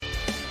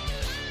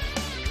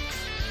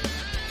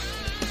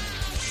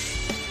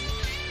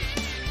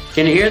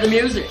Can you hear the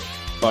music?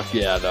 Fuck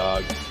yeah,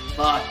 dog.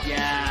 Fuck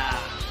yeah.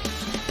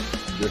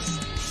 Just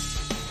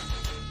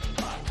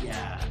Fuck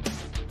yeah.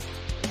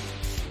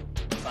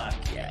 Fuck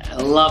yeah. I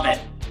love it.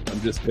 I'm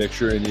just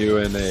picturing you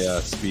in a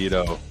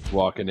Speedo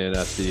walking in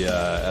at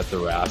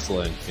the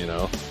wrestling, you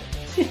know,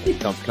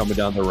 coming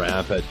down the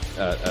ramp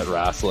at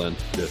wrestling.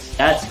 Just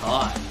That's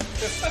hot.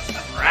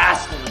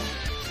 Wrestling.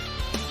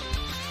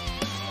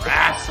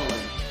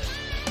 Wrestling.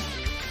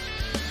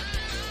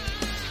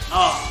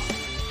 Oh.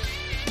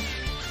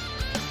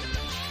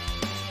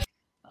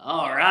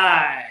 All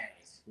right.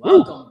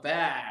 Welcome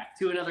back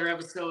to another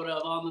episode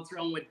of On the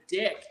Throne with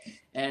Dick.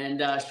 And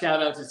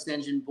shout out to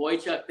Stenjan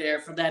Boychuk there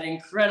for that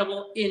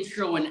incredible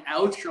intro and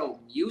outro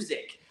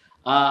music.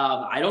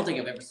 I don't think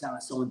I've ever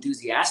sounded so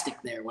enthusiastic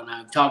there when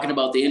I'm talking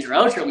about the intro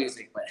outro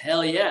music, but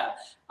hell yeah.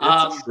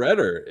 it's a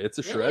shredder. It's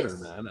a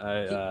shredder, man.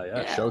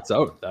 Yeah, shouts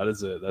out.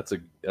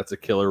 That's a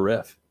killer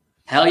riff.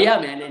 Hell yeah,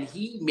 man. And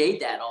he made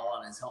that all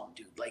on his own,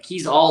 dude. Like,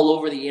 he's all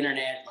over the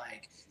internet,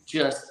 like,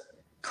 just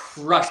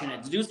crushing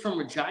it. The dude's from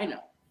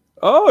Regina.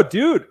 Oh,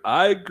 dude,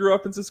 I grew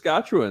up in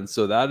Saskatchewan,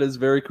 so that is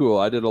very cool.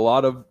 I did a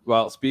lot of,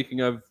 well, speaking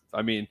of,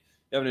 I mean,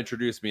 you haven't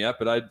introduced me yet,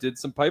 but I did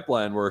some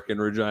pipeline work in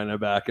Regina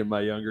back in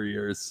my younger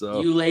years.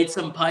 So you laid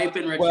some pipe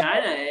in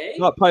Regina, eh?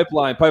 Not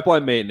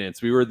pipeline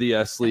maintenance. We were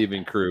the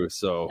sleeving crew,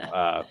 so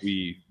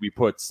we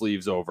put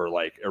sleeves over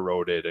like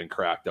eroded and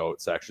cracked out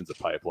sections of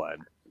pipeline.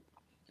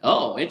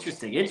 Oh,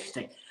 interesting.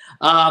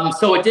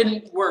 So it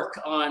didn't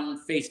work on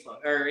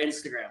Facebook or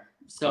Instagram.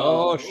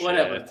 So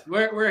whatever.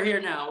 We're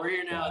here now.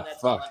 And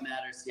that's all that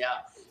matters. Yeah.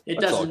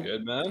 That's all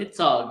good, man. It's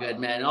all good,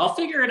 man. I'll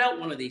figure it out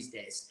one of these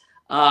days.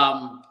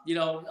 On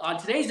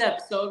today's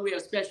episode, we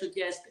have a special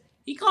guest.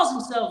 He calls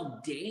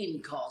himself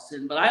Dane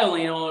Carlson, but I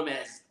only know him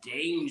as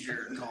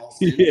Danger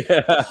Carlson.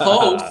 Yeah.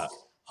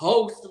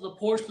 Host of the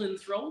Porcelain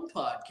Throne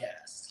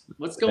Podcast.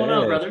 What's going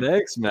on, brother?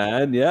 Thanks,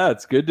 man. Yeah,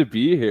 it's good to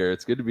be here.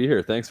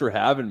 Thanks for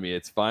having me.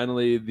 It's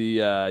finally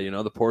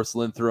the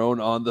Porcelain Throne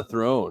on the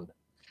throne.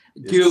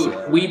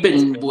 Dude, we've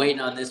been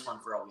waiting on this one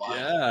for a while.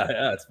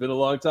 Yeah, it's been a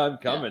long time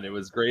coming. Yeah. It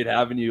was great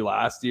having you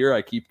last year.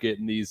 I keep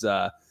getting these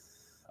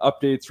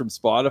updates from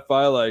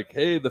Spotify like,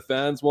 hey, the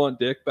fans want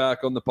Dick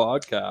back on the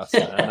podcast.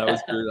 Man.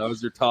 That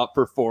was your top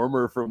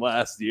performer from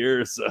last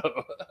year. So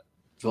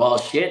well,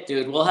 shit,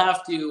 dude. We'll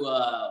have to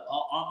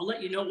I'll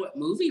let you know what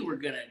movie we're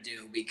gonna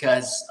do,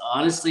 because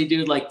honestly,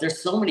 dude, like,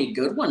 there's so many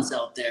good ones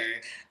out there.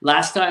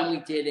 Last time we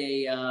did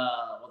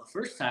the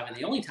first time and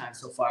the only time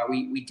so far,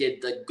 we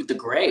did the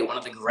Gray, one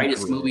of the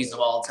greatest movies of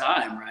all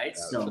time, right?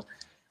 Yeah. So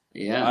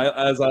yeah,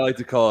 as I like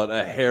to call it,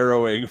 a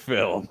harrowing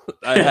film.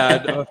 I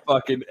had a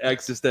fucking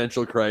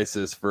existential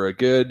crisis for a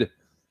good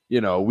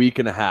week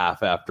and a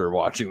half after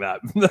watching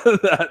that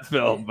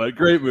film, but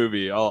great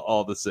movie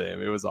all the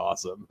same. It was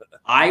awesome.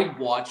 I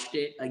watched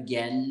it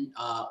again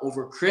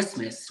over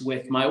Christmas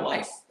with my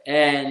wife,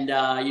 and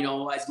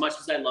as much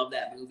as I love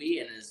that movie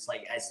and it's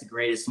the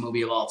greatest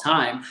movie of all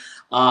time,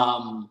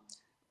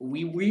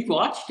 we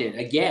rewatched it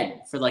again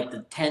for like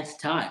the 10th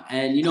time.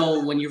 And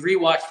when you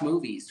rewatch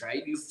movies,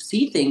 right, you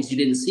see things you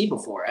didn't see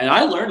before, and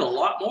I learned a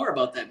lot more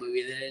about that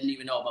movie than I didn't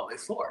even know about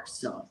before.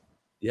 So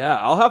yeah,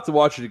 I'll have to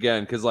watch it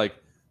again, because like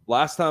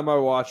last time I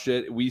watched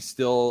it,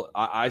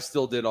 I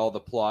still did all the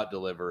plot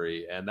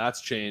delivery, and that's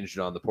changed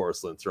on the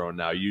Porcelain Throne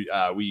now.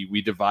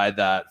 We divide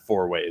that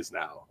 4 ways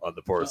now on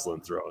the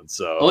Porcelain Throne.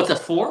 So it's a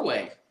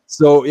 4-way.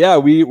 So yeah,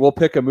 we'll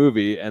pick a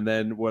movie, and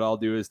then what I'll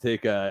do is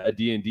take a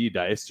D&D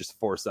dice, just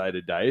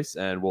 4-sided dice,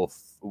 and we'll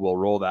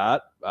roll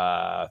that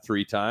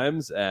 3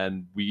 times,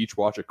 and we each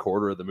watch a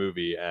quarter of the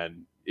movie,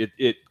 and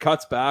it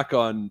cuts back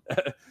on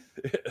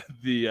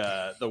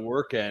the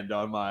work end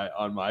on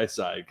my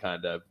side,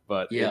 kind of,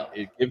 but yeah,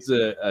 it gives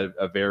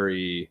a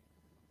very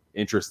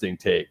interesting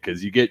take,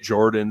 because you get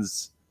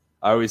Jordan's.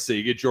 I always say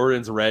you get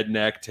Jordan's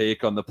redneck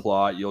take on the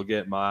plot. You'll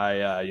get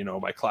my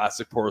my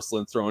classic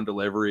Porcelain Throne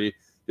delivery.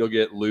 You'll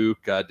get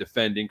Luke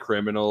defending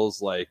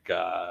criminals like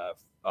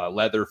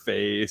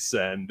Leatherface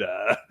and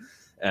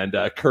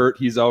Kurt.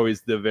 He's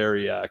always the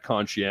very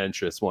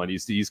conscientious one.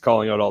 He's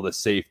calling out all the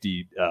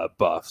safety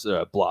bluffs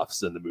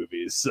in the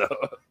movies. So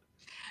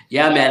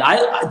yeah, man,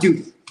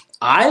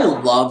 I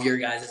love your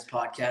guys'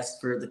 podcast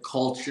for the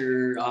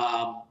culture,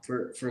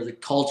 for the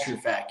culture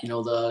fact.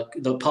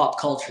 The pop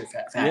culture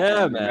fact.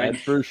 Yeah, man, right?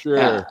 For sure.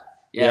 Yeah.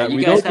 Yeah,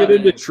 we don't get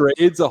into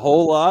trades a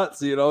whole lot,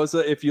 so so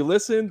if you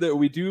listen, that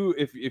we do.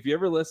 If you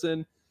ever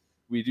listen,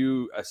 we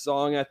do a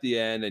song at the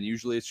end, and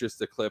usually it's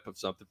just a clip of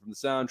something from the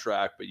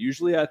soundtrack. But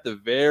usually at the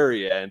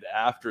very end,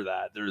 after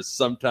that, there's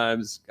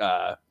sometimes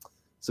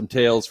some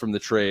tales from the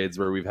trades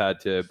where we've had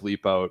to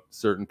bleep out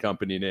certain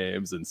company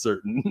names and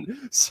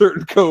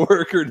certain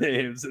coworker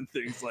names and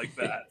things like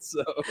that.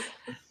 So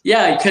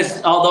yeah,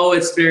 because although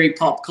it's very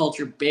pop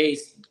culture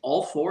based,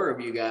 all 4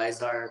 of you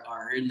guys are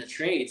in the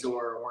trades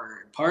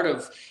or part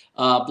of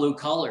blue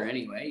collar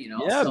anyway.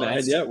 Yeah, so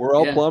man. Yeah, we're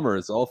all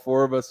plumbers. All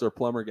 4 of us are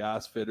plumber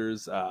gas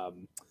fitters.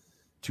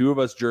 2 of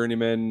us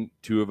journeymen,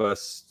 2 of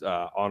us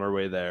on our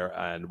way there,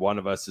 and 1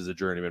 of us is a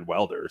journeyman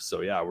welder. So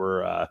yeah,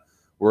 we're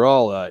we're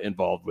all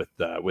involved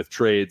with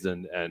trades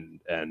and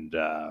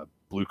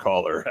blue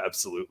collar.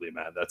 Absolutely,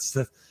 man. That's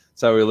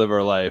how we live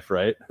our life,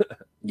 right?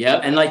 Yeah,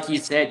 and like you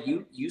said,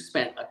 you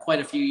spent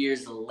quite a few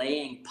years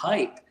laying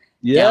pipe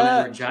Yeah. down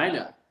in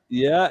Regina.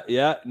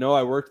 Yeah. No,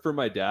 I worked for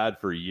my dad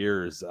for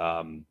years.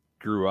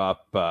 Grew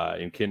up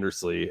in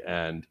Kindersley,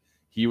 and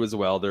he was a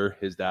welder.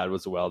 His dad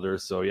was a welder.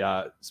 So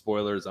yeah,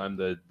 spoilers, I'm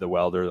the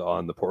welder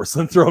on the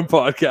Porcelain Throne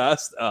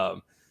podcast.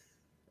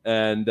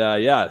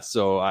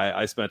 So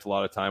I spent a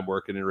lot of time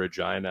working in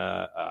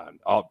Regina,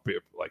 all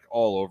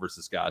over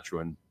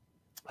Saskatchewan,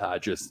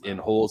 just in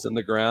holes in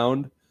the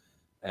ground.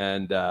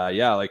 And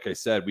like I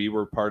said, we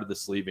were part of the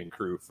sleeving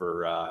crew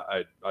for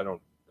I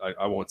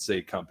won't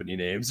say company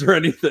names or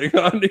anything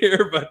on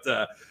here,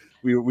 but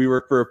we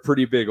work for a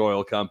pretty big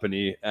oil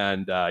company,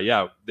 and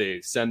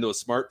they send those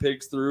smart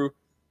pigs through.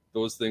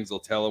 Those things will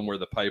tell them where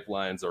the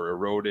pipelines are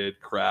eroded,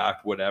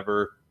 cracked,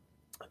 whatever.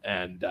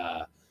 And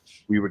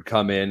we would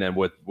come in, and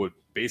what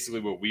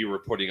we were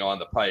putting on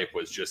the pipe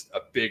was just a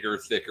bigger,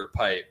 thicker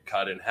pipe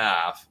cut in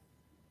half.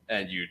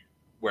 And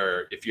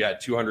where if you had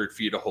 200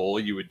 feet of hole,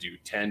 you would do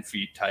 10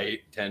 feet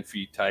tight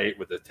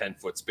with a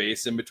 10-foot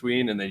space in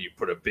between. And then you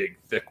put a big,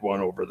 thick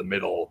one over the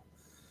middle.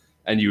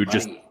 And you would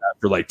just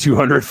for like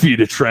 200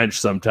 feet of trench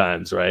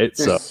sometimes, right?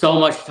 There's so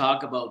much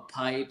talk about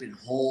pipe and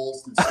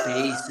holes and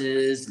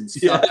spaces and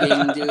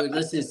sucking, dude.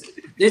 This is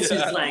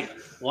like,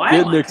 why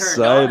am I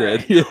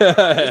excited? Is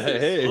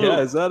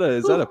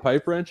that a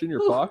pipe wrench in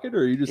your pocket,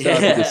 or are you just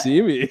happy to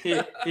see me?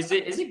 Is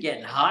it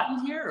getting hot in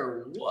here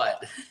or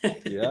what?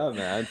 Yeah,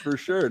 man, for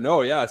sure.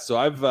 No, yeah. So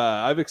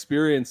I've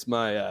experienced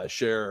my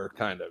share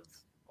kind of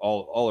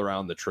all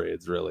around the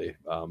trades, really.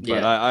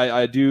 But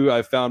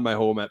I found my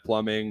home at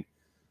plumbing.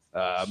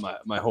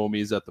 My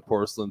homies at the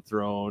Porcelain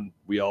Throne,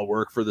 we all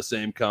work for the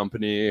same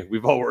company.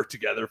 We've all worked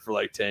together for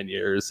like 10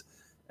 years,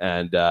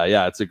 and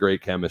it's a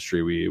great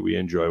chemistry. We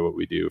enjoy what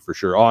we do for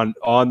sure,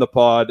 on the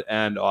pod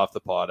and off the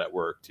pod at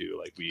work too.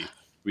 Like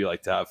we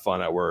like to have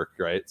fun at work,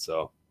 right?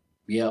 So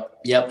yep,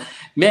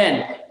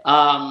 man.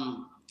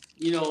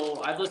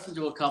 I've listened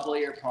to a couple of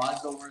your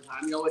pods over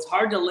time. It's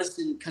hard to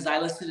listen because I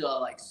listen to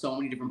like so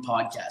many different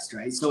podcasts,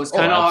 right? So it's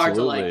kind of hard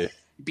to like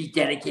be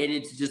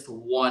dedicated to just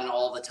one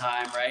all the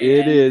time, right?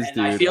 It is,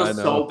 dude. I feel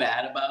so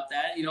bad about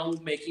that,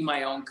 making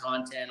my own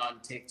content on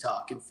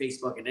TikTok and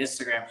Facebook and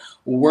Instagram,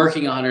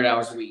 working 100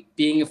 hours a week,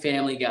 being a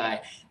family guy,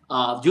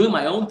 doing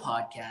my own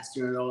podcast,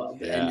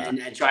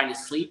 and trying to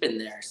sleep in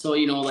there. So,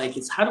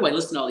 it's how do I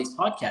listen to all these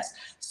podcasts?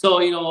 So,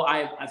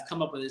 I've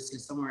come up with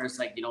this somewhere. It's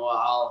like,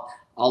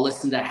 I'll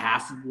listen to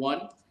half of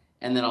one,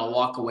 and then I'll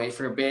walk away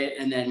for a bit.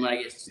 And then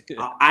when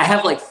I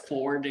have like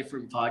 4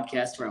 different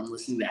podcasts where I'm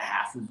listening to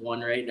half of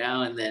one right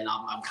now. And then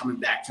I'm coming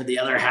back for the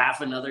other half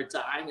another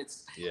time.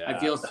 I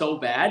feel so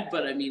bad,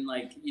 but I mean,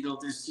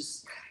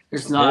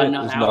 there's not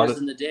enough hours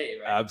in the day,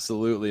 right?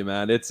 Absolutely,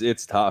 man.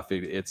 It's tough.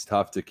 It's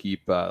tough to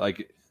keep,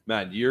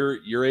 man,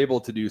 you're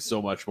able to do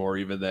so much more,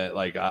 even that,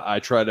 like,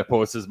 I try to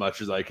post as much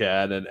as I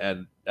can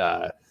and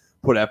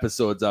put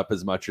episodes up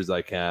as much as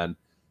I can.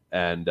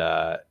 And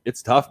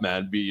it's tough,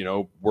 man.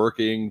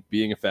 Working,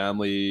 being a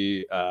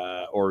family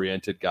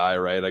oriented guy,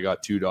 right? I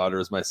got 2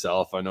 daughters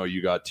myself. I know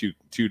you got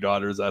two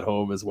daughters at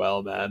home as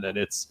well, man. And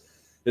it's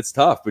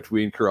tough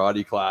between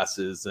karate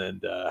classes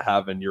and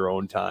having your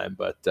own time.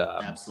 But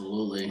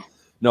absolutely,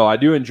 no, I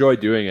do enjoy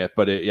doing it.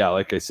 But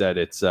like I said,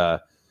 it's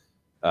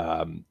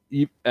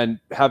and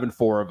having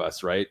 4 of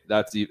us, right?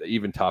 That's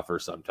even tougher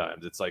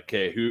sometimes. It's like,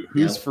 okay,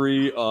 who's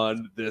free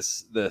on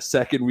the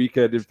second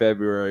weekend in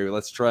February?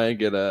 Let's try and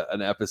get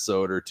an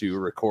episode or 2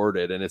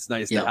 recorded. And it's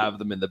nice to have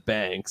them in the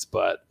banks,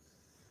 but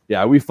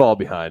we fall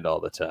behind all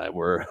the time.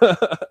 We're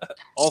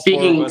all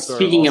speaking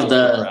of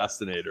the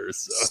procrastinators.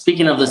 So.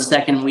 Speaking of the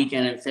second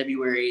weekend in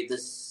February, the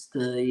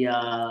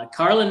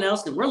Carla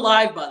Nelson. We're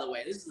live, by the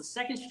way. This is the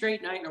second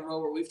straight night in a row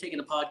where we've taken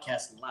a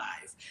podcast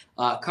live.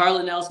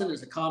 Carla Nelson,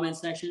 there's a comment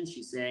section.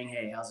 She's saying,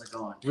 "Hey, how's it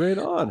going?" Right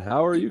on.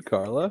 How are you,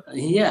 Carla?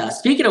 Yeah.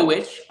 Speaking of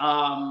which,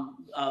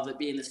 of it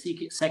being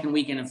the second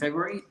weekend in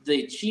February,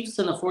 the Chiefs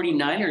and the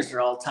 49ers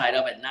are all tied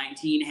up at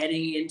 19,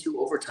 heading into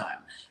overtime.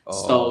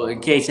 Oh. So,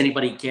 in case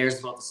anybody cares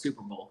about the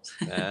Super Bowl,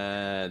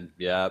 and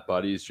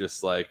buddy's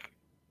just like,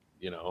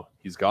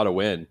 he's got to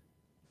win.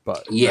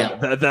 But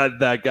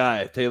that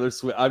guy, Taylor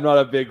Swift. I'm not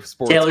a big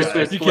sports guy.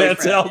 Swift's you can't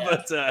tell,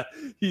 but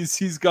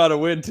he's got to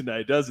win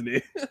tonight, doesn't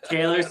he?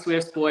 Taylor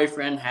Swift's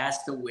boyfriend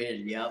has to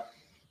win. Yep.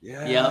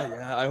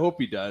 Yeah. I hope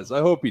he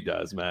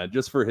does, man.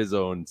 Just for his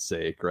own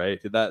sake,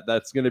 right?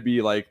 That's gonna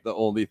be like the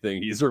only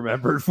thing he's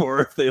remembered for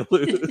if they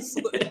lose.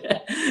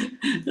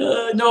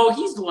 No,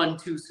 he's won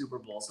 2 Super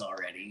Bowls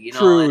already.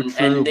 True,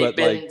 and they've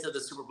been to the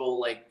Super Bowl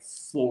like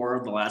 4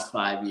 of the last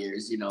 5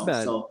 years.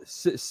 Man, so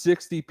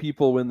 60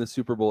 people win the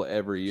Super Bowl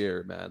every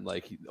year, man.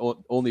 Like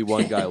only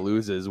one guy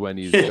loses when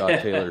he's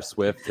got Taylor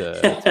Swift to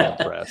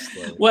impress.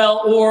 Like.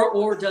 Well,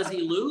 or does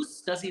he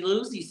lose?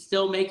 He's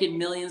still making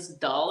millions of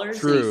dollars.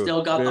 True. And he's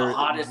still got the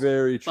hottest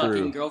fucking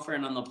true.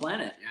 girlfriend on the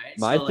planet, right?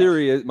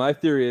 My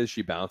theory is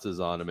she bounces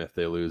on him if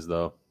they lose,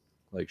 though.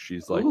 Like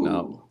she's like,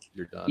 no,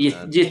 you're done.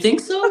 Do you think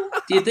so?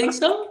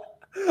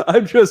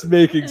 I'm just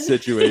making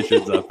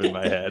situations up in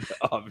my head,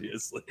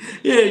 obviously.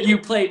 Yeah, you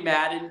play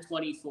Madden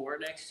 24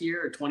 next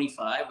year or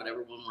 25,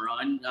 whatever one we're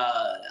on.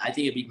 I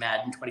think it'd be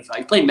Madden 25.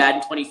 You play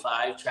Madden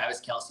 25. Travis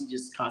Kelce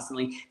just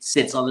constantly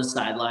sits on the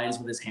sidelines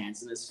with his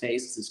hands in his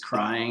face, just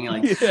crying,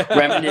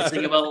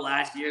 reminiscing about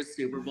last year's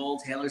Super Bowl.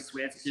 Taylor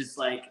Swift just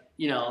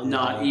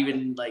not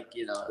even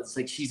it's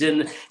like she's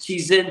made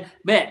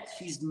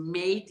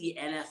the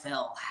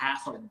NFL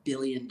 $500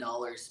 million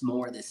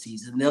more this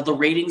season. The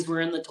ratings were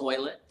in the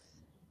toilet.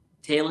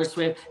 Taylor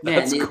Swift,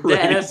 man, the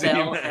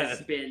NFL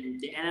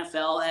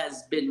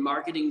has been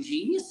marketing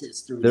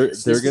geniuses through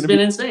this. This has been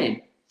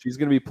insane. She's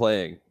going to be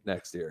playing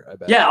next year, I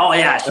bet. Yeah, oh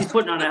yeah, she's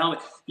putting on a helmet.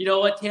 You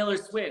know what, Taylor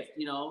Swift,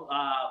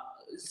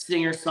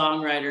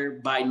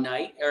 singer-songwriter by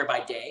night or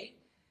by day,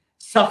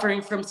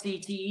 suffering from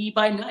CTE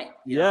by night.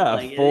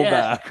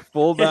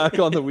 Fullback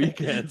on the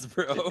weekends,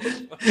 bro.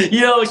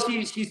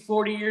 She's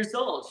 40 years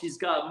old. She's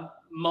got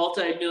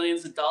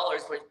multi-millions of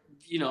dollars, but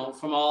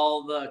from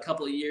all the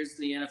couple of years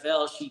in the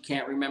NFL, she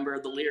can't remember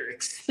the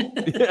lyrics.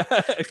 Yeah,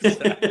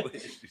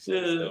 exactly.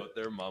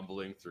 They're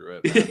mumbling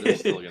through it, man. They're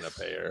still gonna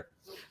pay her.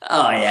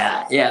 Oh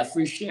yeah,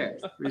 for sure.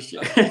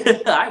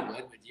 I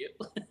would with you.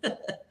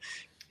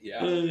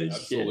 Yeah,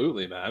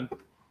 absolutely, man.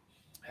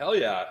 Hell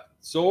yeah.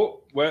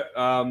 So what?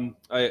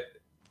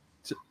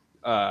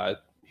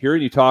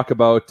 Hearing you talk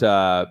about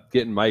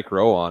getting Mike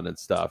Rowe on and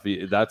stuff,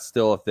 that's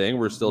still a thing.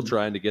 We're still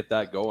trying to get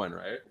that going,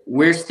 right?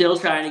 We're still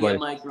trying to get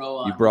Mike Rowe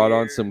on. You brought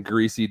on some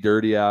greasy,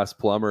 dirty ass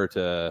plumber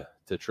to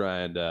try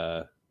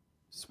and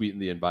sweeten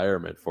the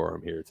environment for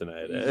him here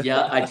tonight. Eh?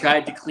 Yeah, I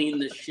tried to clean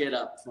the shit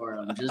up for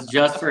him,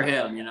 just for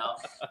him.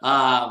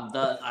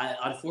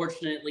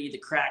 Unfortunately, the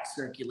crack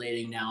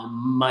circulating now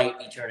might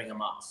be turning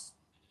him off.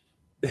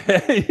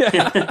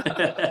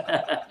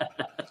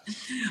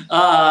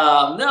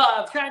 No,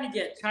 I'm trying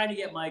to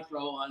get Mike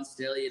Rowe on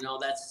still.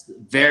 That's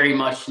very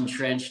much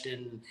entrenched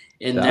in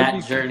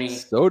that journey.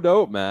 So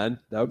dope, man.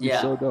 That would be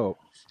so dope.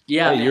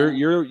 Yeah,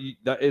 hey,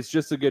 it's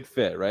just a good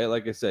fit, right?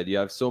 Like I said, you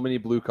have so many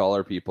blue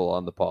collar people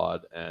on the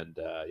pod, and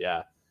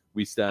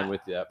we stand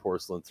with you at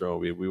Porcelain Throne.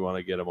 We want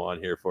to get them on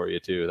here for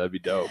you too. That'd be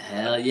dope.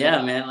 Hell yeah,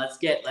 man. Let's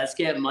get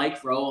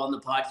Mike Rowe on the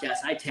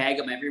podcast. I tag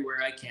him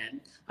everywhere I can.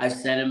 I've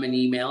sent him an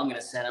email. I'm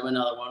gonna send him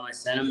another one. I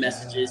send him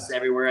messages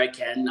everywhere I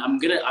can. I'm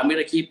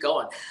gonna keep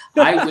going.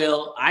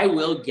 I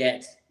will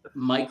get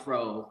Mike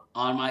Rowe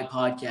on my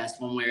podcast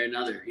one way or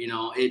another. He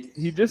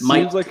just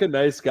seems like a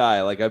nice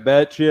guy. Like I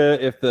bet you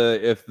if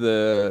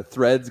the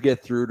threads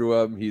get through to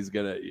him,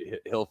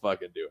 he'll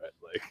fucking do it.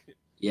 Like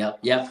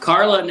Yep.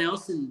 Carla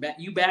Nelson,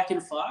 you back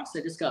in Fox? I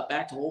just got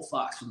back to old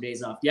Fox from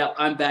days off. Yep,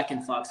 I'm back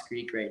in Fox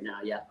Creek right now.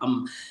 Yeah,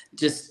 I'm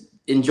just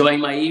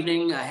enjoying my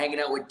evening, hanging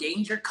out with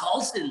Danger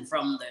Carlson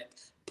from the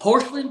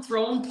Porcelain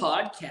Throne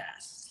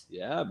Podcast.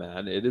 Yeah,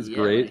 man, it is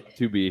great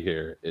to be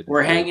here.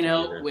 We're hanging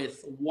out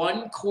with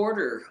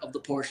 1/4 of the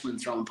Porcelain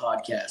Throne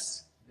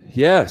Podcast.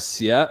 Yes,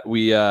 yeah.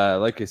 We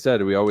like I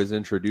said, we always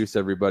introduce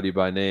everybody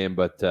by name,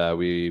 but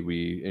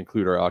we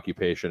include our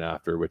occupation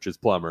after, which is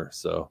plumber.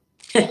 So.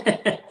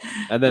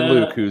 And then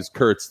Luke, who's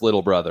Kurt's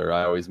little brother.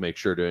 I always make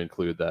sure to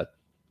include that.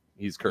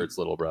 He's Kurt's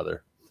little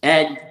brother.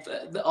 And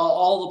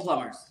all the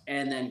plumbers,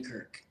 and then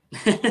Kirk.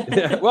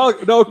 Yeah, well,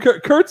 no,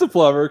 Kurt's a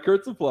plumber.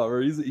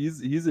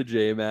 He's a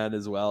J man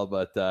as well,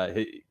 but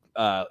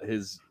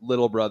his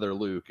little brother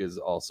Luke is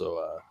also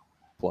a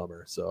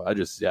plumber. So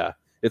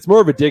it's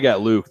more of a dig at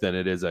Luke than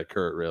it is at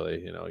Kurt,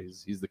 really.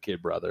 He's the kid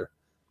brother.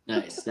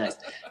 Nice.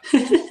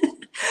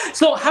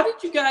 So how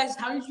did you guys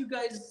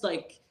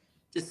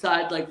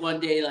decide one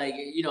day,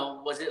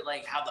 was it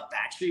how the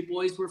Backstreet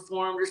Boys were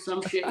formed or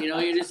some shit?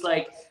 You're just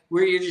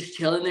you're just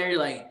chilling there. You're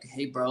like,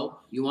 hey, bro,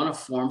 you want to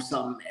form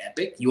something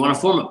epic? You want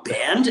to form a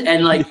band?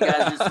 And you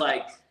guys just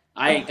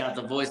I ain't got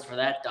the voice for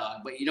that,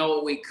 dog. But you know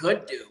what we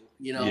could do?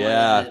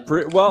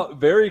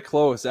 Very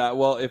close.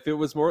 If it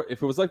was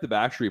like the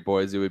Backstreet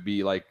Boys, it would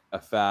be like a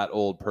fat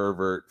old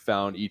pervert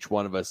found each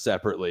one of us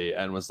separately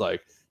and was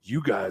like,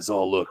 you guys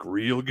all look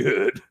real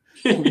good.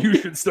 You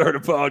should start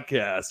a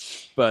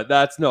podcast. But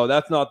that's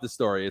not the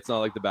story. It's not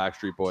like the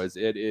Backstreet Boys.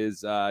 It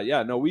is it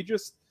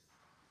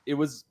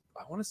was,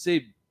 I want to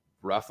say,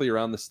 roughly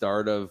around the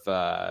start of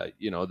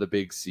the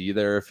Big C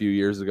there a few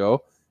years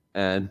ago.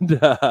 And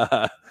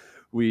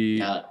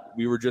we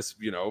were just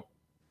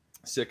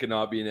sick of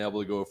not being able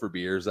to go for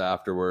beers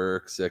after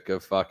work, sick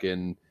of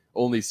fucking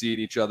only seeing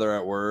each other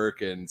at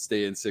work and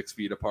staying 6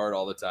 feet apart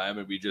all the time.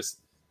 And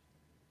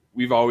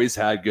we've always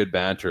had good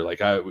banter.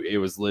 It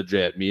was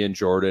legit. Me and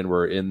Jordan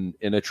were in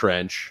a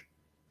trench,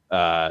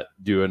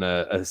 doing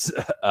I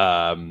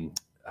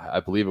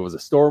believe it was a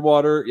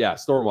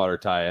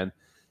stormwater tie-in.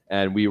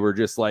 And we were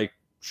just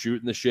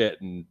shooting the shit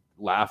and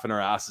laughing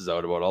our asses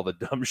out about all the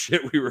dumb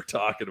shit we were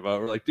talking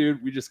about. We're like,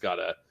 dude, we just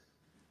gotta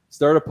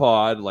start a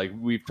pod.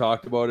 We've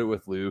talked about it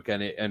with Luke,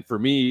 and for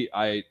me,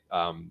 I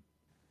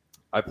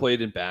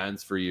played in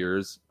bands for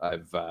years.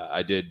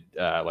 I did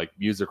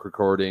music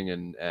recording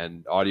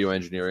and audio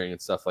engineering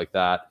and stuff like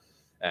that.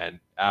 And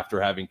after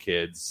having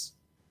kids,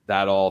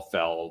 that all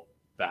fell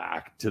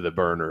back to the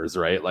burners,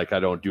 right? Like I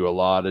don't do a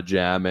lot of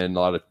jamming, a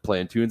lot of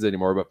playing tunes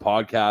anymore, but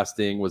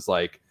podcasting was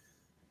like,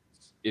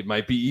 it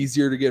might be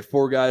easier to get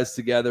 4 guys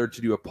together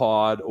to do a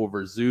pod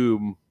over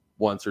Zoom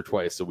once or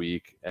twice a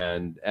week.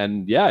 And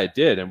yeah, it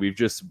did. And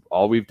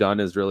all we've done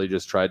is really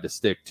just tried to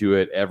stick to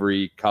it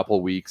every couple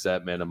weeks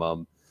at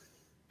minimum,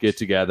 get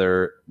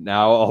together.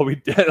 Now all we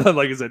did,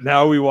 like I said,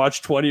 now we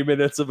watch 20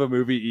 minutes of a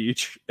movie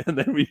each, and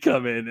then we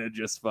come in and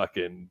just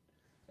fucking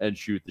and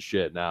shoot the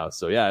shit now.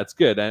 So yeah, it's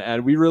good.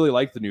 And we really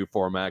like the new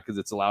format because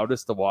it's allowed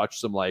us to watch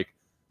some like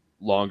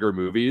longer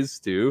movies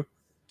too.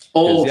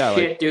 Oh yeah,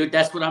 shit, like, dude,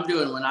 that's what I'm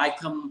doing. When I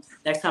come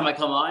next time I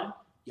come on,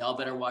 y'all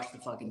better watch the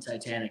fucking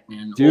Titanic,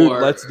 man. Dude,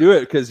 let's do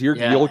it because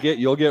you'll get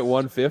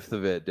 1/5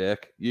 of it,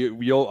 Dick.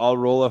 I'll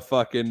roll a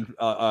fucking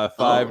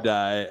 5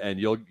 die, and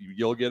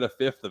you'll get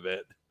 1/5 of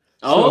it.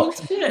 Oh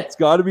so shit! It's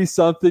got to be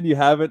something you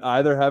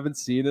haven't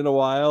seen in a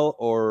while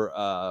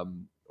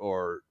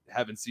or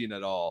haven't seen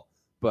at all.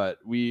 But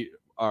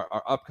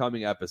our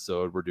upcoming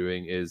episode we're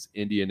doing is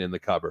Indian in the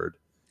Cupboard.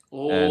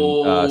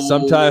 Oh. And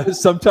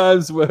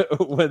sometimes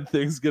when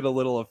things get a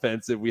little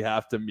offensive, we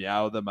have to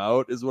meow them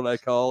out, is what I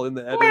call in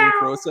the editing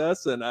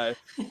process. And I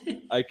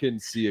can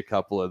see a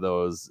couple of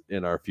those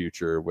in our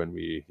future when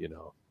we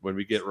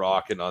get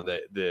rocking on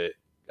the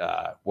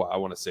I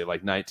want to say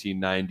like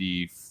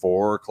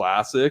 1994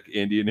 classic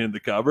Indian in the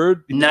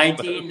Cupboard.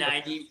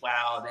 1990.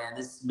 Wow, man,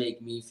 this is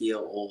making me feel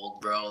old,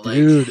 bro. Like,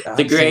 dude,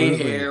 the gray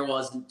hair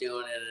wasn't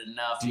doing it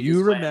enough. Do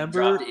you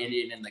remember the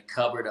Indian in the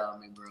Cupboard on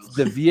me, bro?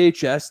 The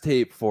VHS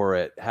tape for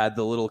it had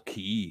the little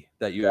key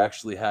that you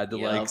actually had to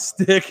like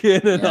stick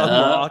in and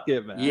unlock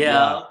it, man.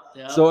 Yeah.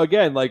 So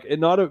again, like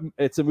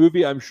it's a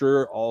movie I'm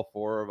sure all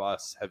 4 of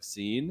us have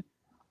seen,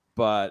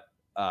 but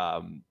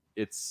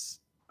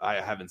I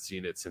haven't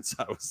seen it since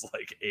I was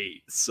like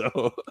 8.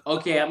 So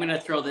okay, I'm gonna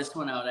throw this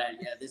one out at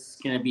you. This is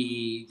gonna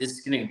be a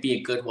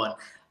good one.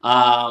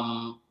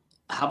 How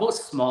about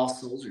Small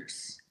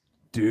Soldiers?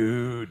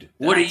 Dude,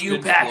 what are you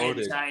packing,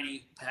 floated.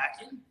 Tiny?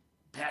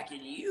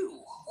 Packing you.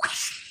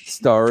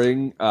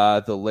 Starring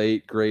the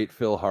late great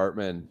Phil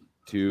Hartman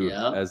too,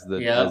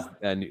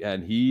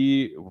 and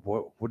he.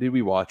 What did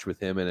we watch with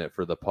him in it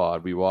for the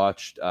pod? We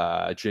watched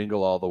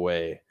Jingle All the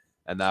Way.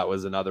 And that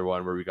was another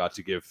one where we got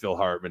to give Phil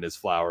Hartman his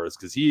flowers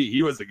because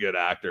he was a good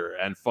actor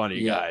and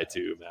funny guy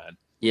too, man.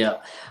 Yeah.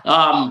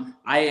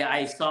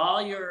 I saw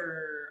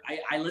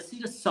I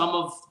listened to some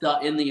of the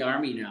In the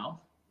Army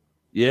Now.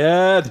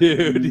 Yeah,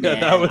 dude. Yeah,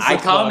 that was I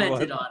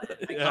commented on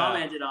it.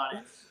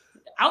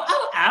 Ow,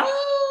 ow,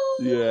 ow.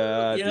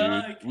 Yeah, dude.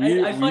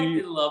 I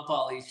fucking love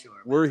Pauly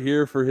Shore. We're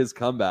here for his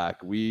comeback.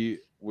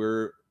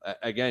 We're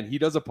again, he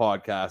does a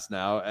podcast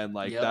now, and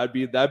like that'd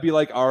be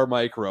like our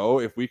micro.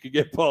 If we could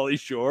get Pauly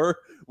Shore,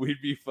 we'd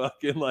be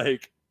fucking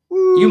like.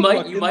 You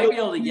might be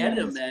able to get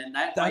him, man.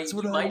 That's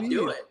what I mean.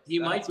 Do it. He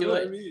might do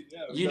it.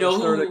 Yeah,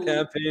 start a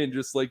campaign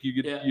just like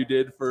you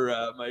did for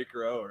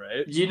micro,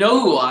 right? You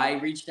know who I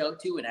reached out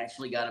to and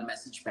actually got a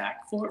message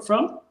back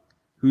from?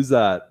 Who's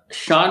that?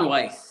 Sean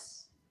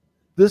Weiss.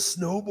 The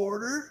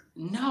snowboarder?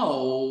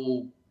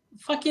 No.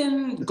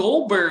 Fucking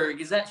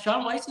Goldberg. Is that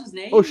Sean Weiss's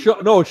name? Oh,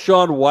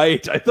 Sean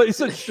White. I thought you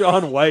said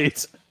Sean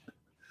White.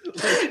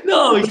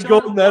 No, he's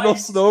gold medal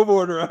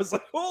snowboarder. I was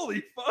like,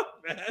 holy fuck,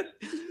 man.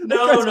 That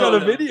guy's got a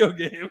video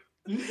game.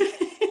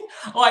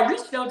 I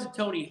reached out to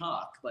Tony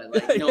Hawk, but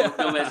like no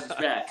message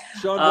back.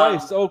 Sean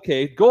Weiss,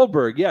 okay.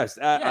 Goldberg, yes.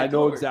 I know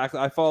Goldberg. Exactly.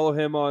 I follow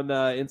him on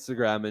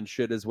Instagram and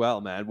shit as well,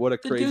 man. What a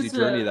crazy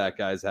journey that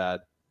guy's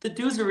had. The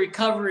dude's a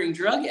recovering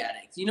drug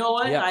addict. You know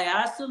what? Yeah. I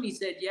asked him. He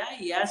said,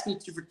 he asked me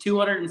for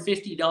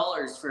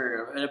 $250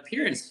 for an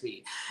appearance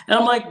fee. And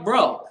I'm like,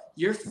 bro,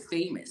 you're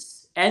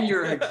famous and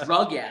you're a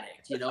drug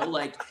addict. You know,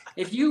 like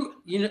if you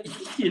like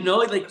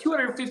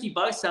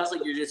 $250 sounds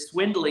like you're just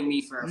swindling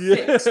me for a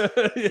fix.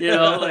 You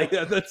know, like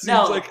that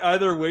seems like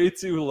either way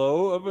too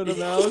low of an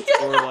amount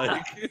or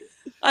like.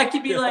 I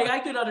could be like, I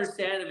could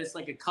understand if it's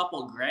like a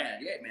couple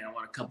grand. Yeah, man, I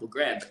want a couple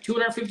grand. But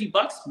 $250,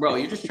 bro,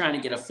 you're just trying to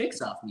get a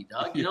fix off me,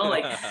 dog. You know,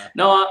 like,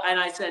 no. And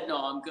I said, no,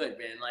 I'm good,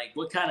 man. Like,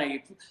 what kind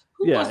of,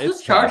 who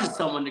charges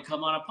someone to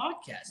come on a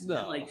podcast? No,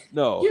 man? Like,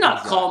 no. You're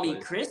not calling me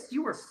Chris.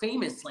 You were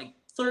famous like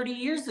 30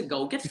 years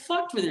ago. Get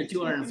fucked with your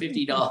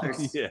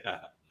 $250.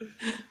 Yeah.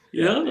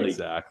 You know? Like,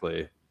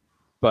 exactly.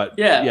 But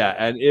yeah.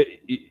 And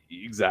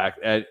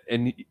exactly.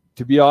 And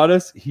to be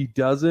honest, he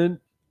doesn't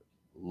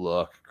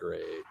look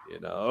great, you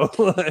know.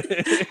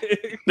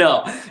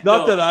 Not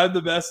that I'm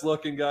the best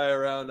looking guy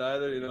around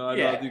either, you know. I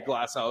don't do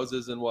glass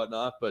houses and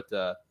whatnot, but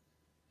hope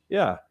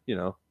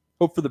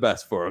for the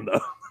best for him though.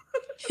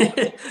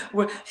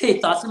 Hey,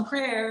 thoughts and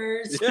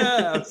prayers.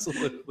 Yeah,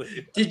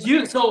 absolutely. Did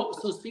you so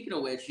speaking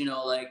of which,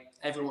 like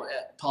everyone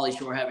at Pauly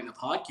Shore having a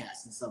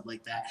podcast and stuff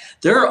like that,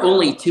 there are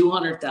only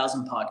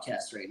 200,000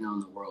 podcasts right now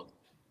in the world.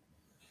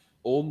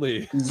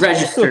 Only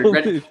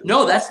registered.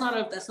 No, that's not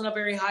a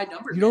very high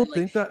number. You don't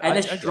think that? And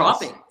it's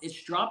dropping.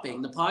 It's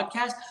dropping. The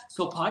podcast.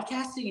 So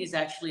podcasting is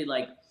actually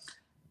like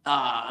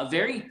a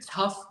very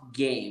tough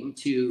game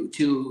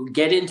to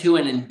get into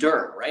and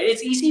endure. Right?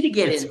 It's easy to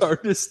get into. It's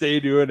hard to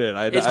stay doing it.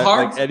 It's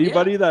hard. Like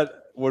anybody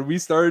that when we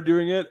started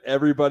doing it,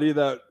 everybody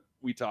that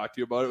we talked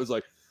to about it was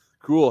like,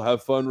 cool,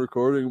 have fun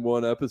recording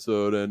one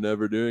episode and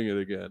never doing it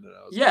again. And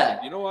I was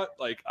like, you know what?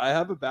 Like, I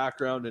have a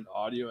background in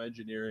audio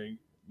engineering,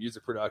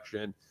 music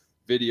production,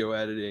 video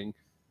editing.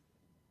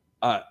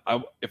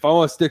 If I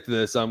want to stick to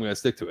this, I'm going to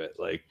stick to it.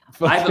 Like,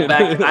 I have a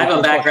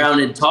background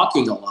in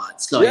talking a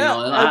lot, so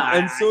yeah,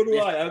 and so do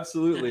I.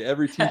 Absolutely,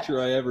 every teacher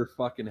I ever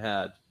fucking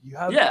had. You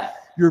have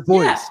your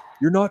voice. Yeah.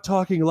 You're not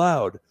talking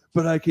loud,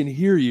 but I can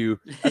hear you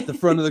at the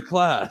front of the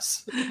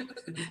class.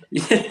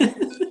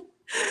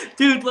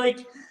 Dude,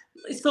 like,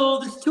 so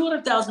there's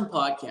 200,000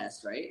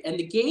 podcasts, right? And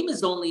the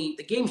game's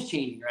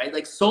changing, right?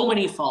 Like, so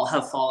many have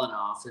fallen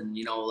off, and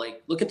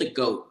like, look at the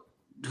GOAT.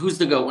 Who's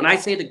the GOAT? When I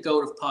say the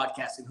GOAT of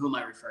podcasting, who am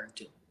I referring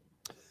to?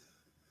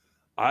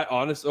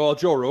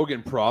 Joe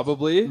Rogan,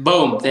 probably.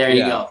 Boom, there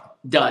you go.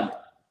 Done.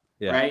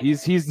 Yeah, right?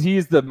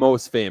 He's the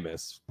most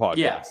famous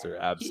podcaster,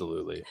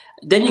 absolutely.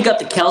 Then you got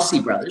the Kelsey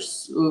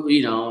brothers,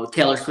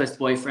 Taylor Swift's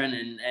boyfriend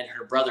and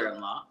her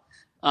brother-in-law.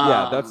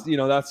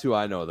 That's who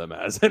I know them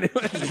as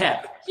anyway. They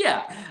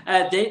got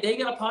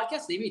a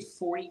podcast. They made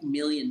 $40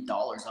 million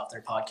off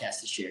their podcast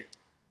this year.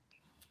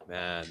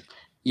 Man.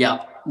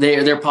 Yeah,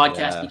 their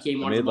podcast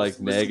became one of the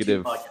most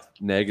negative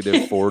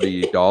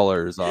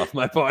 $40 off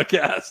my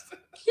podcast.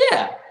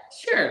 Yeah,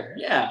 sure.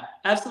 Yeah,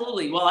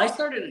 absolutely. Well, I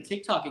started a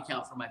TikTok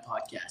account for my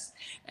podcast,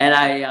 and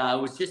I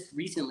was just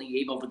recently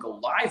able to go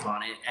live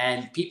on it,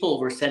 and people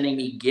were sending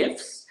me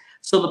gifts.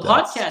 So the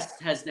podcast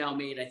has now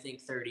made, I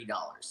think, $30.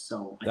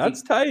 So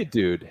that's tight,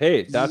 dude.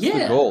 Hey, that's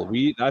the goal.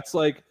 We got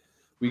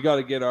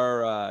to get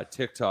our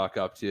TikTok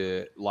up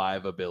to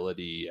live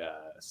ability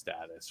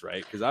status,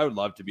 right? Because I would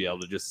love to be able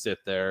to just sit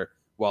there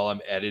while I'm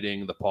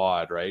editing the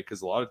pod, right?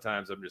 Because a lot of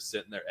times I'm just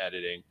sitting there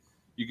editing.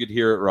 You could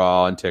hear it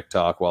raw on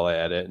TikTok while I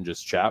edit and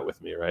just chat with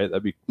me, right?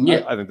 I think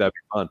that'd be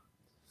fun.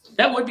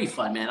 That would be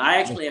fun, man. I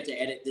actually have to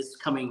edit this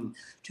coming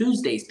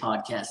Tuesday's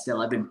podcast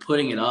still. I've been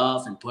putting it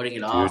off. Dude,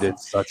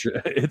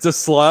 it's a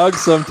slog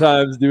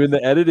sometimes doing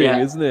the editing,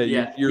 isn't it?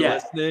 You're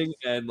listening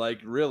and like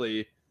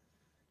really.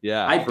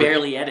 Yeah, I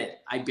barely edit.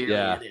 Right?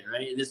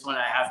 This one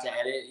I have to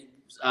edit.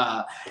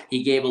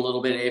 He gave a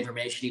little bit of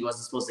information he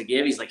wasn't supposed to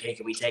give. He's like, "Hey,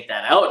 can we take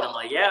that out?" And I'm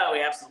like, "Yeah,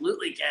 we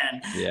absolutely can."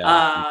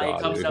 Yeah,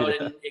 it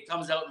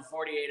comes out in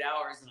 48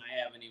 hours, and I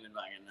haven't even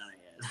fucking done it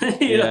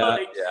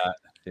yet.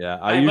 Yeah.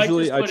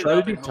 I try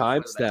to do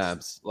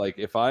timestamps. Like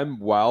if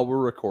while we're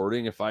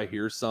recording, if I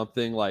hear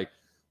something like,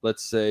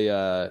 let's say,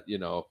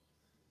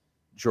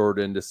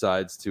 Jordan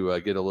decides to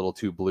get a little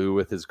too blue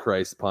with his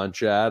Christ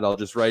punch ad, I'll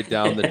just write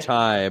down the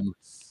time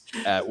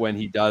at when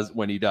he does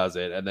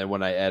it, and then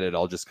when I edit,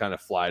 I'll just kind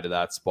of fly to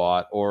that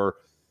spot. Or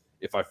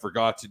if I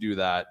forgot to do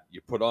that, you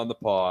put on the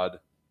pod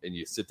and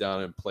you sit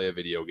down and play a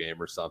video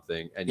game or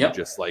something, and you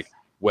just like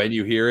when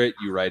you hear it,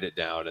 you write it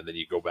down, and then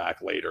you go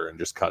back later and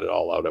just cut it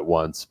all out at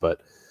once.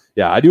 But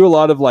yeah, I do a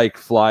lot of like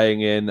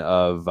flying in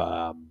of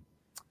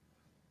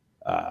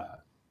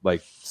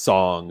like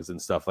songs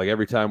and stuff. Like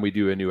every time we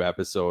do a new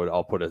episode,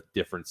 I'll put a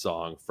different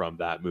song from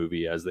that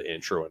movie as the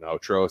intro and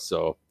outro.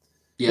 So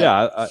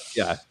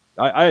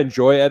I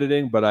enjoy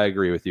editing, but I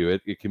agree with you.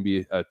 It can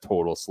be a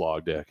total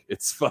slog dick.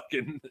 It's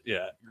fucking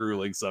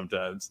grueling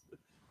sometimes.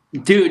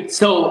 Dude,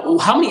 so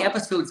how many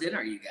episodes in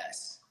are you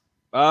guys?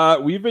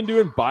 We've been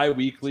doing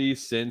bi-weekly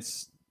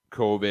since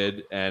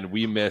COVID, and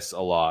we miss a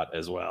lot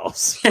as well.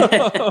 So,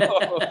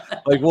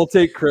 like we'll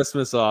take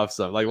Christmas off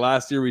some. Like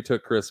last year we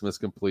took Christmas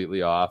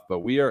completely off, but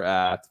we are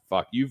at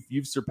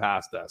you've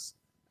surpassed us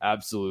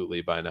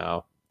absolutely by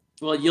now.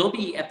 Well, you'll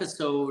be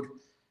episode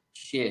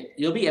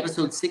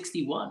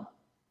 61.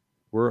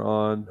 We're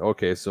on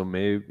so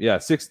maybe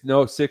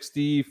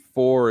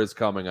 64 is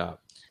coming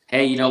up.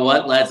 Hey, you know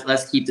what?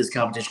 Let's keep this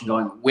competition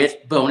going.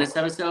 With bonus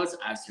episodes,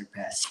 I've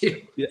surpassed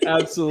you. Yeah,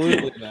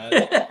 absolutely,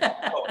 man.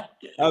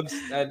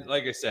 And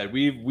like I said,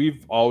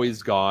 we've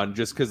always gone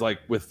just because like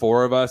with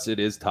four of us, it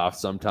is tough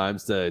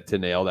sometimes to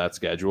nail that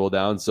schedule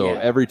down. So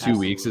every 2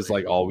 weeks is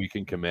like all we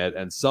can commit,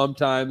 and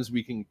sometimes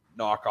we can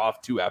knock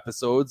off 2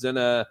 episodes in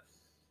a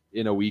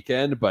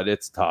weekend, but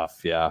it's tough.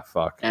 Yeah,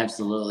 fuck.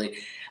 Absolutely.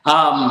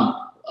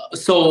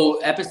 So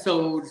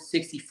episode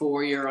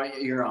 64,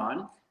 you're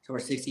on. Or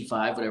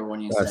 65, whatever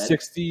one you said.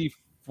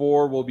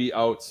 64 will be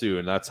out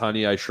soon. That's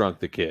Honey, I Shrunk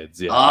the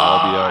Kids. Yeah,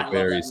 that'll be out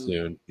very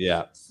soon.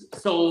 Yeah.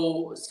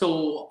 So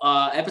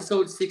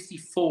episode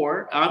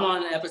 64. I'm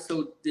on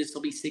episode. This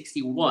will be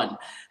 61.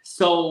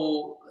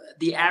 So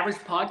the average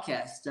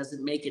podcast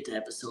doesn't make it to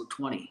episode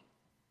 20.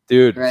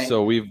 Dude, right?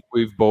 So we've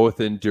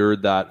both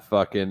endured that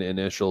fucking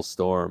initial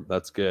storm.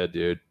 That's good,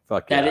 dude.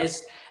 Fuck that yeah.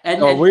 is.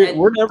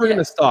 We're never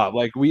gonna stop.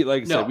 Like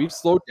I said, we've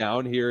slowed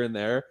down here and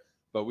there.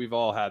 But we've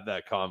all had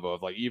that combo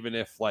of like, even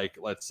if like,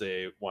 let's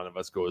say one of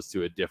us goes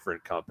to a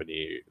different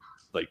company,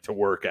 like to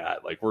work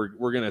at, like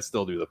we're going to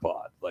still do the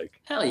pod.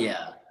 Like, hell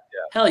yeah.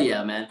 Hell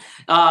yeah, man.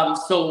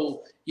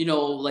 So, you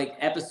know, like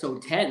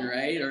episode 10,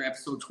 right? Or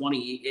episode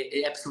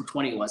 20, episode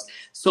 20 was.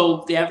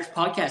 So the average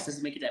podcast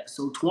doesn't make it to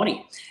episode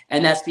 20.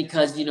 And that's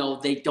because, you know,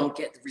 they don't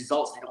get the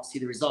results. They don't see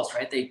the results,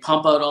 right? They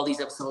pump out all these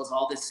episodes,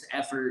 all this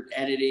effort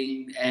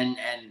editing and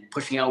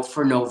pushing out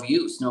for no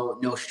views,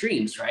 no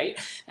streams, right?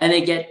 And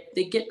they get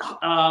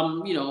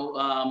you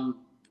know,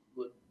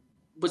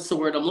 what's the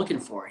word I'm looking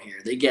for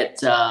here? They get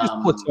Just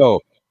plateau.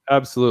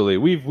 Absolutely.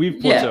 We've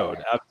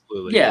plateaued.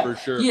 Absolutely. Yeah. For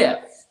sure.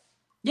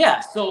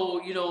 Yeah.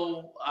 So, you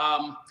know,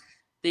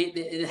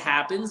 it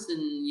happens,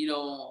 and you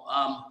know,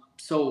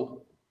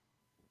 so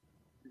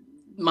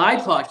my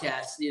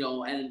podcast, you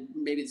know, and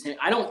maybe the same.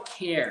 I don't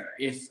care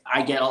if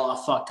I get a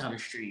fuck ton of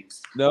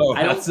streams. No,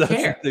 I don't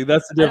care.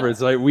 That's the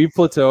difference. Like we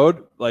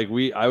plateaued. Like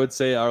I would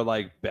say our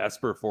like best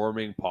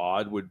performing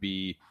pod would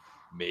be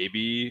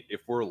maybe,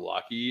 if we're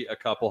lucky, a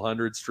couple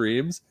hundred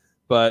streams,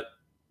 but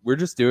we're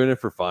just doing it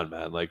for fun,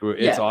 man. Like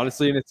it's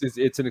honestly, and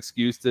it's an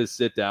excuse to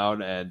sit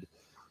down and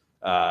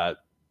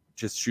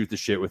just shoot the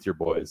shit with your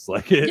boys.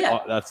 Like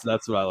that's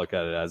what I look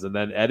at it as. And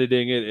then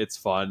editing it's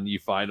fun. You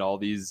find all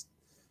these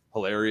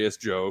hilarious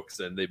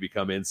jokes and they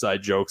become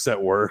inside jokes at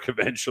work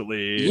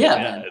eventually.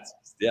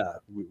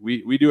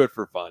 We do it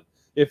for fun.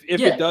 If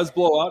it does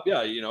blow up,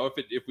 you know,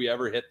 if we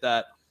ever hit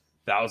that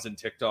 1,000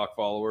 TikTok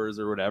followers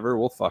or whatever,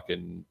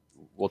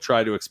 we'll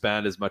try to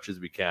expand as much as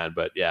we can.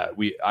 But yeah,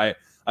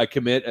 I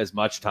commit as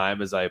much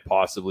time as I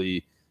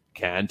possibly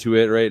can to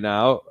it right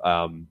now.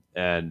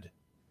 And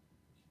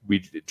we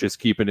just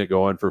keeping it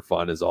going for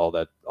fun is all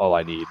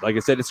I need. Like I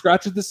said, it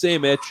scratches the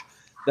same itch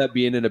that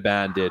being in a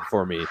band did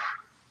for me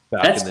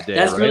back in the day.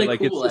 That's right? really like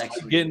cool, it's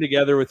just getting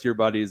together with your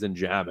buddies and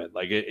jamming.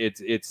 Like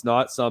it's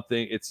not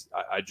something.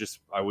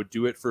 I would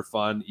do it for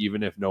fun,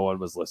 even if no one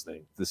was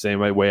listening. The same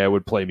way I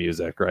would play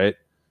music, right?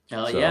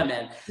 Hell yeah,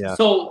 man. Yeah.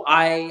 So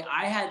I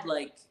had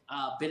like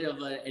a bit of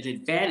an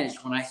advantage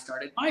when I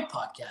started my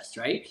podcast,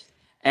 right?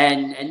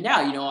 And now,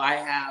 you know, I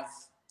have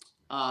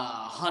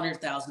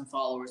 100,000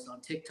 followers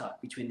on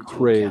TikTok between the two.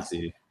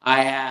 Crazy.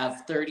 I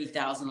have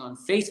 30,000 on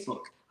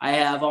Facebook. I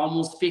have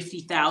almost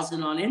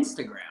 50,000 on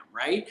Instagram,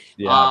 right?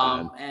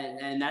 Yeah.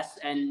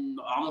 And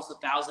almost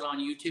 1,000 on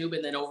YouTube,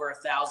 and then over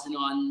 1,000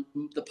 on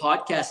the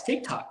podcast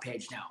TikTok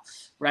page now,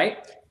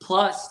 right?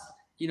 Plus,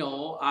 you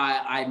know,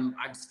 I'm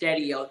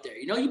steady out there.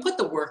 You know, you put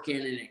the work in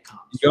and it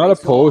comes. You gotta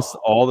post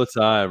all the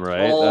time,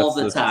 right? All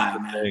the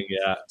time, man. Thing,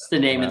 yeah. It's the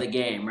name of the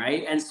game,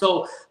 right? And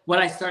so when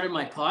I started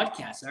my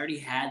podcast, I already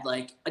had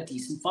like a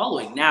decent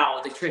following. Now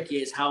the trick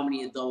is how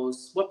many of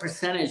those, what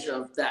percentage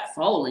of that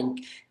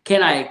following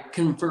can I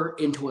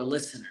convert into a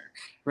listener,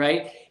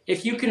 right?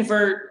 If you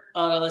convert,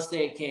 let's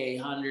say,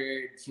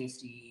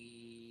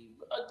 150,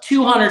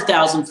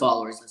 200,000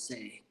 followers, let's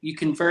say, you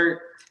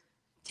convert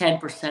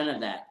 10%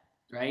 of that,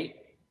 right?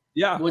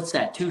 Yeah. What's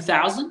that?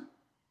 2,000?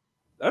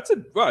 That's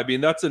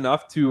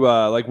enough to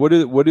like what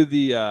do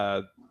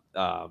the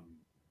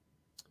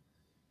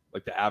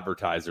like the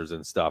advertisers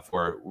and stuff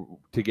or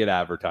to get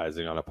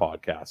advertising on a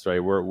podcast, right?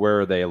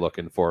 Where are they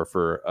looking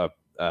for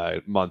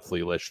a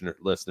monthly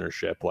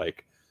listenership,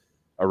 like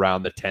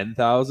around the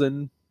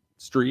 10,000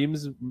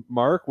 streams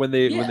mark when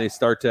they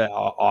start to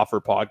offer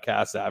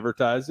podcast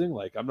advertising?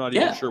 Like I'm not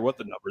even sure what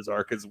the numbers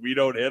are because we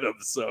don't hit them.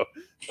 So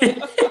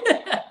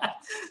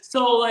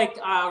so like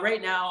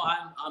right now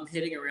I'm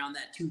hitting around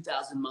that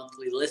 2,000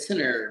 monthly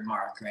listener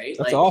mark, right?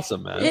 That's like,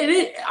 awesome, man.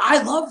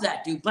 I love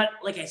that, dude. But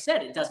like I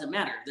said, it doesn't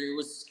matter. There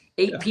was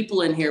 8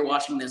 people in here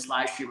watching this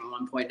live stream at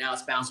one point. Now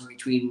it's bouncing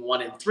between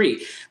 1 and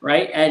 3,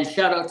 right? And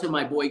shout out to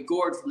my boy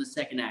Gord from the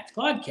Second Act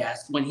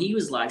podcast. When he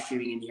was live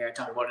streaming in here, I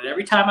talk about it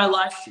every time I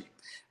live stream,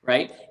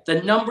 right?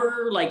 The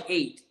number like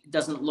 8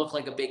 doesn't look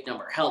like a big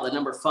number. Hell, the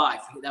number 5,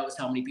 that was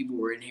how many people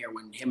were in here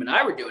when him and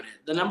I were doing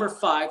it. The number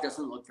 5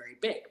 doesn't look very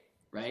big,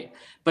 right?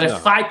 But if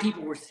 5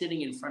 people were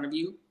sitting in front of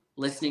you,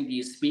 listening to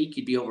you speak,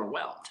 you'd be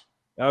overwhelmed.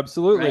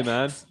 Absolutely, right?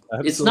 Man.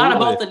 Absolutely. It's not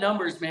about the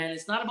numbers, man.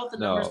 It's not about the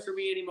numbers for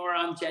me anymore.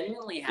 I'm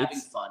genuinely having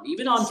fun.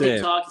 Even on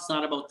TikTok, it's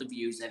not about the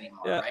views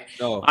anymore, right?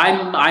 No.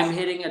 I'm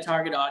hitting a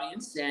target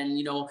audience, and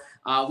you know,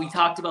 we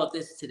talked about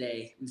this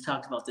today.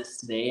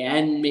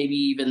 And maybe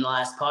even the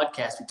last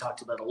podcast we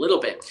talked about a little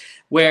bit,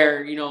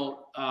 where you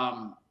know,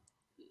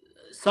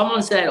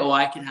 someone said, "Oh,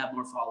 I can have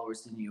more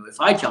followers than you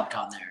if I jumped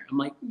on there." I'm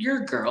like,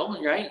 "You're a girl,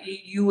 right?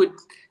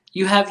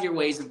 You have your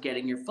ways of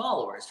getting your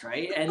followers,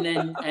 right?" And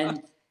then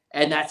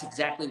and that's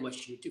exactly what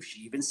she would do.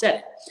 She even said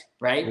it,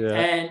 right? Yeah.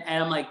 And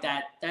I'm like,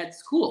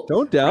 that's cool.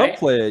 Don't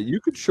downplay it. You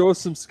could show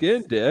some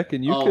skin, Dick,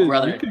 and you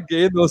could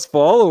gain those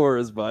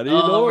followers, buddy.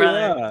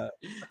 Yeah.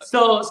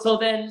 So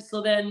then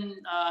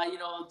you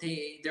know,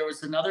 there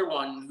was another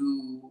one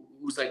who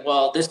was like,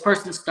 well, this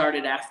person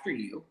started after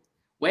you,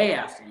 way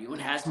after you,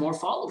 and has more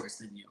followers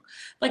than you.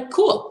 Like,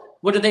 cool.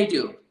 What do? They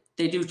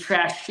do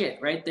trash shit,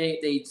 right?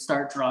 They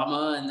start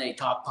drama and they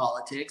talk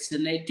politics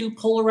and they do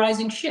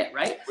polarizing shit,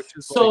 right? Which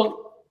is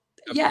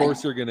Of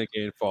course you're going to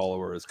gain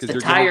followers because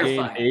you're going to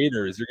gain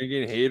haters. You're going to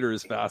gain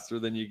haters faster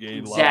than you gain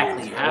exactly.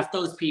 lovers, right? Half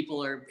those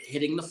people are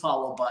hitting the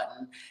follow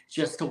button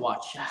just to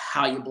watch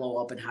how you blow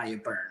up and how you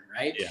burn,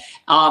 right? Yeah.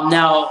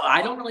 Now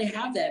I don't really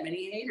have that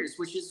many haters,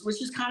 which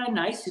is kind of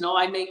nice. You know,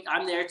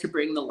 I'm there to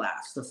bring the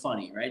laughs, the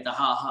funny, right? The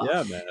ha ha.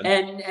 Yeah,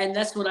 man. And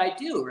that's what I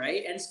do,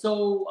 right? And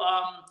so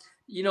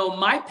you know,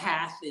 my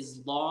path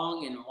is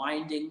long and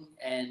winding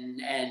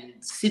and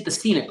the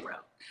scenic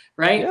route.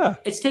 Right? Yeah.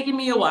 It's taken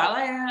me a while.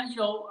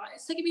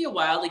 It's taken me a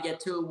while to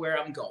get to where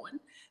I'm going,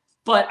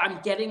 but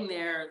I'm getting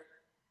there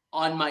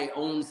on my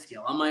own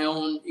skill, on my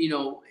own, you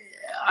know,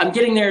 I'm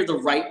getting there the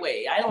right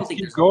way. I don't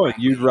think there's going.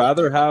 You'd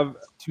rather have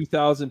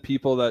 2,000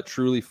 people that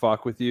truly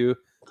fuck with you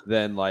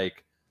than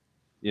like,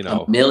 you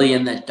know, a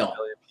million that don't.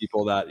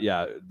 People that,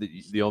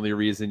 the only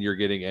reason you're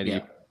getting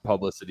any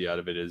publicity out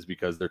of it is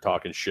because they're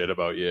talking shit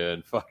about you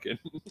and fucking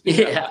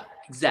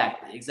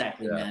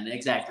exactly, man,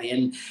 exactly.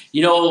 And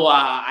you know,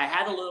 I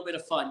had a little bit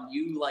of fun.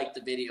 You liked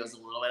the videos a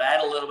little bit. I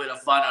had a little bit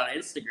of fun on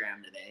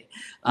Instagram today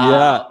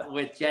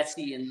with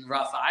Jesse and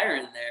Rough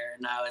Iron there,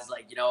 and I was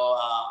like, you know,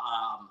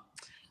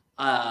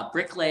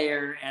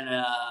 bricklayer and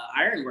a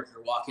iron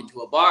worker walk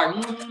into a bar.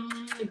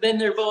 Then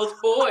they're both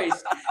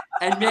boys,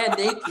 and man,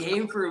 they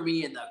came for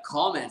me in the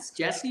comments.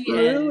 Jesse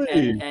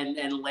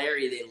and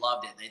Larry, they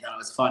loved it. They thought it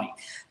was funny.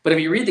 But if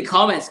you read the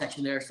comment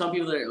section, there are some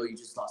people that are, you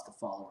just lost a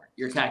follower.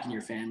 You're attacking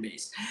your fan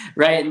base,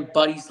 right? And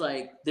Buddy's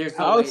like, "There's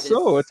no way."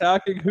 So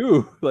attacking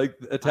who? Like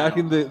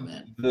attacking the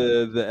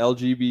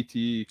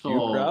LGBTQ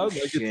crowd?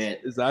 Like,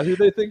 shit. Is that who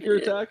they think you're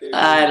attacking?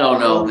 I don't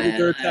know, man.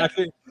 They're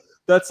attacking.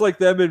 That's like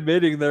them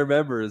admitting they're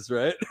members,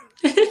 right?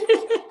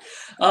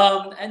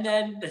 And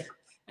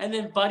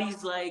then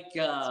Buddy's like,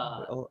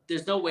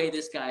 there's no way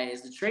this guy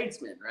is a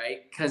tradesman,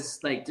 right? Because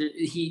like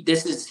he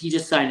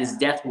just signed his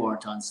death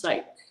warrant on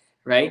site,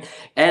 right?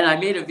 And I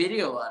made a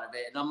video out of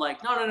it, and I'm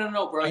like,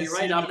 no, bro, you're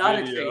right. I'm not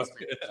a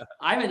tradesman. Yeah.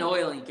 I'm an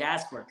oil and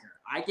gas worker.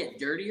 I get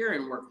dirtier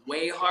and work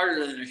way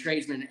harder than a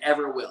tradesman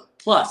ever will.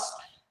 Plus,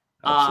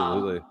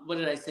 absolutely. What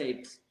did I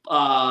say?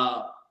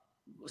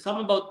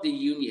 Something about the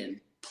union.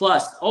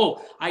 Plus,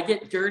 I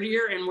get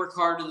dirtier and work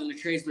harder than a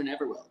tradesman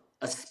ever will,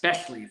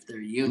 especially if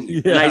they're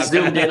union. Yeah, and I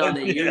zoomed in on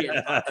the union.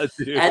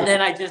 And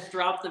then I just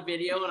dropped the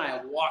video and I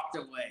walked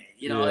away.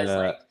 You know, it's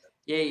like,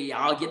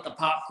 I'll get the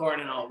popcorn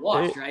and I'll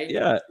watch, right?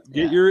 Yeah,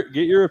 get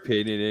your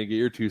opinion in, get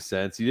your 2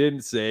 cents. You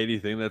didn't say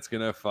anything that's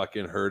gonna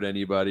fucking hurt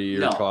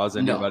anybody or cause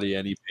anybody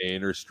any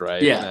pain or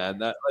strife. Man.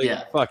 That,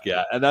 fuck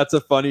yeah, and that's a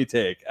funny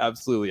take,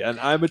 absolutely. And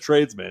I'm a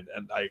tradesman,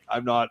 and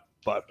I'm not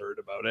butthurt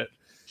about it.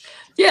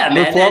 Yeah,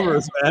 we're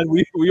plumbers, man.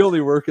 We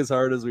only work as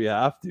hard as we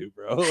have to,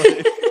 bro.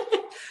 Like,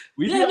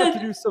 we do have to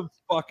do some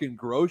fucking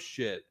gross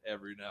shit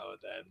every now and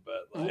then,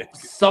 but like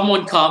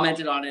someone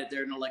commented on it.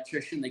 They're an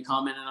electrician. They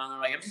commented on it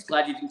like, "I'm just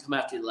glad you didn't come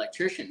after the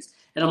electricians."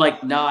 And I'm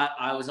like, "Nah,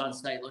 I was on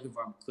site looking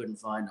for them, couldn't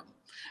find them."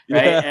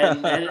 Right,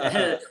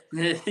 and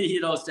you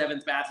know,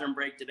 7th bathroom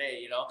break today.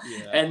 You know,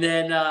 and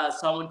then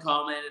someone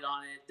commented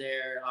on it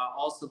there.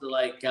 Also, the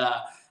like.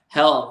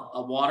 Hell,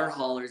 water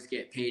haulers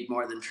get paid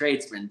more than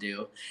tradesmen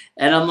do,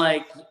 and I'm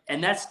like,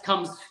 and that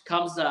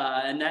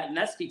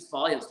that speaks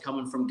volumes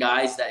coming from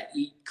guys that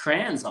eat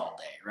crayons all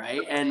day, right?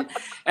 And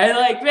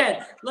like,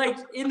 man, like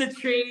in the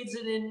trades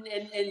and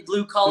in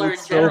blue collar in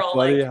general, so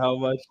funny like how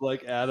much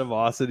like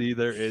animosity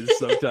there is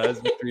sometimes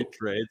between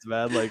trades,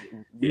 man. Like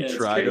we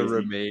try to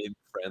remain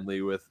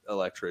friendly with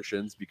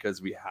electricians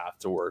because we have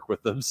to work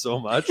with them so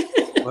much,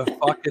 but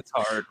fuck, it's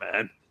hard,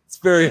 man. It's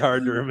very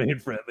hard to remain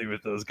friendly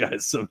with those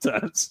guys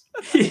sometimes.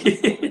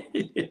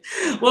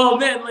 Well,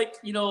 man, like,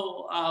 you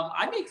know,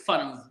 I make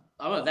fun of,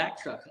 I'm a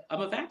vac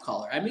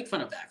caller. I make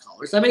fun of vac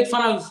callers. I make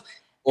fun of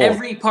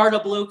every part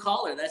of blue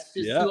collar. That's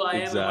just who I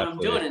am and what I'm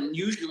doing. And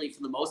usually,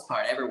 for the most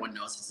part, everyone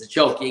knows it's a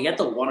joke. You get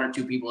the 1 or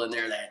 2 people in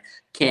there that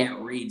can't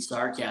read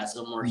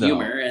sarcasm or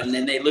humor, and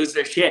then they lose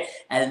their shit.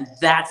 And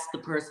that's the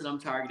person I'm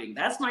targeting.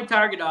 That's my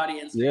target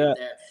audience right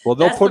there. Well,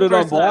 they'll put it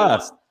on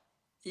blast.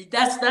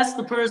 That's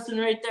the person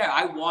right there.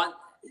 I want,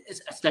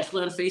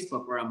 especially on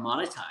Facebook where I'm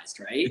monetized,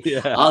 right?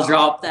 Yeah. I'll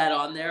drop that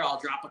on there. I'll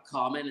drop a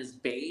comment as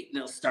bait, and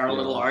it'll start a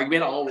little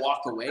argument. I'll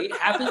walk away. It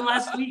happened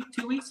last week,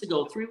 2 weeks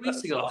ago, 3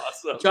 weeks ago.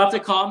 Awesome. Dropped a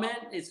comment.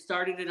 It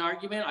started an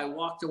argument. I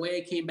walked away.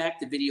 I came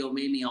back. The video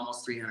made me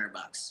almost $300,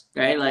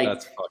 right? Like,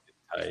 that's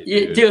fucking tight,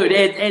 dude.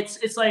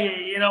 It's like,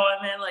 you know what,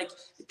 man? Like,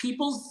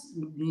 people's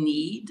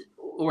need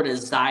or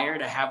desire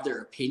to have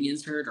their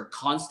opinions heard or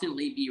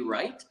constantly be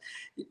right,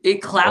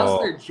 it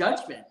clouds their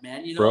judgment,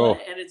 man. You know,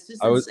 and it's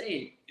just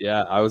insane.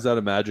 Yeah, I was at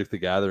a Magic the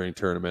Gathering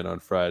tournament on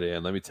Friday,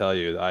 and let me tell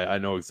you, I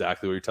know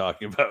exactly what you're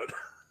talking about.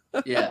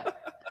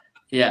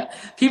 Yeah.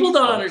 People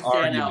don't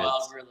understand how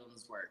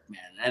algorithms work, man,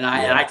 and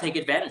I take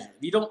advantage of it.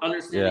 If you don't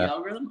understand the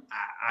algorithm,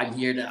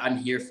 I'm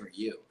here for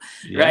you,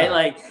 right?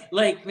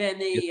 Like man,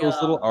 they get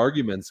those little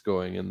arguments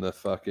going in the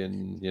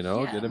fucking, you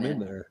know, get them in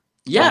there.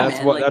 Yeah,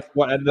 and that's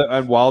what.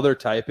 And while they're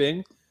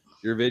typing,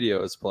 your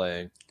video is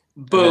playing.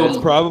 Boom. And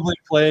it's probably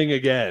playing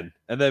again.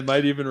 And they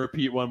might even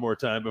repeat one more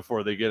time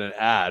before they get an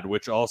ad,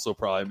 which also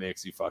probably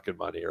makes you fucking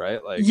money,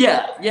 right? Like,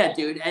 yeah,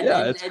 dude. And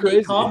it's and crazy.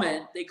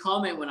 they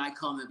comment when I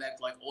comment back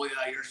like, oh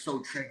yeah, you're so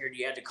triggered.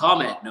 You had to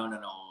comment.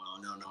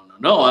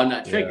 No, I'm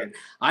not triggered.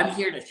 I'm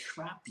here to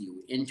trap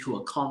you into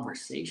a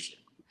conversation.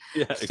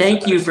 Yeah,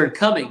 Thank you for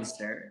coming,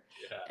 sir.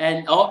 Yeah.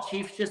 And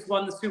Chiefs just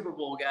won the Super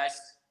Bowl, guys.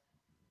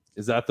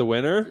 Is that the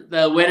winner?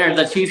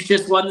 The Chiefs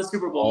just won the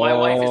Super Bowl. My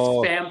wife is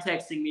spam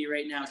texting me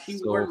right now. She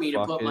warned me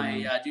to put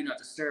my do not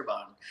disturb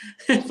on.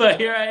 But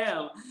here I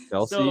am.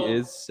 Kelsey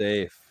is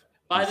safe.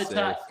 By the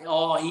time,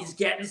 he's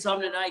getting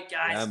some tonight,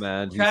 guys. Yeah,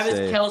 man. Travis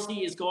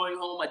Kelce is going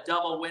home a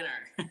double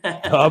winner.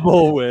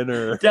 Double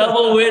winner.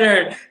 Double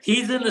winner.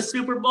 He's in the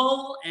Super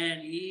Bowl,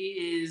 and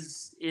he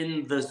is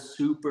in the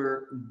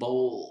Super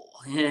Bowl.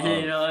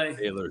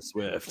 Taylor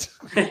Swift.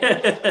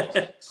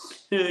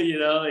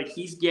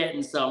 He's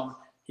getting some.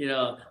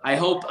 I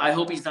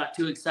hope he's not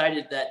too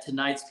excited that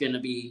tonight's going to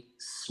be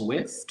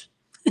Swift.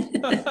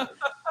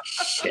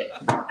 Shit.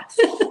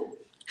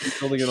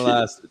 It's only going to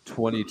last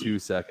 22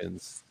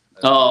 seconds.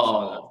 I'm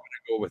going to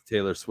go with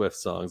Taylor Swift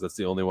songs. That's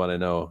the only one I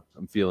know.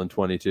 I'm feeling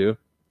 22.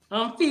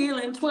 I'm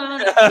feeling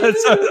 22.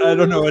 I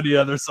don't know any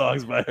other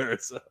songs by her.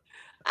 So.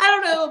 I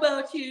don't know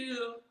about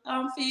you.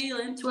 I'm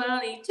feeling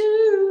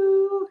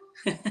 22.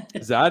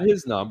 Is that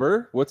his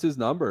number? What's his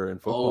number in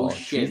football? Oh,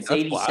 shit. It's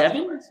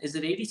 87? Is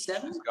it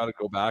 87? She's got to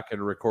go back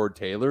and record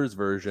Taylor's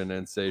version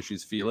and say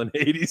she's feeling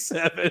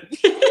 87.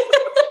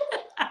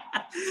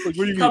 Like,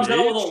 what do you mean?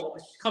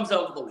 Comes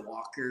out with a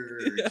walker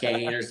or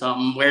cane or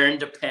something, wearing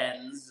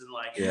Depends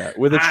and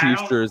with a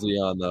Chiefs jersey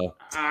on though.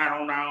 I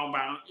don't know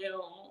about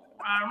you.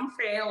 I'm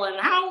feeling.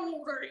 How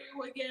old are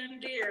you again,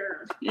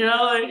 dear?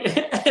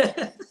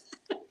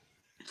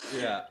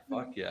 Yeah,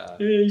 fuck yeah.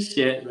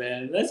 Shit,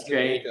 man, that's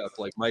great. Makeup,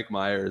 like Mike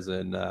Myers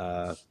in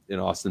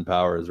Austin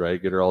Powers,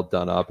 right? Get her all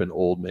done up in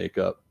old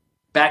makeup.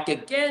 Back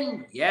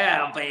again,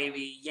 yeah,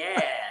 baby,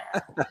 yeah.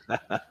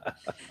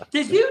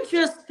 Did you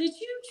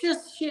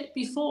just shit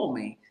before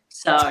me?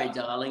 Sorry,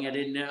 darling, I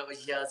didn't know it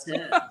was your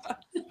turn.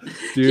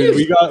 Dude,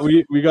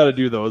 we got to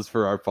do those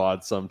for our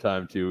pod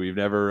sometime too. We've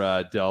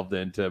never delved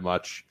into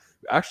much.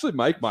 Actually,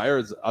 Mike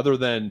Myers, other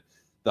than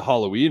the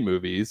Halloween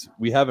movies,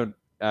 we haven't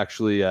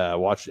actually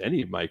watched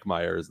any Mike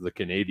Myers, the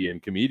Canadian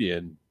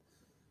comedian.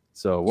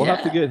 So we'll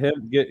have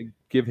to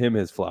give him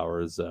his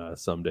flowers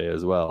someday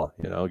as well.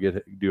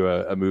 Do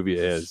a movie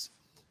of his.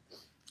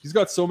 He's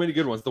got so many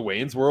good ones. The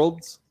Wayne's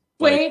Worlds.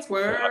 Wayne's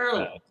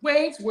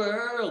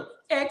World.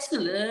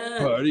 Excellent.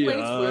 Party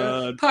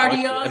on.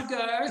 Party on,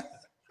 girls.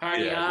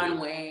 Party on,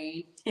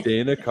 Wayne.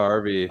 Dana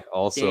Carvey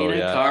also.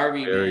 Dana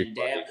Carvey, man.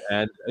 Damn.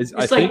 And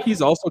I think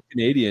he's also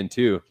Canadian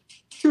too.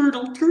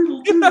 Turtle.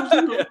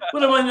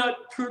 What am I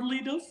not turtle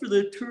enough for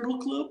the Turtle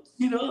Club?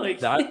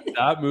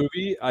 That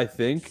movie, I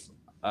think.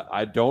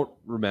 I don't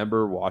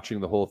remember watching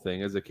the whole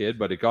thing as a kid,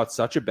 but it got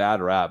such a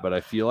bad rap. But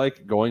I feel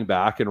like going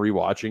back and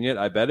rewatching it,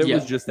 I bet it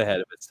was just ahead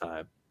of its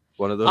time.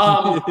 One of those,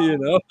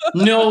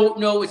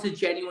 No, it's a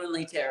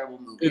genuinely terrible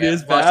movie. It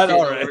is bad,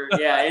 all right.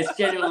 Yeah, it's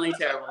genuinely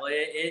terrible.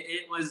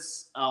 It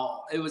was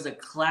a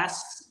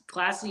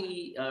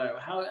classy.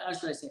 How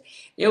should I say?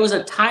 It was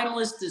a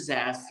timeless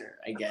disaster,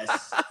 I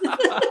guess.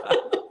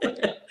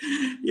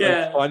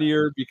 Yeah, it's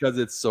funnier because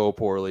it's so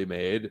poorly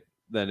made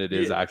than it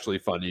is actually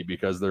funny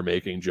because they're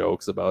making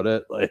jokes about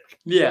it.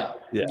 Yeah,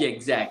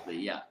 exactly.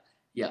 Yeah.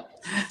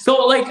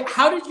 So,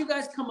 how did you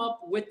guys come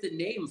up with the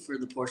name for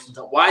the Porcelain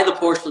Throne? Why the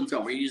Porcelain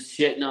Throne? Were you just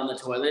shitting on the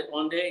toilet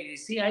one day? You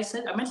see, I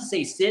meant to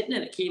say sitting,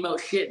 and it came out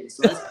shitting.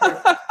 So that's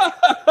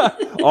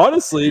perfect.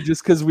 Honestly,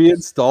 just because we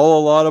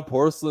install a lot of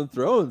porcelain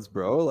thrones,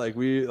 bro.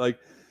 We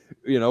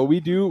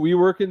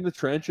work in the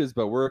trenches,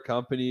 but we're a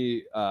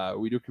company.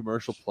 We do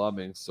commercial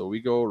plumbing, so we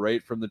go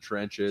right from the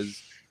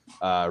trenches.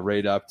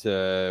 Right up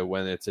to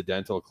when it's a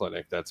dental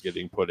clinic that's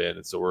getting put in.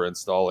 And so we're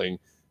installing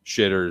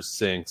shitters,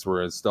 sinks,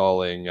 we're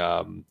installing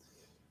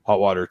hot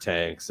water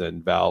tanks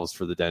and valves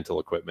for the dental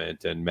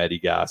equipment and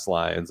Medigas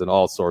lines and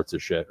all sorts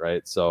of shit,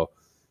 right? So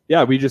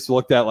yeah, we just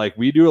looked at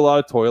we do a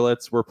lot of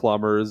toilets, we're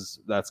plumbers.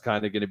 That's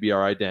kind of going to be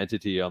our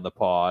identity on the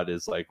pod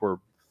is we're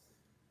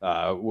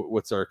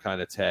what's our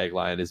kind of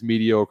tagline is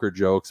mediocre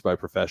jokes by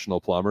professional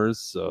plumbers.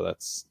 So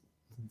it's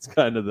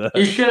kind of the.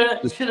 You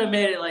should have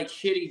made it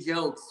shitty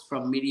jokes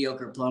from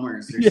mediocre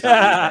plumbers. Or something.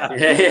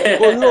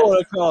 Well, we don't want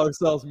to call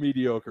ourselves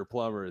mediocre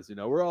plumbers.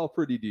 We're all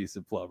pretty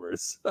decent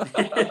plumbers.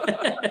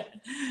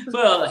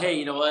 Well, hey,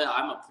 you know what?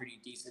 I'm a pretty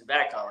decent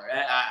backholler.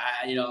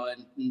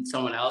 In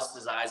someone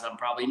else's eyes, I'm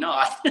probably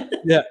not.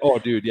 Yeah. Oh,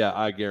 dude. Yeah,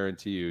 I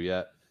guarantee you.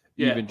 Yeah.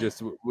 Even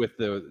just with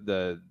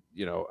the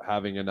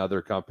having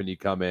another company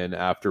come in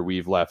after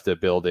we've left a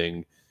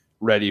building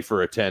ready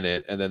for a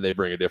tenant, and then they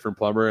bring a different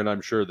plumber, and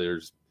I'm sure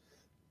there's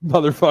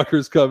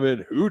motherfuckers come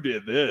in. Who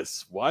did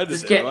this? Why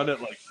did they run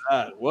it like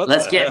that?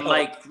 Let's get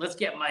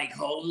Mike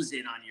Holmes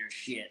in on your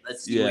shit.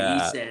 Let's see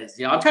what he says.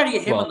 I'm trying to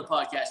get him on the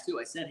podcast too.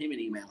 I sent him an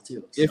email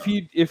too. So.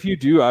 If you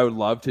do, I would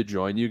love to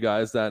join you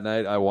guys that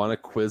night. I want to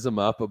quiz him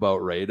up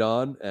about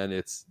radon and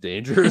it's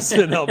dangerous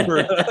in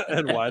Alberta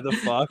and why the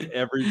fuck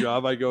every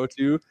job I go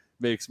to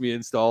makes me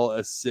install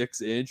a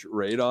 6-inch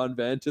radon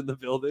vent in the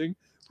building.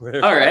 All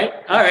right.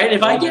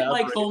 If I get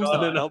Mike Holmes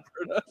on,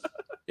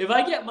 if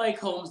I get Mike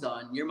Holmes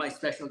on, you're my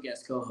special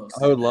guest co-host.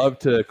 I would love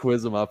to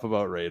quiz him up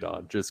about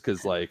radon, just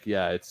because,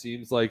 it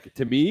seems like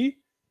to me,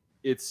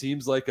 it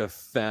seems like a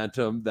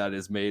phantom that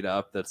is made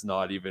up that's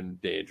not even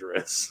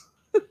dangerous.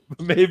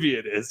 Maybe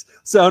it is.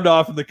 Sound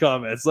off in the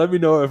comments. Let me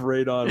know if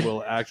radon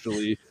will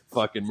actually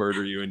fucking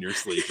murder you in your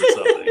sleep or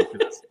something.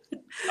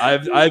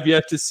 I've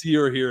yet to see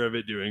or hear of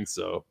it doing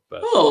so.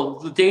 But. Oh,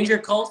 the Danger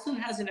Coulson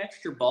has an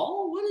extra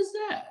ball? What is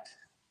that?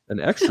 An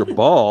extra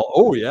ball?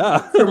 Oh, yeah.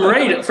 From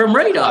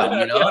radon,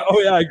 you know? Yeah.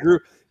 Oh, yeah, I grew.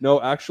 No,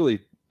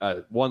 actually,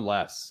 one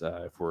less,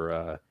 if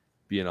we're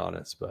being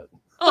honest. But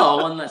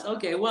one less.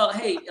 Okay, well,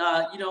 hey,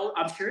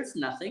 I'm sure it's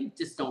nothing.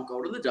 Just don't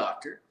go to the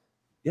doctor.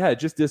 Yeah, it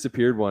just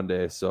disappeared one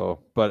day. So,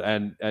 but,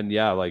 and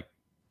yeah,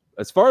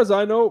 as far as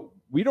I know,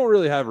 we don't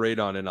really have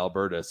radon in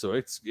Alberta. So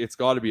it's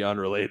got to be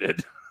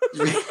unrelated.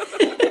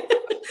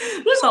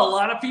 There's a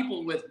lot of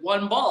people with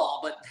one ball,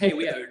 but hey,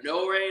 we have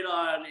no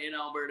radon in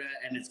Alberta,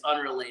 and it's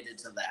unrelated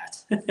to that.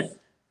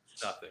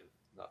 Nothing.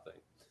 But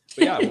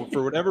yeah,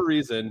 for whatever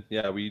reason,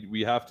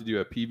 we have to do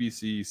a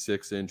PVC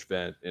 6-inch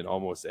vent in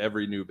almost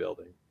every new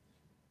building.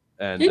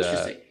 And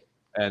interesting.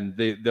 And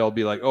they'll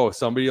be like, oh,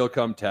 somebody will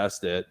come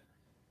test it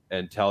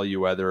and tell you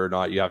whether or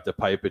not you have to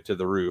pipe it to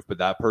the roof, but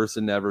that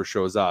person never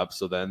shows up.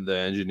 So then the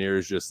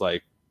engineers just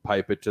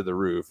pipe it to the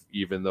roof,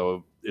 even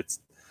though it's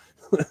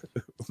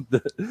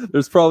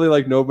there's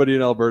probably nobody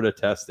in Alberta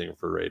testing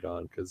for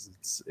radon because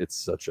it's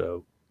such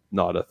a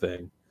not a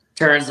thing.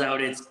 Turns out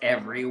it's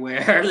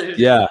everywhere.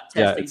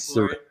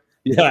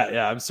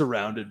 I'm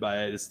surrounded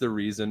by it. It's the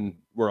reason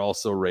we're all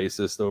so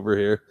racist over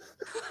here.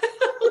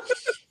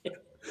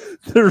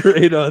 The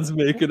radon's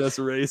making us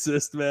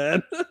racist,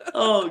 man.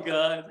 Oh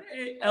God,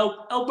 hey,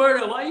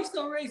 Alberta, why are you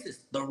so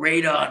racist? The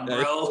radon,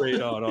 bro.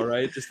 Radon, all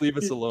right. Just leave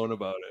us alone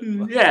about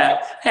it.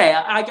 Yeah. Hey,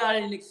 I got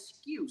an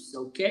excuse.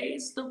 Okay,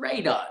 it's the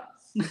radon.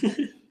 Go to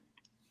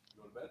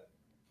bed.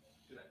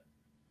 Good night.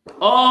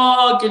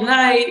 Oh, good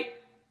night.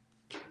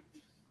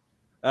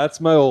 That's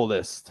my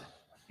oldest.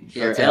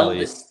 Your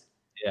eldest.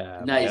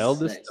 Yeah, nice. My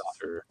eldest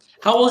daughter.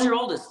 How old's your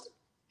oldest?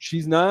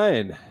 She's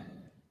 9.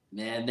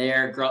 Man, they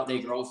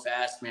grow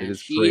fast, man.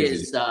 She crazy.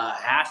 Is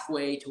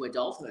halfway to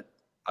adulthood.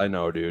 I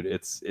know, dude.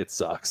 It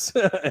sucks.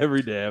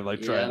 Every day I'm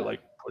trying to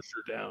push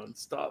her down.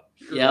 Stop.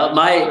 Yeah,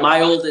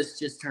 my oldest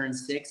just turned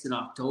 6 in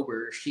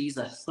October. She's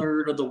a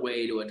third of the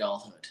way to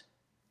adulthood.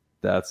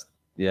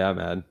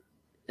 Man.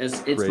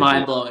 It's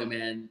mind blowing,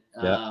 man.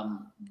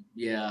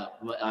 Yeah.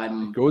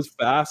 It goes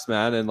fast,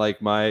 man, and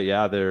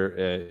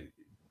they're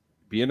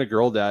being a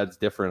girl dad's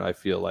different. I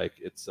feel like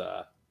it's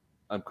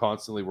I'm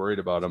constantly worried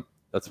about them.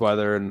 That's why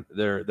they're in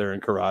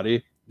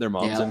karate. Their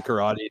mom's in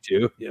karate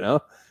too.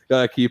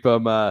 Gotta keep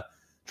them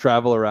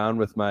travel around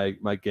with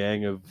my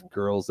gang of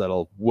girls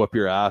that'll whoop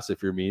your ass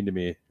if you're mean to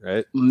me,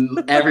 right?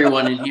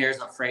 Everyone in here is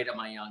afraid of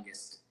my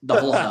youngest. The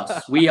whole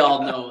house. We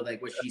all know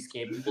what she's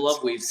capable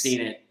of. We've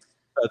seen it.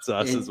 That's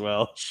us as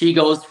well. She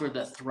goes for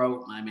the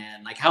throat, my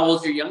man. How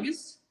old's your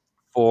youngest?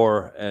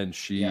 4, and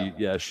she's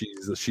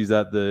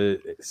at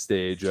the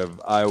stage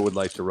of I would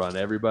like to run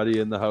everybody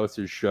in the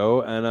house's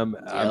show, and I'm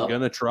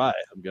gonna try.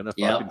 I'm gonna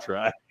fucking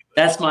try.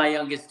 That's my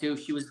youngest too.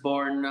 She was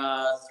born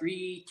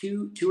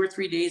 2 or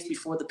 3 days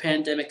before the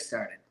pandemic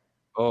started.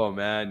 Oh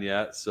man,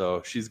 yeah.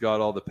 So she's got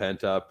all the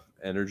pent up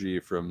energy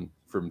from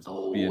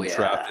being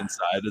trapped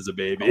inside as a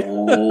baby.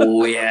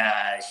 Oh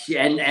yeah,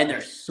 and they're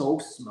so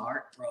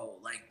smart, bro.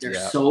 They're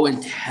so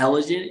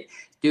intelligent.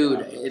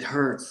 Dude, it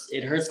hurts.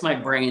 It hurts my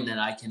brain that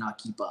I cannot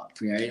keep up,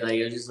 right?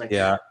 It's just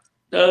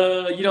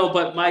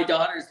but my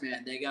daughters,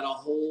 man, they got a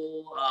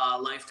whole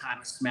lifetime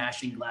of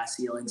smashing glass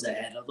ceilings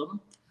ahead of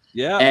them.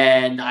 Yeah.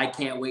 And I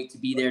can't wait to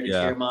be there to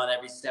cheer them on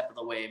every step of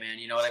the way, man.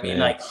 You know what I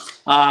mean?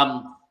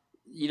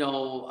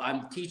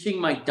 I'm teaching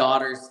my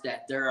daughters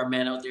that there are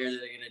men out there that are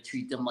going to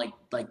treat them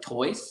like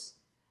toys.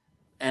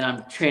 And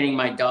I'm training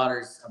my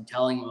daughters. I'm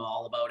telling them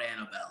all about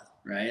Annabelle,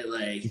 right?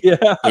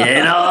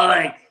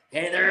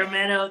 Hey, there are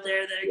men out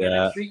there that are going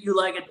to treat you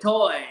like a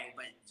toy,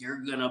 but you're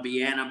going to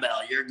be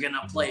Annabelle. You're going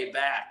to play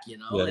back, Yeah,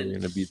 you're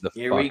going to beat the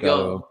here fuck we go. out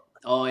of them.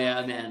 Oh,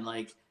 yeah, man.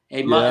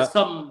 Hey, this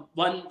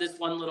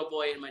one little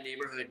boy in my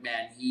neighborhood,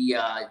 man, he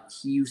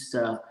used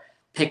to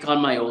pick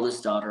on my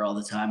oldest daughter all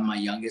the time. My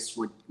youngest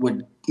would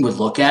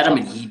look at him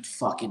and he'd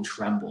fucking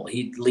tremble.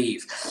 He'd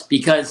leave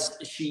because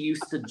she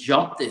used to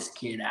jump this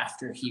kid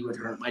after he would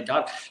hurt my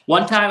daughter.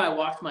 One time I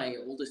walked my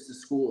oldest to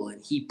school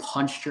and he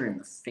punched her in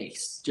the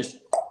face.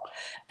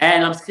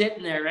 And I'm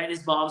sitting there, right?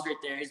 His mom's right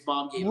there. His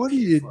mom gave him What do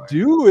shit you for it.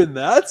 do in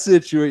that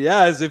situation?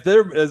 Yeah,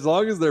 as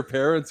long as their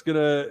parents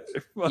gonna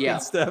fucking Yeah.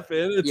 step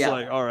in, it's Yeah.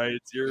 like, all right,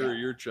 it's Yeah.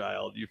 your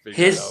child. You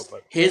figure it out.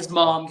 But His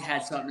mom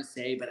had something to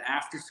say, but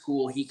after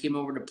school he came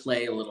over to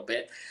play a little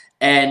bit,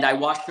 and I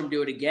watched him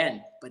do it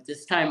again. But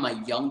this time my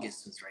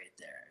youngest was right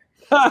there.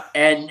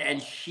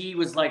 And she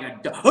was like a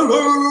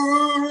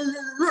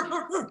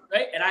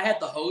right, and I had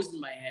the hose in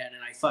my hand,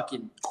 and I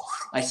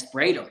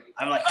sprayed him.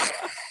 I'm like,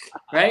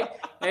 right,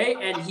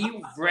 and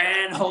he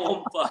ran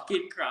home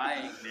fucking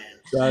crying, man.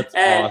 That's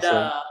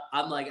awesome.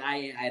 I'm like,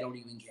 I don't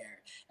even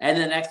care. And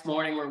the next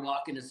morning we're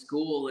walking to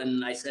school,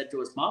 and I said to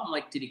his mom, I'm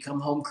like, did he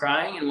come home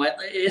crying and wet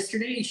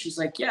yesterday? She's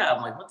like, yeah.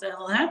 I'm like, what the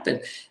hell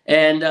happened?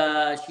 And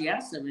she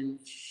asked him, and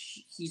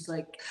he's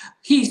like,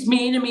 he's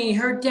mean to me.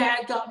 Her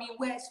dad got me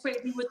wet,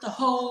 sprayed me with the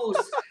hose.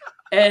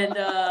 And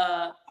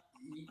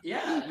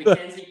yeah,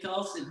 Mackenzie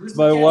Coulson. Who's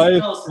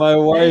Mackenzie Coulson? My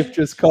wife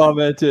just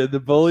commented, the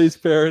bully's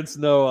parents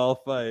know I'll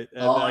fight.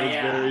 And that is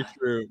very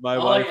true. My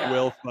wife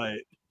will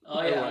fight.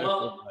 Oh yeah.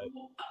 Well,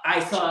 I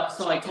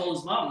told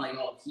his mom, like,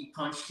 oh, he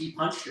punched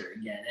her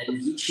again.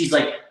 And she's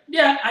like,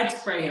 yeah, I'd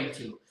spray him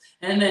too.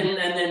 And then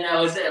that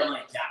was it. I'm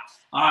like, yeah,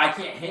 I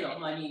can't hit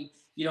him. I mean,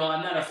 you know,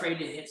 I'm not afraid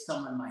to hit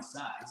someone my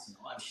size. You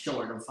know, I'm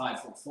short. I'm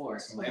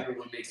 5'4", so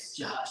everyone makes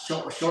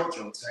short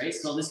jokes, right?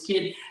 So this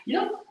kid, you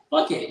know,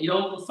 fuck it. You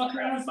know, fuck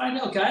around and find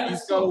out, guy.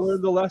 Let's go.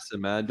 Learn the lesson,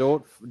 man.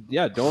 Don't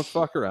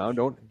fuck around.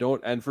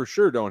 Don't, and for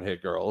sure, don't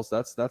hit girls.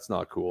 That's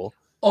not cool.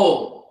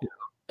 Oh,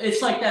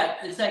 it's like that.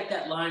 It's like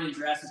that line in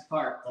Jurassic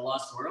Park, The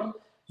Lost World.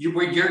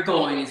 Where you're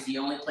going is the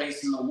only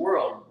place in the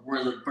world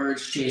where the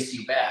birds chase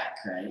you back,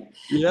 right?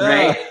 Yeah.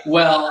 Right.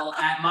 Well,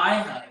 at my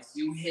house,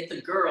 you hit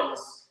the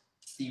girls.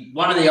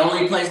 One of the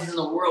only places in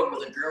the world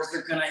where the girls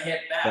are gonna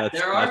hit back.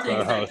 There are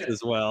things our house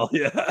as well.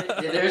 Yeah.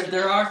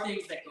 There are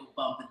things that go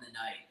bump in the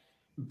night,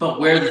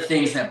 but we're the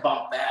things that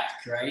bump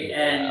back, right?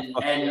 Yeah.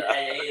 And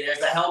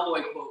there's a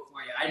Hellboy quote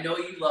for you. I know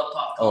you love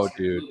pop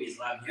culture movies.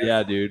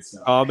 Yeah, dude.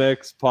 So.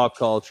 Comics, pop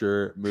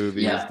culture,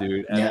 movies,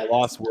 dude, and The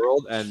Lost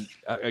World. And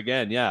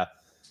again,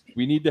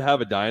 we need to have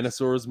a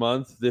dinosaurs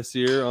month this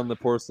year on the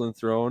Porcelain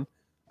Throne.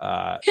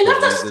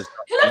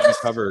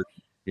 Covered.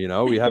 You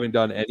know, we haven't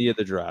done any of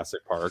the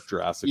Jurassic Park,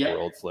 Jurassic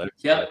World flicks.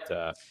 Yeah.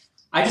 But,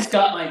 I just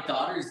got my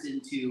daughters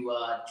into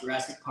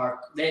Jurassic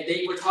Park.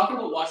 They were talking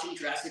about watching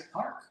Jurassic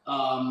Park.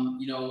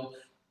 You know,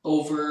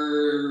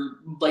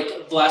 over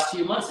like the last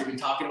few months, they've been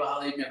talking about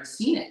how they've never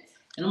seen it.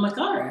 And I'm like,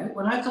 all right,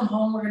 when I come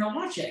home, we're gonna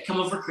watch it. Come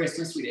over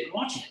Christmas, we didn't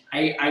watch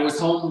it. I was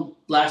home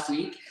last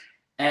week,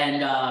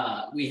 and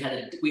we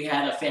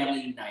had a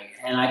family night,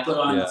 and I put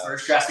on the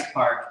first Jurassic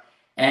Park.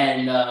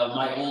 And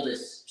my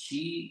youngest,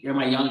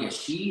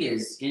 she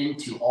is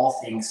into all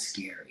things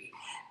scary.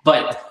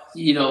 But,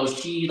 you know,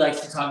 she likes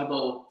to talk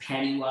about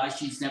Pennywise.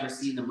 She's never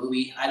seen the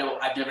movie.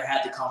 I've never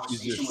had the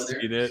conversation with her.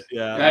 Seen it,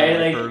 yeah.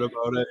 Right? I've heard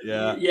about it,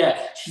 yeah.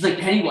 Yeah. She's like,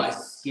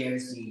 Pennywise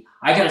scares me.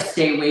 I gotta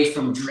stay away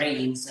from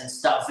drains and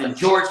stuff. And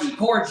Georgie,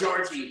 poor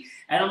Georgie.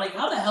 And I'm like,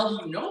 how the hell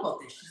do you know about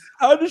this?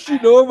 How does she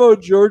know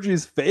about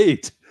Georgie's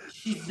fate?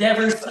 She's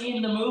never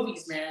seen the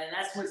movies, man. And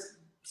that's what's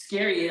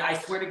scary. I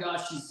swear to God,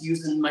 she's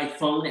using my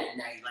phone at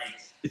night,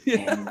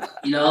 and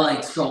you know, like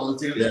scrolling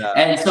through. Yeah.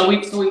 And so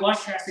we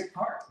watched Jurassic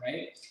Park,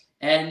 right?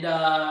 And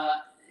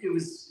it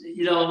was,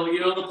 you know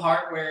the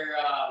part where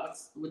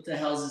what the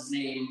hell's his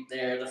name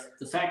there?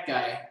 The fat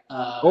guy.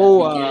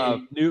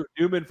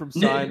 Newman from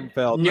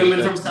Seinfeld.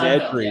 Newman from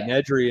Seinfeld.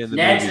 Nedry in the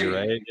movie,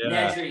 right?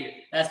 Yeah. Nedry,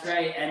 that's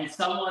right. And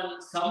someone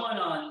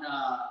on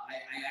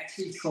I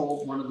actually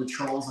trolled one of the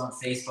trolls on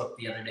Facebook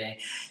the other day,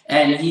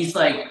 and he's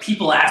like,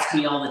 people ask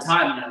me all the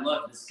time, and I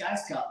look, this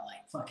guy's got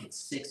like fucking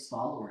 6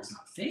 followers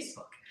on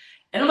Facebook.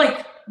 And I'm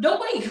like,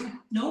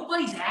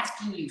 nobody's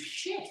asking you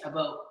shit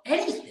about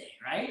anything,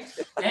 right?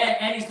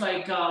 And he's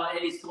like, and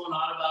he's going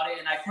on about it.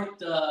 And I put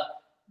the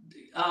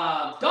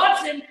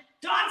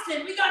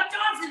Dodson, we got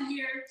Dodson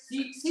here.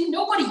 See,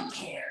 nobody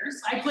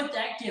cares. I put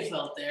that gif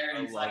out there,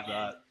 and it's like,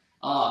 that.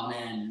 Oh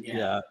man,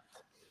 yeah.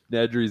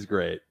 Nedry's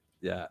great.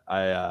 Yeah,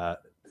 I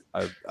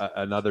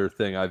another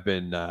thing I've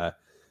been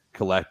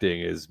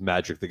collecting is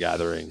Magic the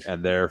Gathering,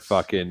 and their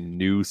fucking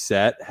new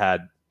set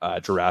had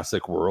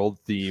Jurassic World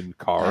themed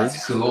cards.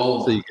 That's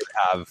cool. So you could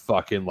have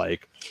fucking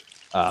like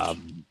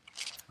the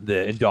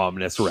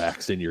Indominus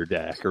Rex in your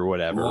deck or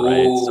whatever,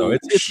 right? So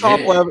it's top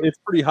level, it's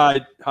pretty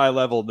high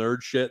level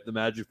nerd shit, the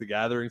Magic the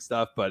Gathering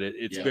stuff, but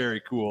it's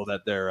very cool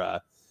that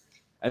they're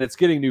and it's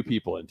getting new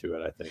people into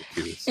it, I think,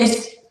 too. So.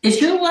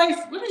 Is your wife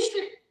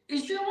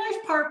is your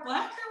wife part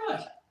black or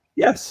what?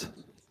 Yes.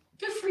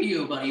 Good for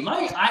you, buddy.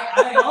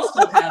 I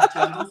also have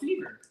jungle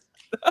fever.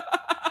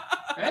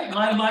 Right?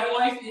 My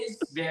wife is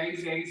very,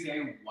 very,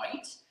 very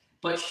white,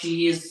 but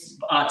she is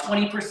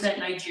 20%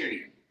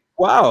 Nigerian.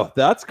 Wow,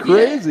 that's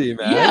crazy,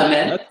 man. Yeah,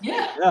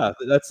 man.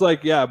 That's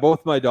like,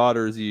 both my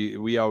daughters,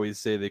 we always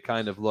say they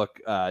kind of look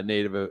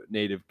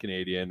Native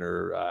Canadian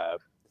or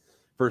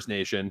First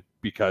Nation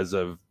because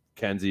of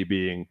Kenzie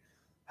being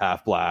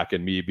half black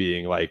and me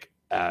being like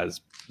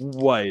as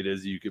white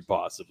as you could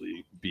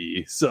possibly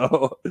be.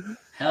 So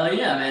hell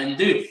yeah, man,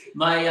 dude.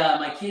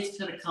 My kids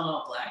could have come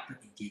out black, but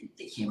they didn't.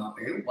 They came out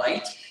very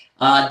white.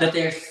 But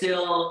they're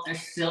still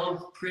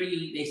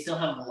pretty. They still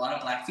have a lot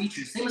of black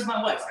features. Same as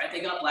my wife, right?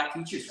 They got black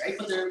features, right?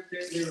 But they're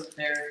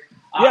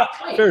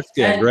white. fair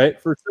skin, right?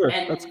 For sure,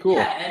 that's cool.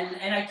 Yeah,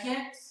 and I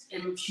can't.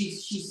 And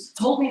she's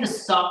told me to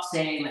stop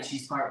saying that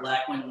she's part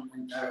black when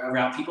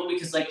around people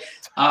because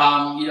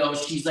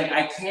she's like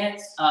I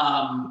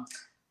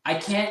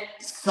can't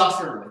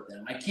suffer with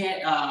them. I can't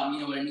you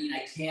know what I mean?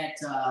 I can't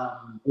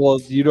well,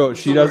 she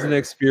doesn't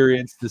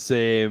experience the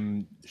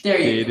same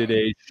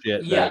day-to-day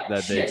shit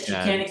that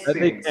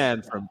they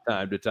can from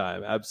time to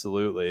time.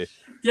 Absolutely.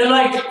 They're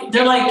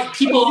like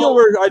people.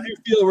 I do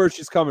feel where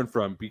she's coming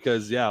from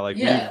because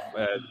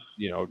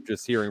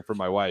just hearing from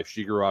my wife,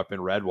 she grew up in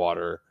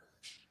Redwater.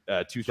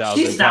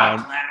 2,000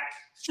 town.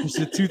 She's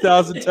a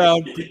 2,000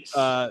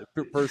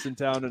 person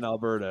town in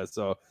Alberta,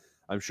 so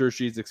I'm sure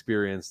she's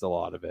experienced a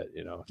lot of it.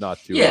 Not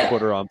to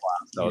put her on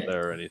blast out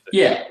there or anything.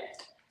 Yeah.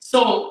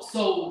 So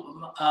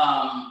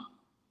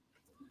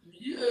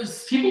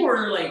people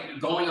were like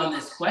going on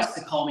this quest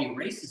to call me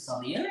racist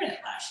on the internet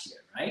last year,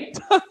 right?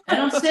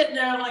 And I'm sitting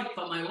there like,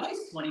 but my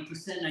wife's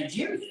 20%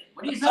 Nigerian.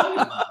 What are you talking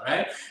about,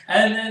 right?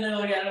 And then they're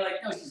like,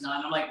 no, she's not.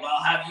 And I'm like, well,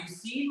 have you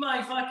seen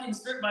my fucking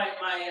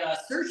my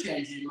search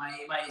engine,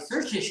 my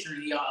search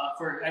history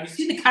have you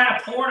seen the kind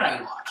of porn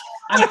I watch?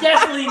 I'm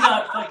definitely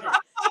not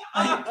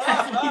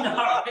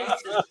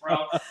racist, bro.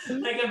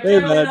 Like, I'm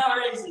definitely not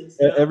racist.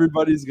 Bro.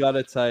 Everybody's got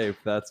a type.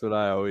 That's what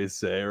I always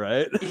say,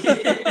 right?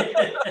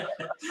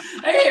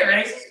 I ain't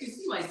racist. You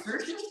see my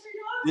search history,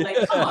 dog?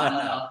 Like, come on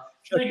now.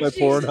 Check my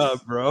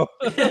Pornhub, bro.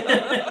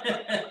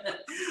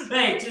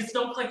 Hey, just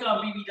don't click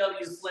on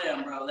BBW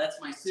Slam, bro. That's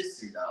my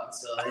sister, dog.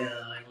 So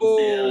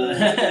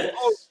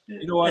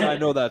you know what? I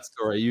know that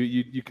story.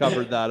 You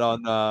covered that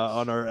on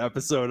our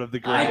episode of the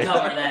Gray. I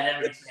cover that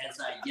every chance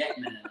I get,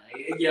 man.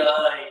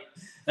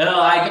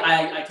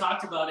 I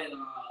talked about it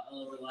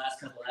over the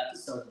last couple of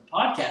episodes of the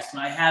podcast.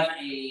 But I have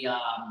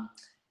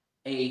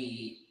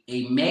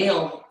a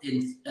male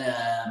in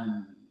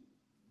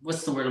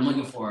what's the word I'm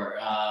looking for?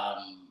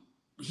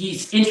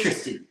 He's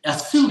interested, a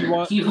suitor.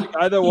 The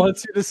guy that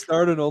wants you to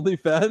start an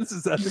OnlyFans?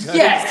 Is that the guy?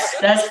 Yes,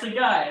 that's the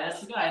guy.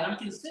 And I'm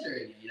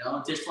considering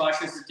it.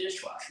 Dishwasher's a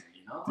dishwasher.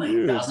 Like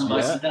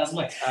 $1,000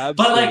 $1,000. Absolutely.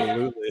 But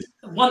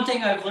like one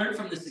thing I've learned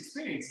from this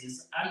experience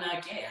is I'm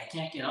not gay. I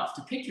can't get off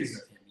to pictures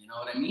of him. You know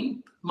what I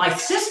mean? My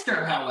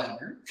sister,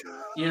 however,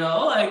 I'm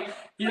not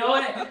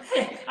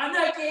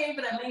gay,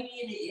 but I may be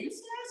into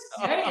incest,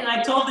 right? And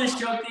I told this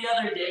joke the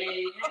other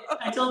day.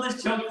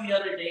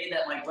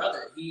 That my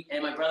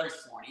brother's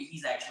 40.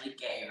 He's actually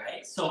gay,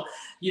 right? So,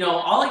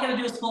 all I gotta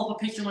do is pull up a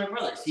picture of my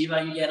brother, see if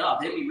I can get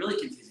off. It'd be really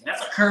confusing.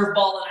 That's a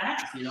curveball and a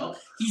half,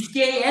 He's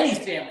gay and he's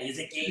family. Is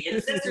it gay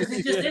incest or is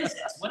it just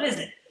incest? What is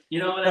it? You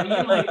know what I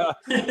mean? Like,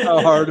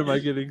 how hard am I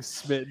getting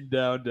smitten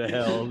down to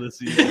hell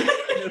this evening?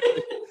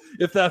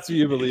 If that's what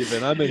you believe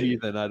in. I'm a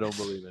heathen. I don't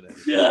believe in it.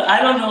 Yeah,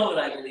 I don't know what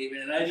I believe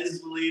in. I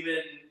just believe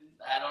in,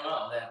 I don't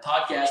know, that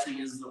podcasting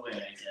is the way,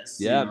 I guess.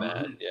 Yeah,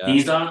 man. Yeah.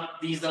 These on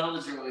the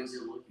droids.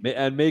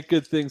 And make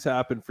good things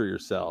happen for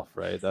yourself,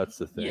 right? That's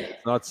the thing. Yeah.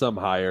 Not some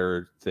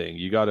higher thing.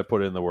 You got to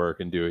put in the work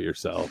and do it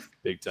yourself.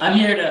 Big time. I'm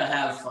here to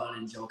have fun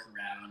and joke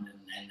around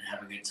and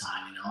have a good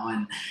time,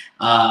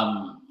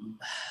 And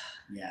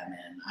yeah,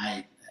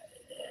 man.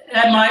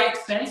 At my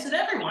expense, at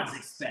everyone's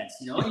expense,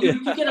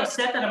 You get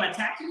upset that I'm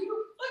attacking you.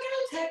 I'm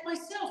gonna attack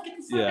myself. Get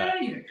the fuck out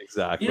of here.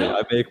 Exactly.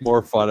 I make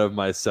more fun of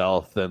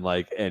myself than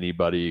like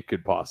anybody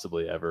could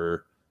possibly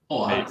ever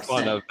make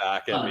fun of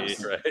back at 100%. Me,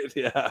 right?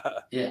 Yeah.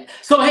 Yeah.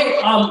 So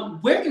hey,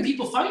 where can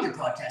people find your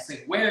podcast?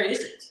 Like, where is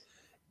it?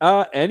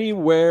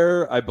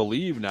 Anywhere, I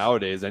believe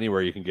nowadays,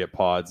 anywhere you can get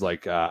pods,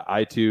 like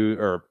Apple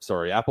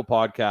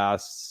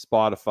Podcasts,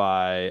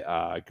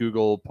 Spotify,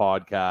 Google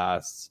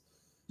Podcasts.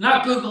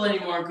 Not Google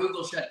anymore.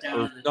 Google shut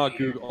down. Not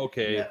Google.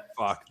 Okay, yeah.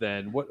 Fuck.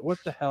 Then what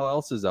the hell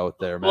else is out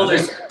there, man? Well,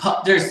 there's Good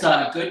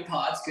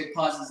Pods. Good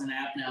Pods is an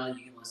app now that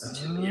you can listen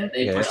to. Yeah,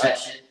 they push that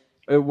shit.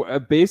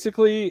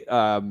 Basically,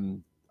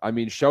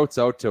 shouts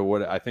out to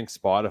what I think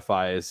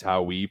Spotify is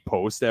how we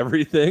post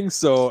everything.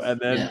 So, and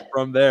then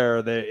from there,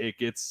 it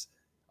gets,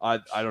 I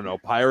don't know,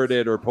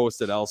 pirated or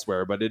posted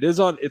elsewhere. But it's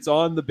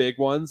on the big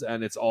ones,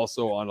 and it's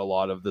also on a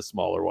lot of the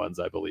smaller ones,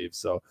 I believe.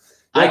 So,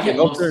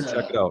 go there and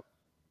check it out.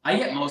 I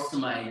get most of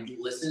my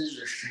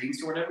listens or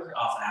streams or whatever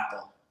off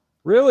Apple.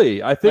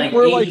 Really? I think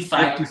we're like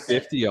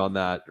 50-50 on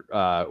that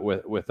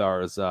with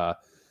ours. And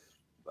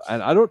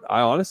I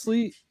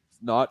honestly,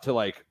 not to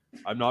like,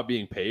 I'm not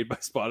being paid by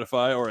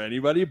Spotify or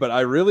anybody, but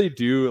I really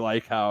do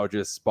like how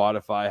just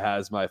Spotify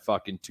has my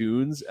fucking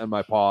tunes and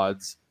my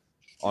pods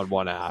on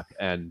one app,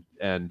 and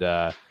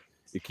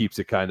it keeps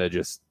it kind of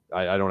just,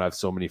 I don't have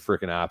so many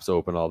freaking apps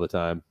open all the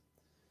time.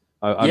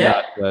 I'm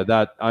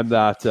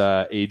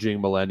that aging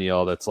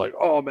millennial that's like,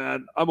 oh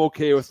man, I'm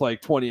okay with like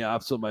 20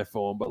 apps on my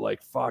phone, but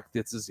like, fuck,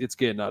 it's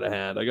getting out of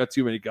hand. I got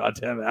too many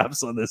goddamn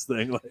apps on this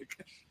thing.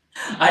 Like,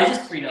 I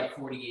just freed up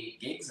 48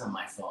 gigs on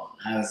my phone.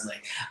 I was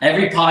like,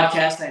 every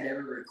podcast I'd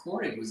ever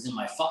recorded was in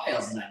my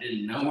files, and I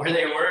didn't know where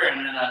they were. And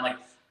then I'm like,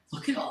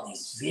 look at all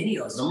these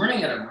videos. I'm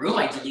running out of room.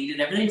 I deleted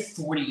everything.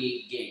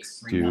 48 gigs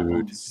freed up.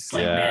 I'm just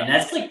like, man,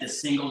 that's like the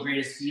single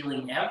greatest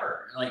feeling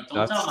ever. Like,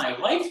 don't tell my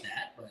wife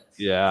that. But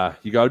yeah,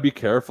 you got to be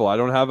careful. I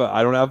don't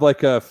have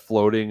like a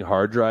floating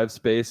hard drive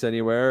space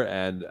anywhere.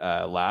 And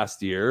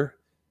last year,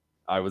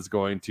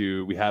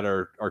 we had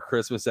our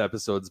Christmas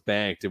episodes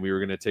banked, and we were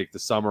going to take the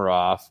summer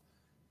off,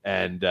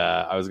 and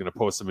I was going to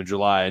post them in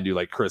July and do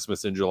like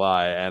Christmas in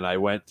July. And I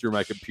went through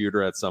my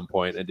computer at some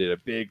point and did a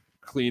big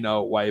clean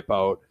out, wipe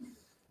out,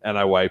 and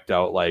I wiped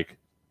out like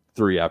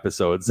 3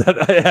 episodes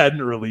that I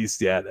hadn't released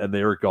yet, and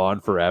they were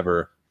gone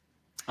forever.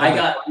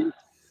 The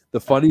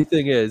funny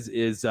thing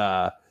is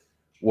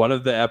one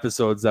of the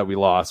episodes that we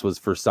lost was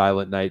for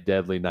Silent Night,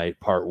 Deadly Night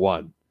Part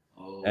 1.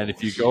 And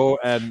if you go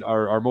and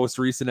our most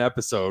recent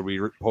episode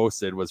we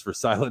posted was for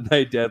Silent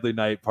Night, Deadly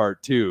Night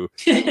Part 2.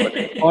 But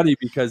it's funny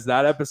because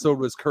that episode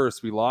was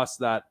cursed. We lost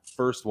that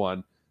first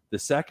one. The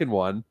second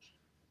one,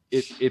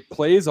 it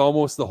plays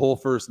almost the whole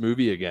first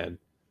movie again.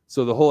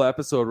 So the whole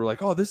episode, we're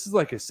like, oh, this is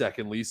like a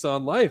second lease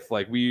on life.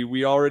 Like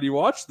we already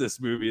watched this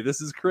movie.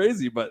 This is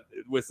crazy, but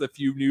with a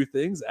few new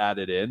things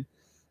added in.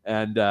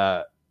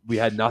 And we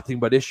had nothing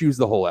but issues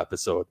the whole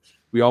episode.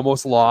 We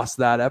almost lost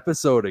that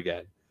episode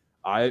again.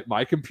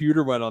 My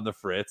computer went on the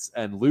fritz,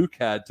 and Luke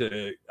had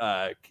to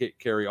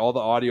carry all the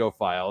audio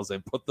files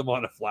and put them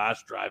on a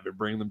flash drive and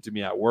bring them to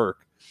me at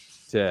work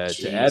to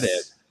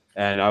edit.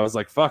 And I was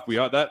like, "Fuck, we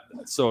got that."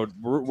 So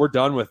we're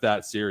done with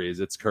that series.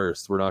 It's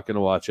cursed. We're not going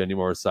to watch any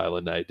more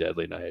Silent Night,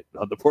 Deadly Night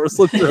on the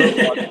Porcelain Throne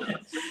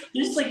Podcast.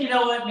 You're just like, you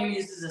know what? Maybe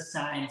this is a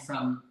sign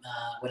from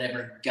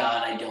whatever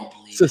God I don't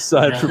believe. It's a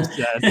sign from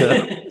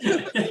Santa.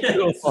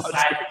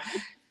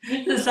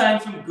 It's a sign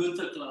from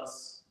Santa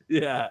Claus.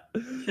 Yeah,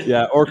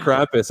 or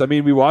Krampus. I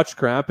mean, we watched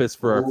Krampus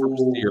for our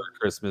first year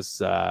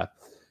Christmas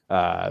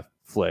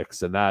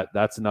flicks, and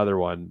that's another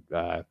one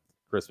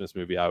Christmas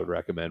movie I would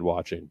recommend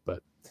watching.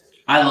 But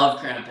I love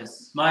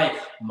Krampus.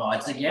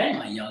 Once again,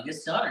 my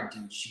youngest daughter,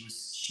 dude,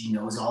 she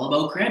knows all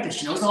about Krampus.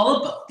 She knows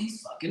all about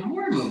these fucking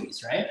horror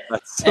movies, right?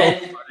 That's so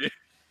funny.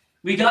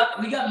 We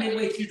got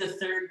midway through the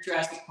third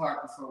Jurassic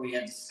Park before we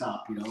had to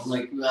stop. You know,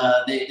 like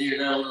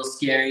they're a little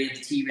scary. The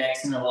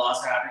T-Rex and the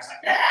Velociraptor's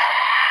like, ah!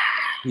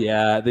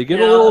 Yeah, they get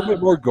a little bit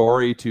more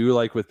gory too,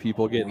 like with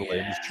people getting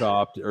limbs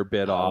chopped or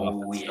bit off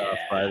and stuff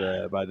by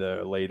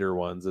the later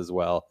ones as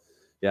well.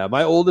 Yeah,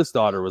 my oldest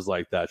daughter was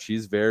like that.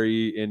 She's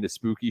very into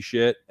spooky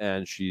shit,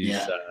 and she's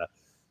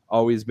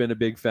always been a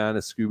big fan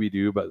of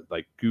Scooby-Doo, but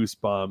like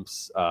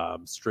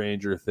Goosebumps,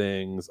 Stranger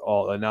Things,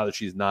 all. And now that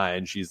she's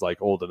 9, she's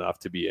like old enough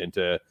to be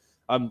into.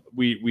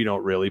 We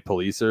don't really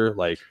police her,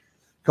 like.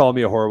 Call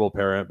me a horrible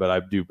parent, but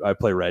I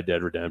play Red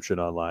Dead Redemption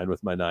online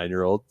with my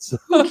 9-year-old. So.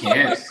 Who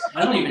cares?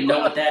 I don't even know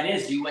what that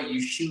is.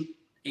 You shoot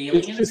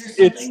aliens or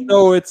something?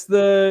 It's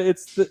the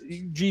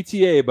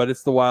GTA, but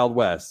it's the Wild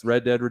West.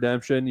 Red Dead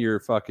Redemption,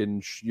 you're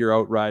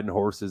out riding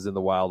horses in the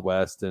Wild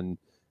West and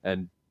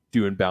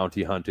doing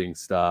bounty hunting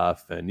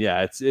stuff. And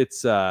yeah,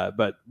 it's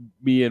but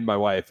me and my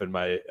wife and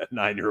my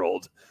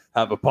 9-year-old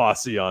have a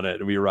posse on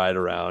it, and we ride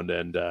around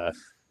and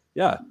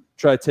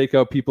try to take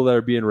out people that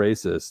are being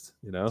racist,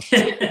 you know?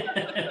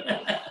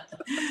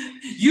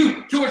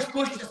 You, George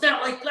Bush, does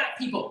not like black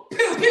people.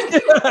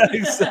 Yeah,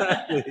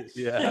 exactly.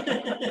 Yeah.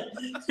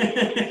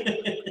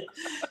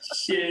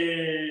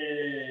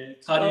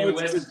 Shit. Kanye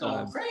West is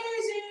going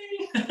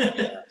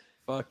crazy.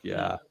 Fuck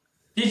yeah.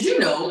 Did you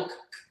know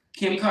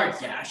Kim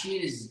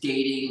Kardashian is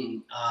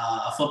dating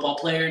a football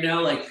player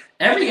now? Like,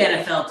 every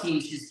NFL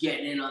team's just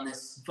getting in on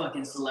this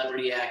fucking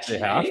celebrity action. They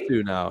have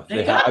to now.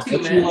 They have to,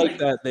 man. Like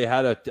that. They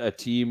had a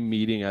team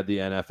meeting at the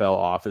NFL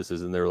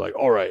offices, and they were like,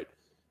 all right,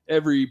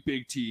 every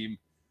big team,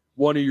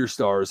 one of your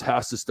stars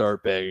has to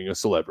start banging a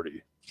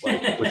celebrity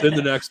like within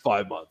the next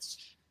 5 months.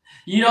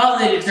 You know how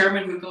they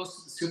determine who goes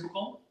to the Super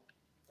Bowl?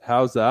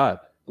 How's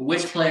that?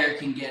 Which player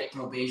can get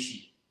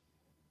probation?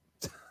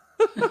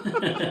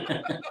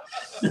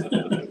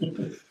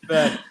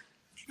 But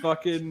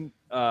fucking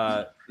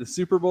the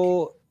Super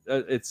Bowl,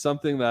 it's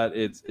something that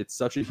it's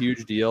such a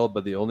huge deal,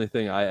 but the only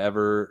thing I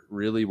ever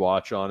really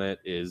watch on it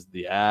is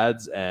the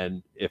ads,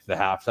 and if the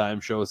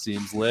halftime show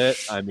seems lit,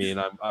 I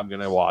mean, I'm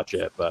gonna watch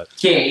it. But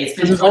okay, it's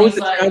been there's always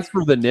a chance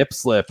for the nip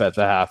slip at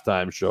the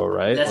halftime show,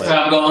 right? That's where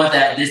I'm going with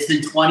that. It's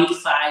been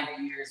 25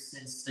 years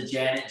since the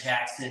Janet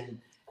Jackson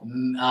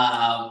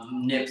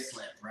nip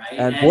slip, right?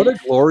 And what a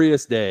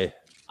glorious day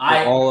for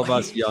all of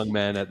us young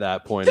men at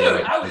that point.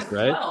 Dude, I was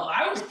 12.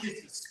 I was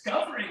just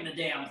discovering the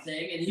damn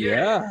thing, and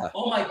here,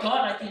 oh my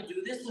god, I can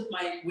do this with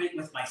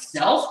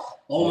myself.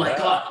 Oh my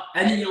god!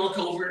 And then you look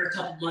over a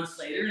couple months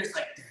later, and it's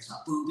like there's a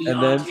booby and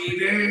on then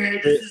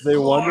TV. They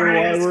wonder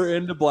why we're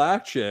into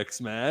black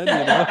chicks, man. You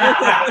know?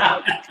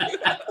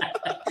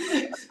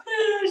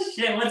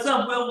 Shit, what's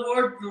up, Will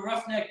Ward? The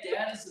Roughneck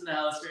Dad is in the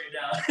house right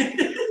now.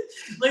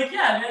 Like,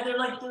 yeah, man, they're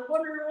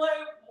wondering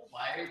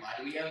why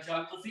do we have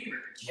jungle fever?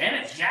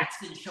 Janet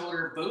Jackson showed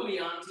her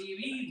boobie on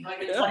TV like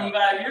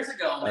 25 years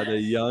ago, man. At a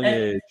young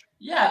age.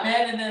 Yeah,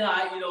 man. And then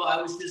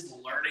I was just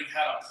learning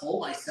how to pull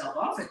myself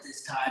off at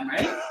this time,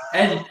 right?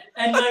 And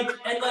I'm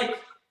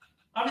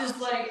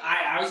just like,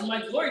 I was in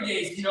my glory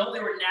days, there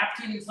were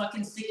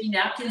fucking sticky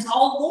napkins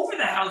all over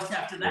the house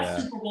after that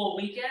Super Bowl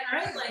weekend,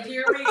 right? Like,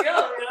 here we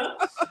go,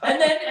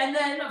 And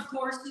then of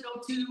course,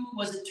 2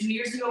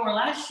 years ago or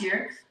last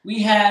year,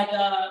 we had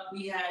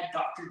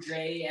Dr.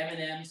 Dre,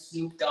 Eminem,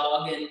 Snoop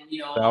Dogg, and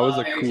that was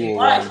a Mary cool J.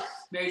 Blige. one.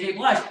 Mary J.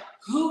 Blige.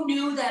 Who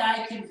knew that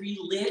I could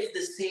relive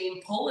the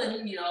same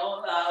pulling, in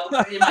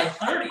my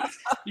 30s,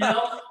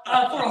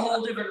 for a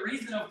whole different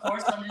reason, of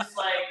course. I'm just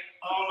like,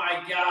 oh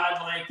my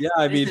God, like. Yeah,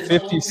 I mean,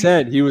 50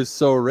 Cent, he was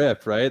so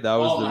ripped, right? That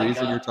was the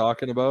reason God. you're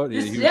talking about. He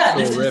was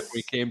so ripped.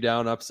 We came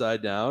down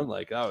upside down,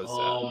 like that was.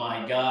 Oh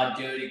my God,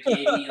 dude! It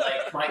gave me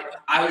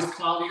I was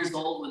 12 years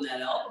old when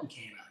that album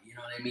came out. You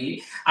know what I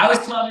mean? I was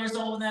 12 years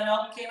old when that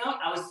album came out.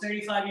 I was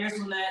 35 years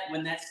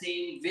when that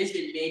same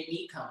vision made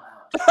me come out.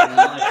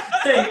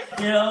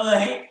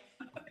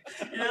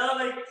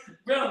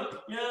 Bro,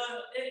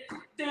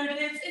 dude,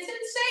 it's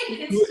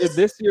insane.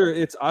 This year,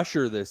 it's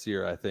Usher. This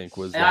year, I think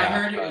was. I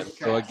heard it was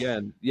trash. So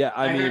again, yeah,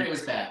 I mean, heard it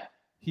was bad.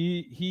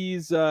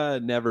 He's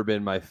never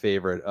been my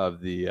favorite of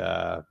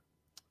the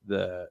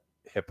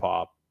hip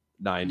hop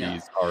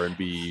 90s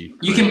R&B.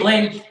 You can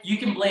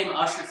blame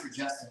Usher for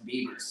Justin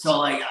Bieber.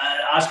 So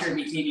Usher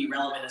became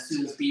irrelevant as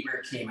soon as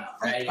Bieber came out,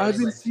 right? I've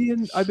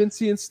been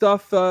seeing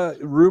stuff,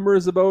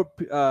 rumors about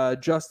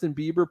Justin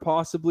Bieber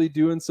possibly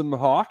doing some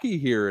hockey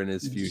here in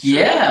his future.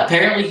 Yeah,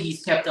 apparently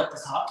he's kept up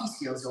his hockey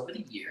skills over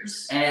the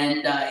years,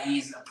 and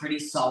he's a pretty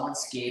solid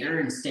skater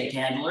and stick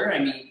handler. I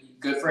mean,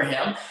 good for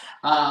him.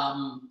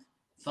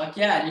 Fuck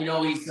yeah, and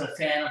he's a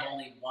fan of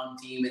only one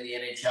team in the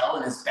NHL,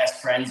 and his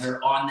best friends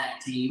are on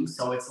that team.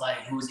 So it's like,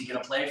 who's he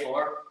gonna play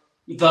for?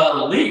 The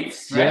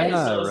Leafs, right?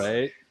 Yeah,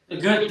 right.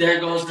 Good.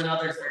 There goes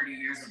another 30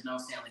 years of no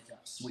Stanley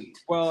Cup. Sweet.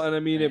 Well, and I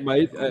mean, it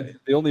might.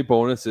 The only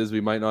bonus is we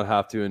might not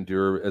have to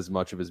endure as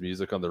much of his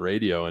music on the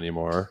radio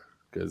anymore,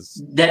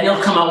 because then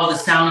he'll come out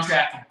with a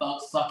soundtrack about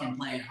fucking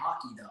playing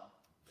hockey, though.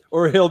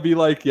 Or he'll be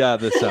like,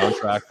 the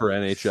soundtrack for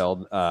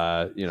NHL,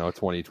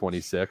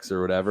 2026 or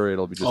whatever.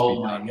 It'll be just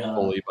be done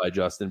fully by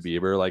Justin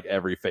Bieber. Like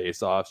every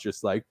face-off's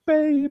just like,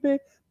 baby,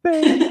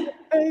 baby,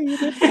 baby.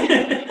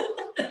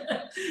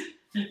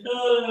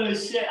 Oh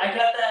shit! I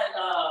got that.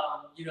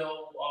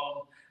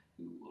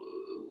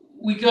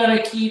 We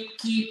gotta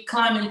keep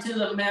climbing to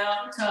the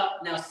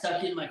mountaintop. Now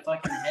stuck in my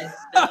fucking head.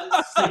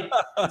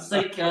 It's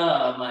like,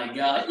 oh my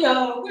God,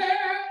 yo,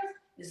 where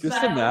is just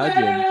my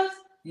imagine. world?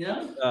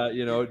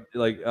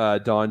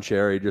 Don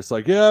Cherry, just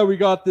like, we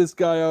got this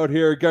guy out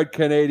here, good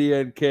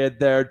Canadian kid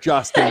there,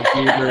 Justin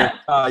Bieber,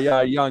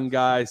 young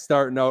guy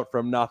starting out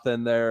from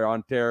nothing there,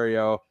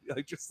 Ontario,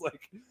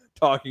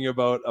 talking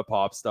about a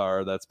pop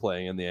star that's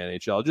playing in the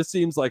NHL. It just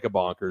seems like a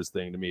bonkers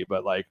thing to me,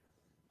 but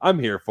I'm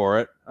here for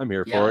it.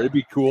 It'd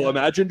be cool.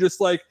 Imagine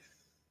just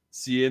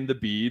seeing the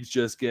Biebs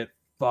just get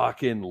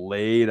fucking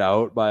laid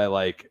out by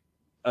a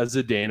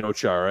Zdeno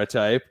Chara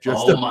type,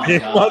 just a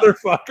big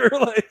motherfucker,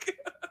 No.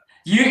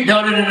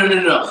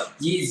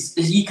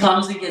 He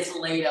comes and gets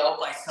laid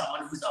out by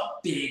someone who's a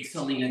big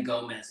Selena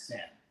Gomez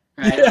fan,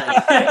 right?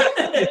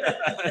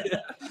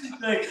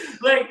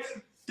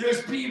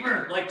 There's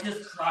Bieber,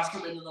 just crush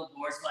him into the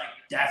boards,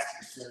 that's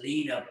your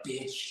Selena,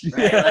 bitch.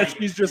 Right? Yeah,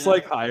 he's just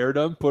hired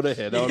him, put a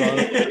hit out on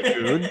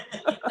him.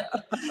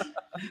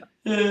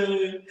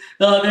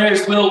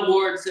 There's Will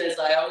Ward says,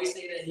 I always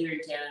say that here in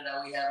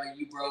Canada we have a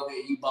you broke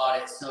it, you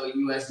bought it. So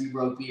you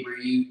broke Bieber,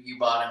 you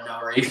bought him, no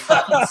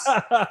refunds.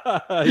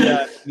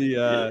 Yeah,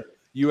 the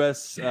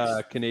US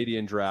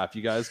Canadian draft.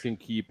 You guys can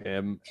keep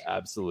him,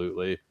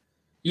 absolutely.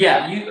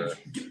 Yeah,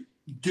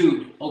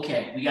 dude.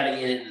 Okay, we gotta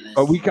get into this.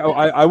 But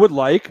I would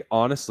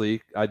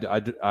honestly.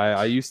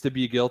 I used to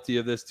be guilty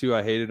of this too.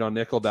 I hated on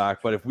Nickelback,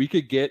 but if we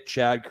could get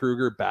Chad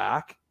Kruger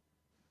back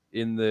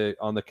on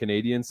the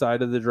Canadian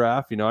side of the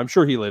draft, I'm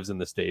sure he lives in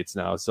the States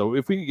now. So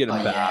if we can get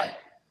him back,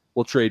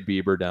 we'll trade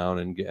Bieber down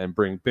and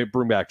bring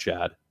back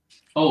Chad.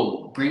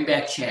 Oh, bring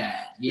back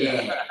Chad.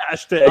 Yeah.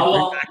 Hashtag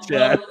bring back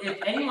Chad. Well, if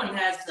anyone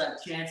has a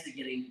chance of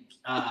getting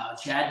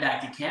Chad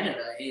back to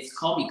Canada, it's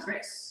Call Me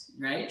Chris,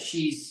 right?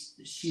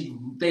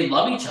 They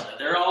love each other.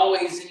 They're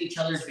always in each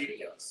other's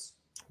videos.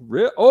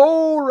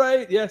 Oh,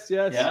 right. Yes.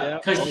 Yeah,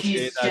 because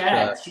she's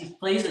Chad. She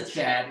plays a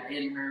Chad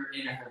in her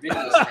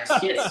videos and her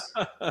skits.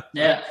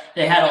 Yeah,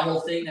 they had a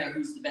whole thing there.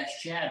 Who's the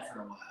best Chad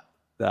for a while?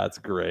 That's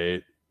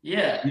great.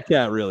 Yeah, you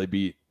can't really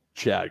beat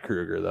Chad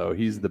Kruger though.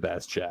 He's the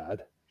best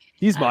Chad.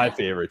 He's my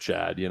favorite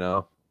Chad.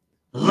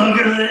 Look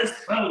at this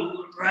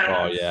photograph.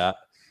 Oh yeah.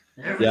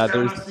 Every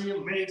time I see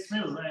him, makes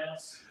me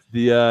laugh.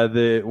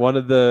 The one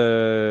of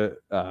the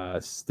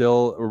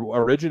still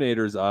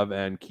originators of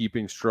and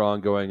keeping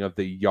strong going of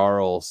the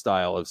Jarl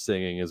style of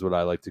singing is what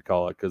I like to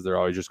call it, because they're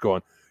always just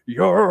going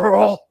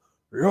Jarl,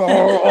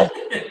 Jarl,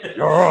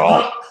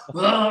 Jarl.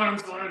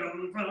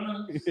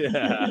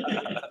 Yeah.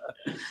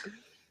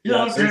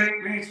 You'll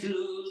take me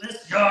to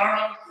this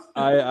Jarl.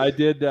 I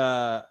did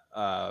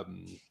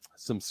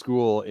some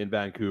school in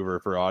Vancouver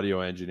for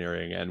audio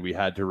engineering, and we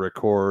had to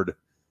record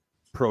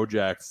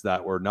projects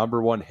that were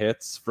number one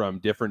hits from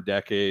different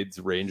decades,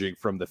 ranging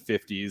from the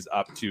 50s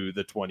up to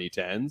the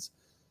 2010s.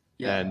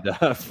 Yeah.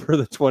 And for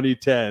the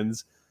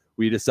 2010s,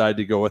 we decided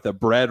to go with a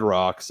bread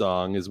rock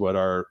song, is what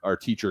our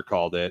teacher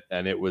called it.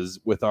 And it was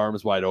With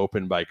Arms Wide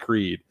Open by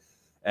Creed.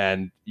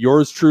 And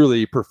yours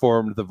truly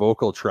performed the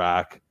vocal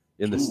track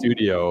in the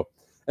studio.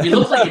 You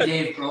look like a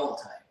Dave Grohl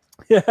type.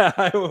 Yeah,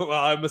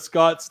 I'm a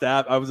Scott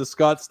Stapp. I was a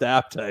Scott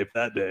Stapp type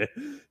that day,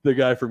 the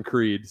guy from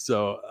Creed.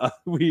 So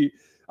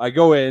I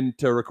go in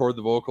to record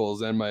the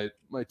vocals, and my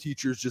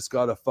teacher's just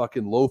got a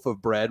fucking loaf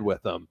of bread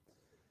with him.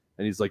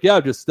 And he's like, yeah,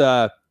 just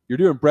you're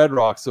doing bread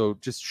rock, so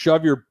just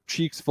shove your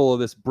cheeks full of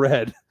this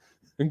bread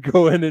and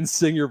go in and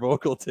sing your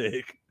vocal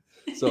take.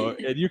 So,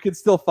 and you can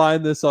still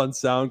find this on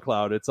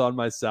SoundCloud. It's on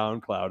my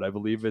SoundCloud. I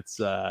believe it's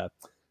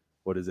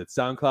what is it?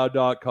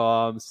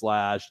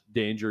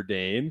 SoundCloud.com/Danger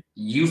Dane.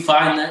 You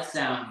find that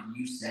sound and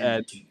you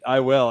send it to me. I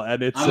will.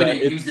 And it's I'm going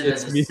to use it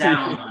as a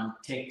sound on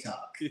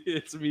TikTok.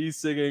 It's me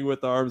singing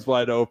With Arms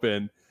Wide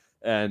Open.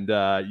 And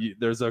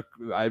there's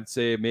I'd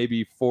say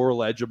maybe 4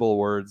 legible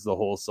words the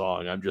whole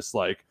song. I'm just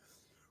like,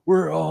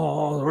 we're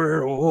all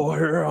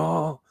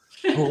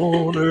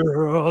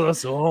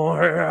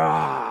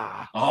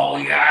oh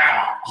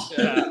yeah.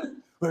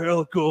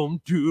 Welcome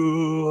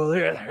to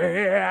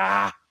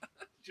the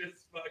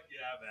just fuck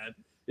yeah, man.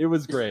 It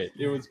was great.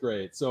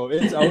 So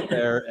it's out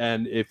there,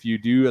 and if you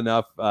do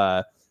enough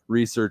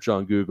research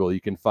on Google,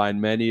 you can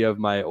find many of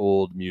my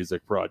old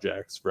music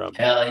projects from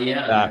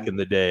back in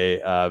the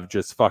day of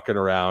just fucking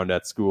around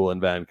at school in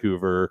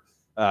Vancouver,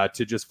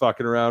 to just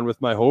fucking around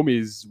with my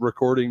homies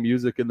recording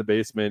music in the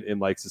basement in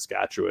like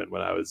Saskatchewan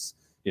when I was,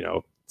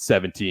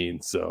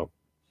 17. So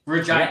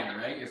Regina,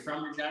 right? You're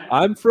from Regina?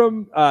 I'm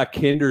from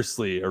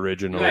Kindersley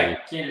originally. Right,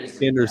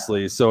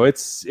 Kindersley. Yeah. So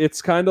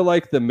it's kind of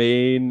like the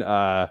main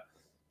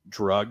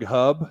drug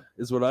hub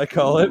is what I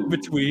call it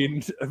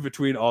between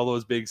all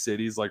those big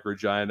cities like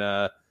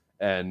Regina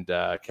and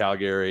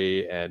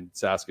Calgary and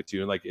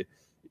Saskatoon. Like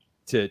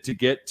to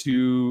get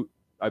to,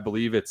 I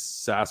believe it's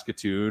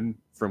Saskatoon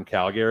from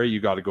Calgary, you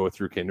got to go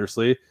through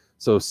Kindersley.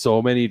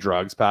 So many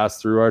drugs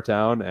pass through our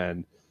town,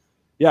 and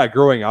yeah,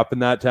 growing up in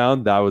that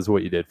town, that was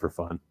what you did for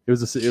fun. It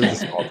was a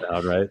small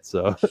town, right?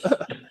 So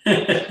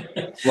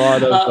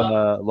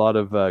a lot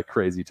of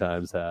crazy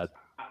times had.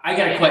 I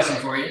got a question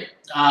for you.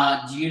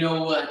 Do you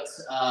know what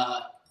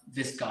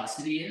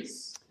viscosity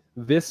is?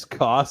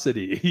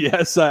 Viscosity.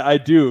 Yes, I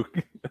do.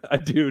 I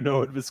do know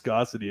what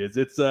viscosity is.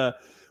 It's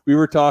we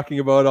were talking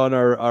about on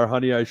our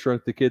Honey, I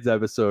Shrunk the Kids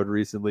episode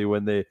recently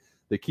when they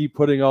keep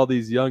putting all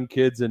these young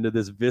kids into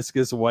this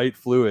viscous white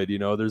fluid.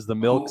 There's the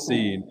milk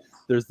scene.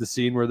 There's the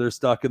scene where they're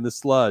stuck in the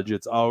sludge.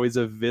 It's always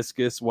a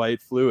viscous white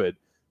fluid.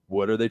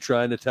 What are they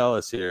trying to tell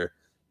us here?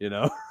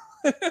 Imagine,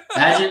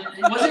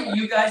 wasn't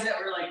you guys that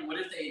were like, what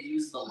if they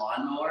used the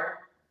lawnmower?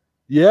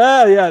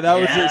 Yeah, that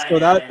was it. So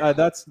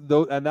that's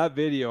and that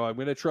video. I'm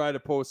gonna try to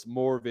post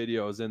more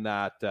videos in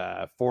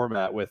that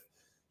format with,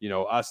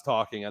 us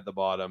talking at the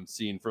bottom,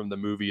 scene from the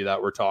movie that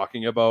we're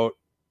talking about,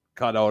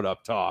 cut out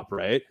up top,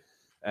 right?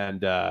 And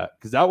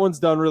because that one's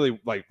done really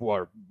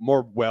more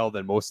well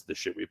than most of the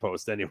shit we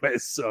post,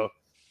 anyways. So,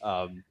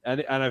 and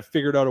I've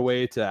figured out a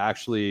way to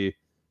actually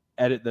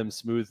edit them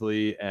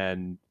smoothly,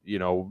 and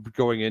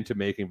going into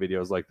making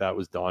videos like that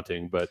was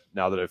daunting, but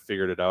now that I've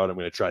figured it out, I'm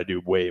going to try to do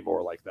way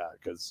more like that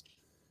because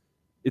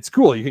it's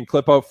cool. You can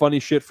clip out funny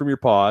shit from your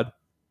pod,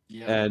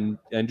 and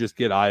just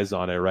get eyes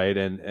on it, right?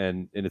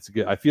 And it's a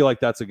good. I feel like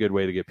that's a good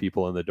way to get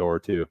people in the door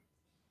too.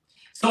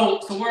 So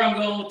where I'm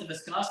going with the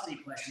viscosity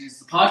question is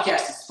the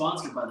podcast is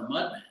sponsored by the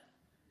Mudman.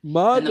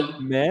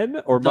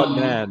 Mudman or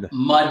Mudman?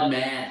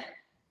 Mudman.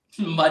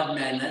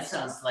 Mudman. That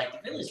sounds like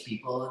the village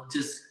people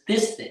just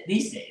these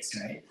days,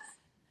 right?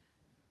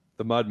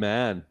 The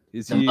Mudman.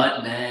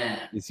 Mudman.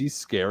 Is he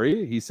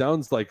scary? He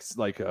sounds like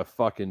a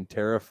fucking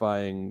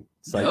terrifying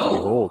sight to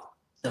behold.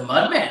 The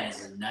Mudman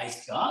is a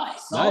nice guy.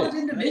 Solid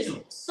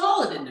individual.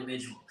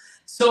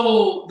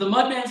 So the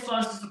Mudman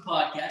sponsors the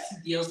podcast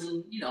and deals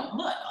in,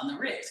 mud on the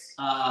rigs.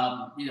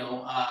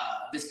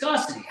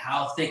 Viscosity.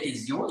 How thick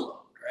is your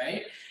load,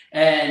 right?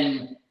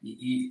 And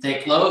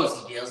thick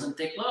loads. He deals in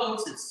thick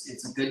loads.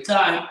 It's a good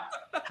time.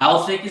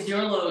 How thick is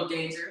your load,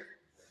 Danger?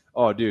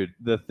 Oh, dude,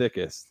 the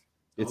thickest.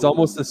 It's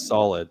almost a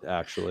solid,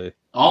 actually.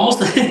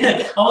 Almost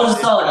a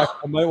solid.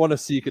 I might want to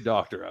seek a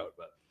doctor out,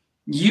 but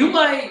you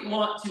might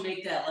want to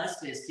make that less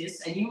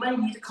viscous, and you might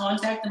need to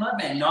contact the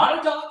Mudman, not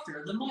a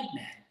doctor, the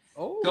Mudman.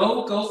 Oh.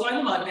 Go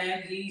find the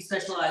Mudman. He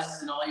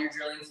specializes in all your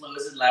drilling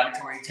flows and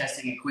laboratory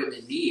testing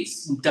equipment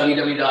needs.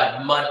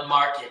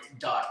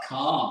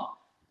 www.mudmarket.com.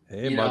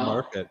 Hey,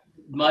 Mud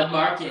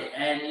Market,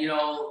 and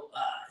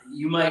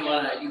you might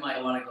want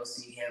to go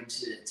see him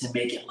to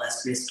make it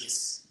less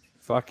viscous.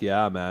 Fuck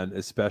yeah, man!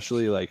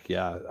 Especially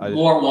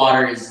more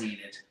water is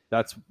needed.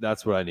 That's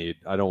what I need.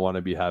 I don't want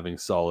to be having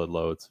solid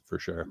loads for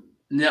sure.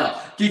 No.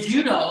 Did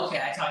you know? Okay,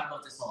 I talk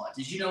about this a lot.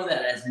 Did you know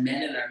that as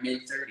men in our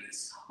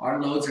mid-30s,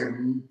 our loads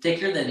are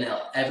thicker than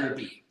they'll ever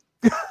be?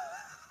 It's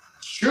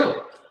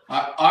true.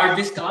 Our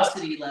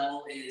viscosity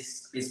level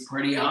is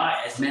pretty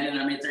high as men in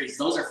our mid-30s.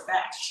 Those are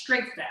facts,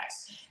 straight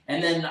facts.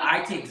 And then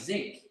I take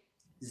zinc.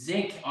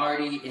 Zinc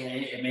already,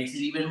 it makes it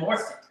even more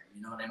thicker.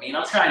 You know what I mean?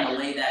 I'm trying to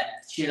lay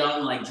that shit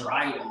on like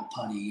drywall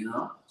putty, you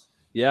know?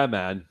 Yeah,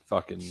 man.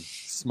 Fucking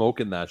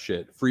smoking that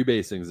shit.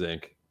 Freebasing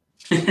zinc.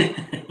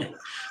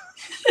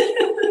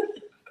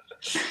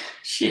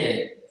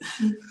 Shit.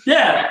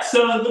 Yeah,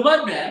 so the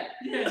Mudman,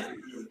 yeah,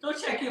 go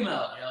check him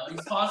out. You know, he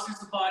sponsors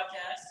the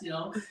podcast, you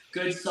know,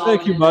 good solid.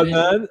 Thank you,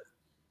 Mudman.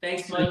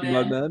 Thanks, Thank you,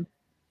 Mudman.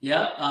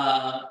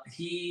 Yeah,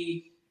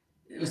 he,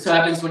 so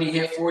happens when you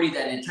hit 40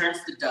 that it turns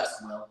to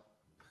dust, Will.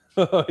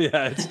 Oh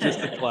yeah, it's just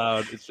a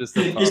cloud. It's just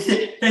a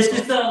it's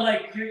just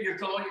like you're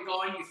going,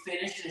 you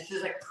finish, and it's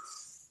just like.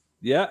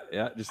 Yeah,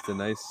 just a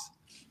nice.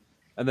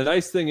 And the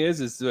nice thing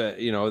is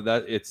you know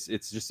that it's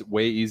just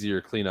way easier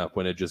to clean up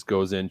when it just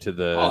goes into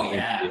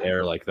the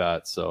air like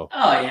that. So.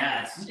 Oh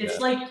yeah, it's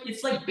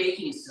like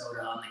baking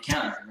soda on the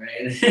counter,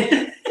 right?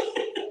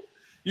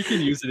 You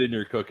can use it in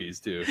your cookies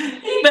too.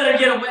 You better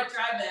get a wet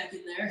dry back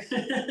in there.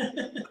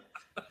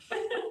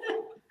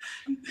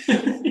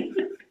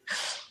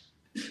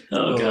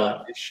 Oh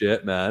God!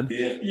 Shit, man.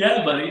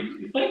 Yeah,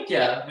 buddy. Fuck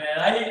yeah, man.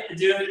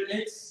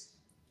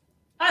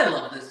 I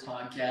love this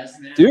podcast,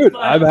 man. Dude,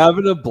 I'm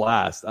having a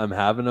blast.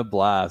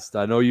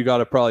 I know you got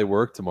to probably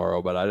work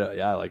tomorrow, but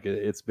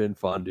it's been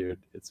fun, dude.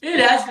 It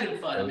has been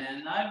fun,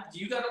 man. Do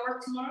you got to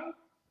work tomorrow?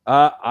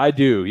 I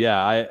do,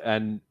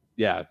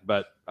 yeah.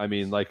 But I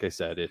mean, like I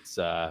said, it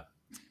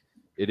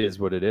is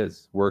what it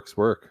is. Work's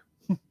work.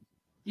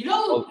 You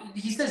know,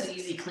 he says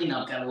easy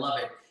cleanup. Gotta love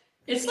it.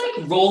 It's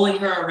like rolling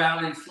her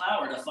around in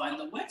flour to find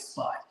the wet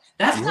spot.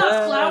 That's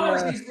not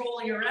flowers he's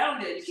rolling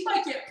around in. She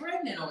might get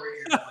pregnant over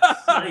here.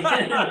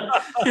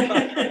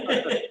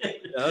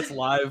 That's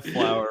live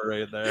flour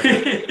right there.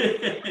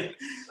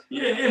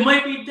 Yeah, it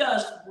might be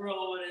dust,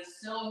 bro, but it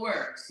still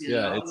works. You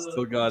know? It's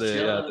still got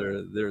it. Yeah,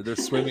 they're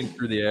swimming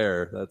through the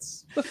air.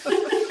 That's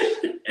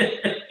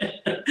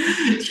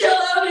chill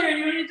out here.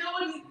 You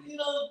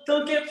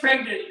don't get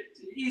pregnant.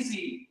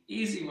 Easy,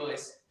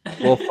 boys.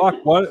 Well,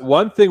 fuck.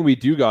 One thing we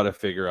do got to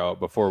figure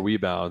out before we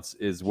bounce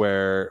is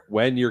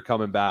when you're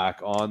coming back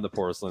on the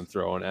Porcelain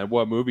Throne and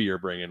what movie you're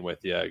bringing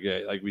with you.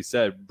 Like we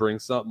said, bring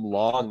something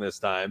long this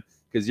time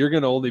because you're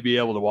going to only be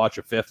able to watch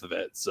a fifth of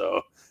it.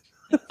 So.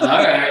 All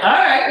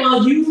right.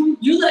 Well, you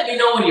let me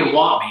know when you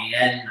want me,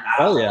 and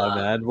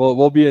man.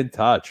 We'll be in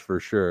touch for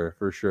sure.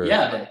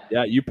 Yeah,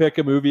 you pick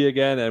a movie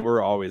again, and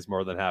we're always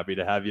more than happy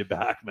to have you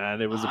back,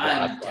 man. It was a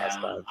blast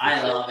last time.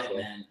 I love it,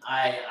 man.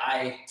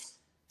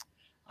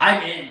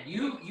 I'm in.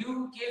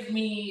 You give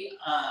me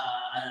a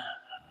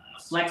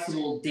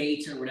flexible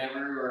date or whatever,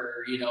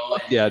 or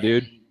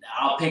dude.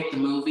 I'll pick the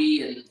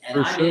movie, and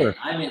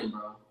I'm in,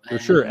 bro. For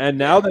sure. And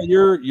now that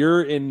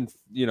you're in,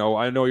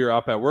 I know you're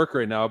up at work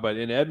right now, but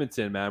in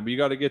Edmonton, man, we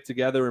got to get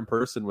together in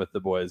person with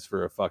the boys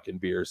for a fucking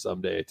beer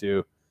someday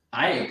too.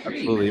 I agree.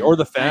 Absolutely. Man. Or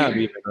the fam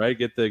even, right?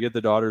 Get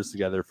the daughters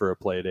together for a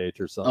play date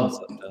or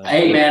something.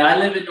 Hey man, I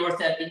live in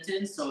North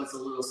Edmonton, so it's a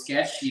little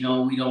sketch. We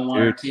don't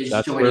want our kids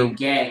joining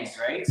gangs,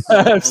 right? So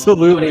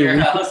absolutely.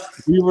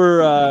 We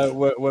were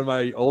when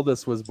my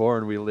oldest was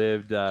born, we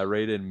lived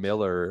right in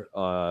Miller,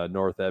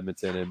 North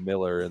Edmonton and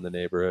Miller in the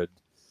neighborhood.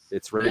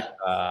 It's right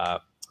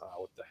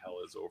what the hell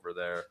is over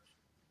there?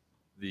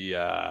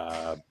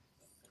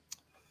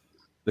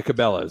 The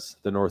Cabela's,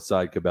 the North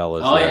Side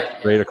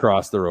Cabela's, right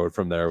across the road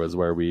from there was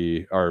where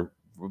we are.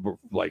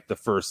 Like the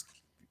first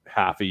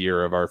half a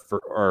year of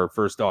our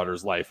first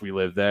daughter's life, we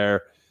lived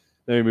there.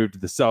 Then we moved to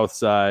the South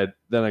Side.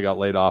 Then I got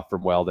laid off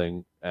from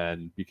welding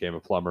and became a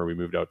plumber. We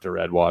moved out to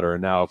Redwater,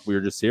 and now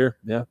we're just here.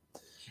 Yeah.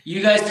 You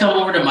guys come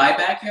over to my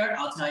backyard.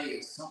 I'll tell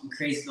you something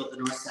crazy about the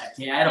North Side.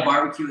 Okay, I had a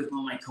barbecue with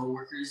one of my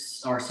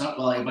coworkers, a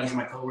bunch of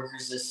my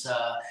coworkers this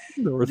summer.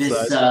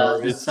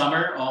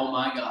 Oh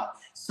my god!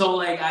 So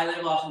like, I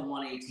live off of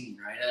 118,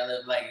 right?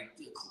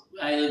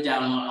 I live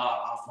down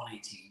off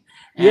 118.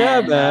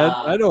 Yeah, man.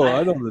 I know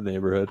the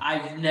neighborhood.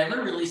 I've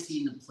never really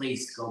seen the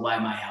place go by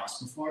my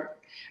house before,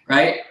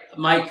 right?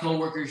 My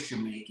coworker's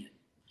Jamaican.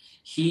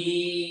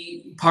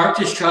 He parked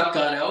his truck,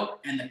 got out,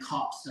 and the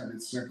cops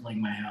started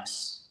circling my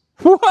house.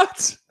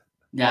 What?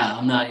 Yeah,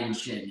 I'm not even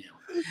shitting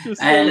you.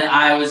 And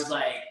I was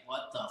like,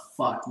 what the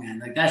fuck, man?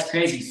 Like, that's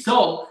crazy.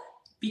 So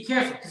be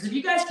careful, because if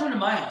you guys come to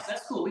my house,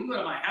 that's cool. We can go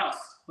to my house.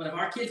 But if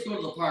our kids go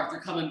to the park,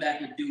 they're coming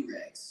back with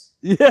do-rags.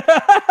 Yeah.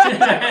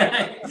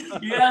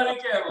 You gotta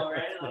be careful,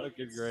 right?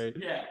 Fucking great.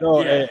 Yeah.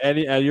 No, yeah.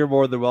 And you're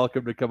more than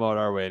welcome to come out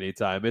our way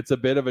anytime. It's a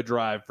bit of a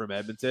drive from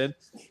Edmonton.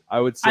 I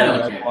would say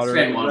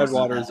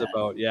Redwater is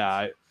about,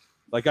 I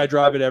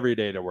drive it every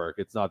day to work.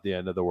 It's not the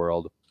end of the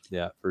world.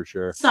 Yeah, for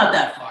sure. It's not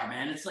that far,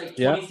 man. It's like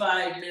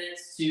 25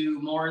 minutes to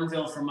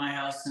Morinville from my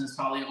house, and it's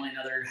probably only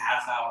another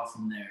half hour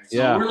from there.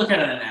 So we're looking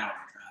at an hour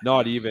drive.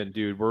 Not even,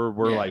 dude.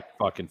 We're like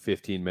fucking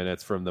 15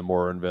 minutes from the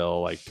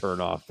Morinville turn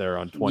off there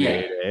on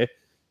 28A.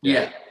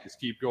 Yeah. Just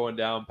keep going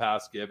down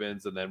past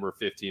Gibbons, and then we're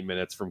 15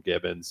 minutes from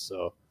Gibbons.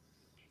 So.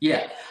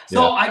 Yeah.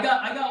 So I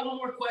got one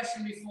more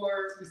question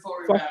before we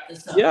wrap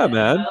this up. Yeah,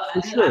 man.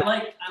 For sure.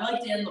 I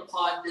like to end the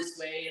pod this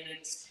way,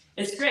 and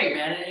It's great,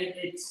 man.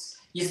 It's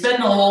you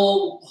spend the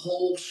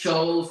whole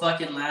show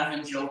fucking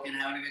laughing, joking,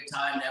 having a good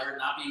time, never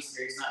not being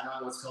serious, not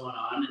knowing what's going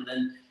on, and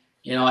then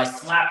I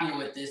slap you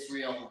with this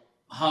real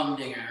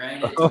humdinger,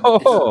 right?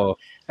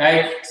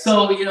 Right.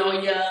 So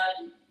yeah.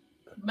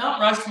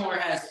 Mount Rushmore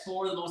has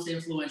 4 of the most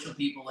influential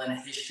people in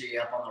history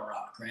up on the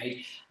rock,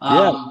 right?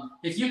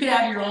 If you could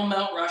have your own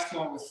Mount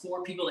Rushmore with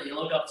 4 people that you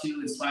look up to,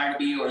 inspire to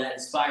be, or that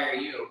inspire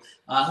you,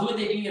 who would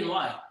they be and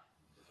why?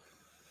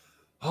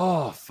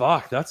 Oh,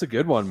 fuck. That's a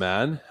good one,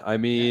 man. I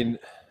mean,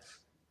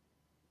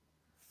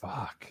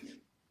 fuck.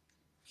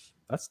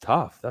 That's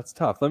tough.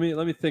 Let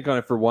me think on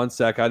it for 1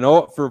 sec. I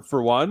know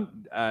for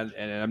one, and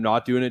I'm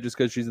not doing it just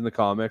because she's in the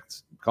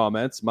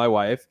comments. My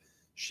wife,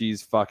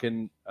 she's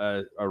fucking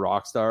a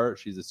rock star.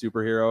 She's a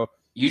superhero.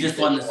 You just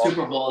won the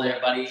Super Bowl there,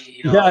 buddy.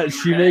 She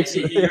makes.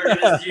 She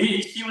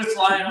was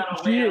flying on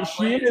a whale.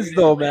 She is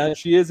though, man.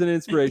 She is an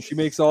inspiration. She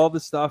makes all the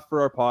stuff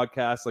for our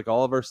podcast, like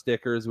all of our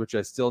stickers, which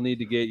I still need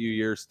to get you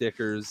your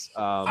stickers.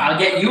 I'll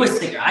get you a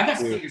sticker. I got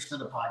stickers for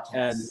the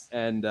podcast.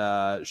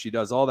 And she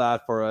does all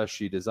that for us.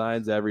 She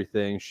designs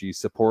everything. She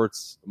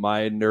supports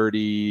my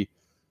nerdy,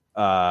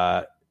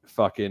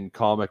 fucking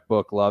comic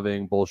book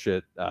loving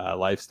bullshit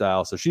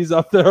lifestyle. So she's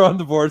up there on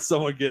the board.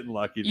 Someone getting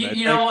lucky.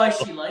 You know why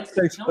she likes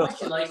it? You know why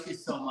she likes it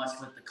so much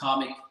with the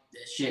comic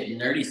shit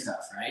and nerdy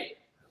stuff, right?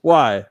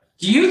 Why?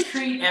 Do you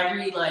treat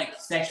every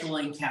sexual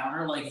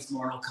encounter like it's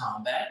Mortal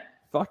Kombat?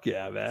 Fuck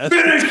yeah, man.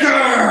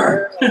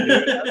 Finisher!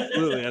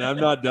 Absolutely. And I'm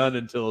not done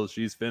until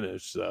she's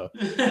finished. So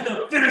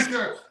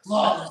Finisher!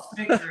 Flawless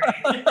victory.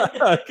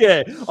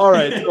 Okay. All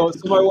right. So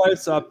my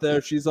wife's up there.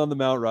 She's on the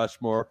Mount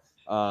Rushmore.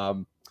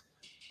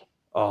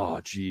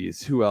 Oh,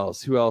 geez. Who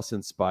else? Who else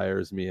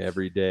inspires me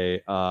every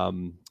day?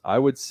 I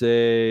would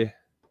say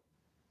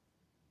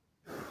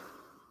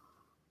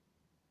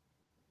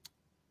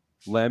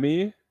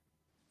Lemmy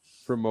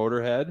from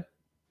Motorhead,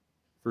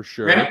 for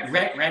sure.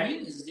 Remy?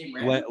 Is his name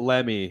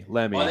Remy?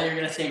 Lemmy. Oh, then you're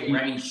going to say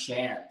Remy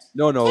Shant.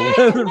 No.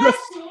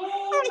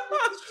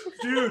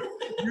 Dude,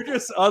 you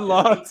just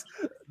unlocked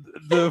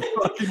the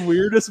fucking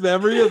weirdest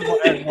memory of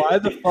why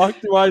the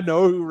fuck do I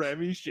know who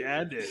Remy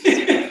Shand is?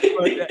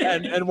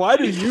 And why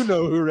do you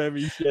know who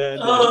Remy Shand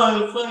is?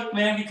 Oh, fuck,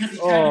 man, because he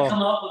tried to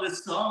come up with a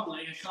song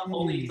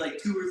only 2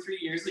 or 3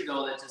 years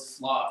ago that just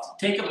flopped.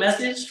 Take a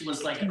Message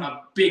was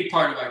a big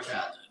part of our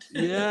childhood.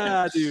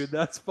 Yeah, dude,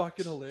 that's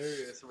fucking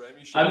hilarious.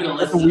 Remy Shand. I'm gonna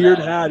listen to the weird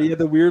hat. He had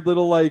the weird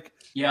little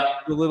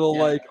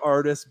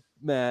artist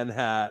man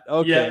hat.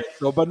 Okay, yeah.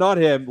 So but not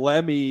him.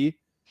 Lemmy.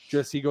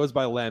 Just he goes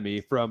by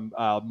Lemmy from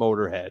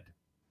Motorhead,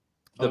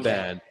 the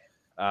band.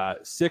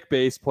 Sick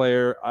bass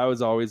player. I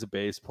was always a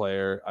bass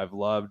player. I've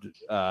loved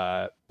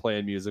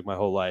playing music my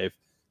whole life.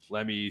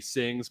 Lemmy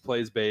sings,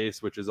 plays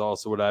bass, which is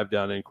also what I've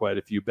done in quite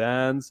a few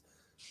bands.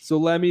 So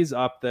Lemmy's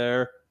up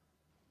there.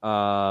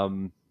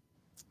 I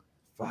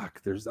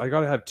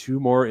gotta have 2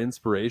 more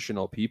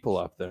inspirational people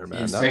up there,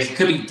 man. Inspiration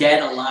could be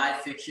dead,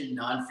 alive, fiction,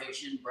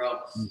 nonfiction,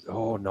 bro.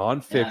 Oh,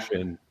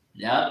 nonfiction.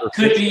 Yeah,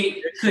 could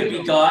be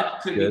God,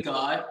 could be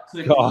God,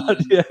 could be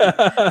yeah.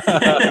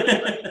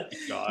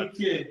 God.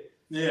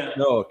 Yeah.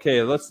 No,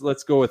 okay,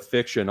 let's go with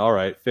fiction. All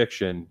right,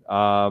 fiction.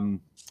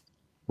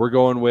 We're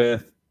going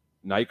with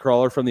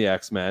Nightcrawler from the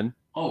X-Men.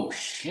 Oh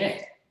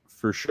shit.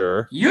 For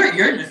sure. You're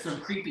into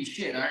some creepy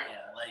shit, aren't you?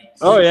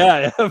 Oh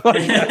yeah.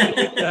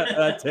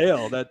 that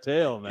tail,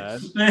 man.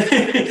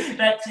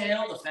 That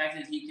tail, the fact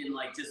that he can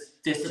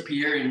just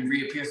disappear and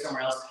reappear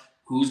somewhere else.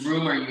 Whose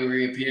room are you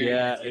reappearing?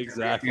 Yeah,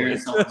 exactly. In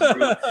someone's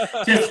room.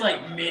 Just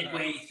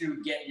midway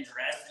through getting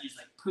dressed, he's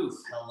poof,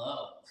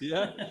 hello.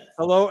 Yeah,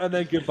 hello, and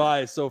then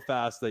goodbye so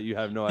fast that you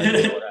have no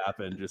idea what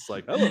happened. Just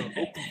hello.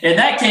 In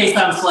that case,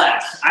 I'm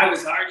Flash. I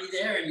was already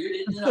there and you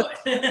didn't know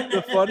it.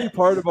 The funny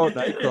part about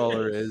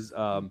Nightcrawler is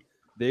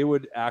they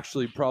would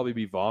actually probably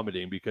be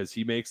vomiting because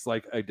he makes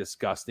a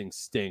disgusting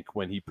stink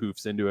when he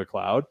poofs into a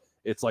cloud.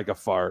 It's like a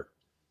fart.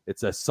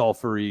 It's a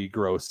sulfury,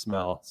 gross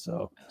smell.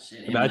 So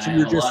imagine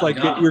you're just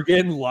you're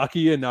getting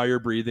lucky and now you're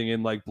breathing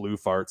in blue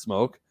fart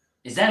smoke.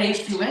 Is that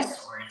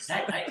H2S or is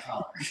that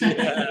Nightcrawler?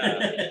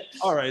 Yeah.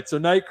 All right. So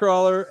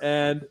Nightcrawler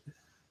and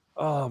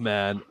oh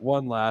man,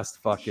 one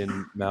last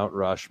fucking Mount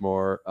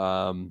Rushmore.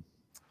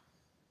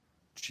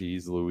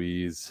 Jeez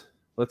Louise.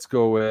 Let's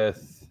go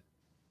with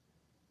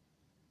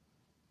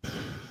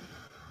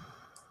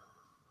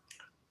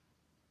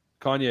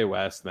Kanye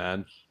West,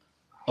 man.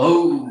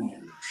 Oh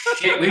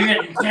shit, we're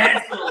getting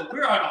canceled.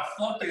 We're on a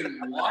fucking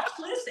watch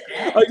list.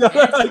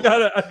 I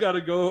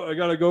gotta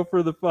go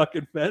for the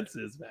fucking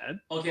fences,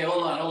 man. Okay,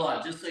 hold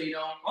on. Just so you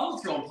know, On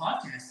the Throne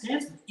Podcast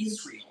stands with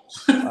Israel.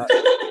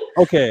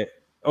 Okay,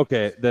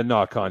 then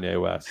not Kanye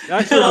West.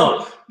 Actually,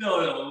 no.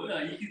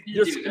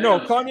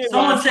 Kanye.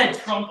 Someone West. said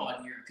Trump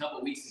on here a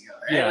couple weeks ago,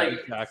 right? Yeah,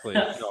 exactly.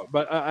 No,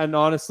 but and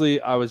honestly,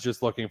 I was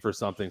just looking for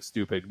something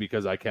stupid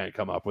because I can't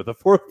come up with a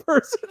 4th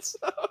person.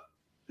 So.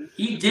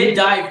 He did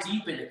dive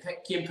deep into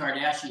Kim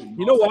Kardashian.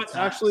 You know what?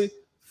 Times. Actually,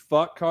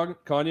 fuck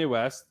Kanye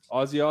West,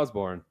 Ozzy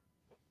Osbourne.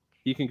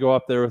 He can go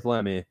up there with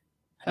Lemmy.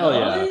 Hell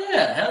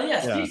yeah. Hell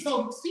yeah. Yeah.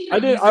 Speaking I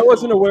of musical, I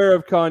wasn't aware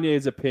of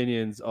Kanye's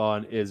opinions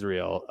on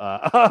Israel.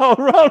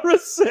 I'll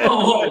rescind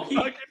my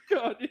fucking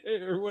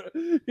Kanye or what,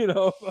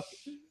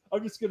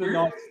 I'm just gonna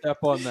not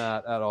step on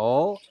that at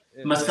all.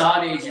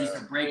 Mossad agents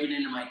are breaking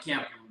into my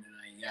camp room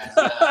tonight, guys.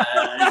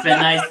 It's been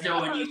nice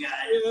knowing you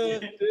guys.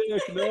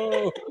 Dick,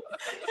 no.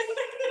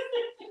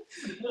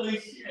 Holy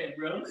shit,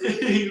 bro.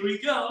 Here we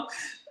go.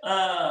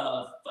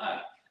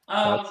 Fuck.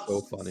 That's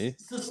so funny.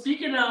 So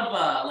speaking of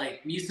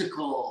like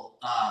musical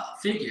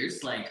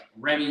figures like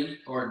Remy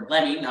or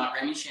Lemmy, not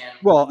Remy Shan.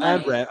 Well,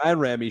 Lemmy. and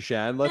Remy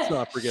Shan. Let's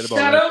not forget about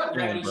Shout out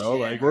Remy Remy Shan, bro.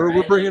 Shan, Like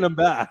we're bringing him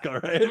back, all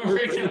right? We're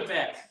bringing him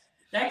back.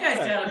 That guy's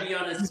gotta be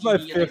on his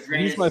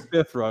He's my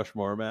fifth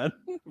Rushmore, man.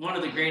 One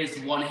of the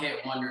greatest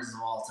one-hit wonders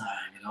of all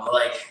time.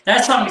 Like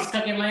that song is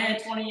stuck in my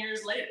head 20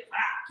 years later.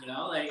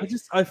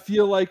 I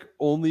feel like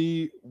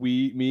only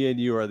me and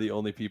you are the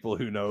only people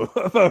who know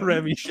about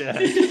Remy Shan.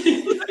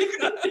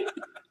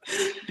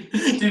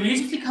 Did we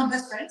just become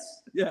best friends?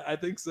 Yeah, I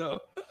think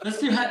so. Let's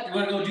do. You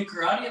want to go do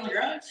karate in the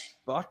garage?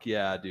 Fuck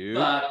yeah, dude.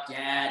 Fuck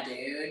yeah,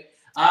 dude.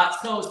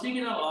 So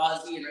speaking of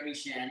Ozzy and Remy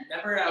Shan,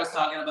 remember I was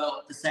talking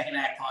about the Second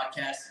Act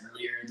podcast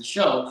earlier in the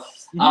show.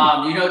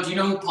 Mm-hmm. Do you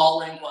know who Paul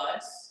Langlois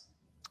is?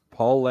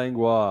 Paul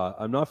Langlois.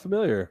 I'm not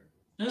familiar.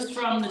 This is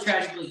from the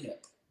Tragically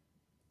Hip.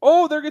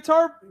 Oh, their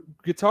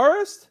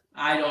guitarist?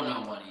 I don't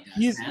know what he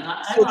does,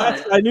 man.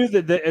 I knew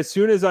that as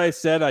soon as I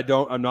said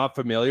I'm not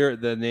familiar,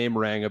 the name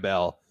rang a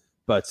bell.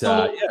 But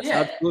yes,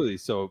 absolutely.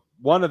 So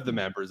one of the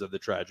members of the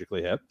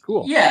Tragically Hip.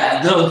 Cool.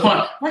 Yeah,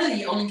 one of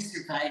the only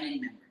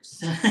surviving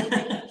members.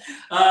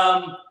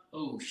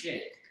 Oh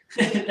shit.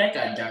 That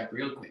got dark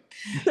real quick.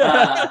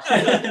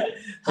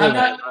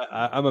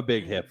 I'm a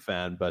big Hip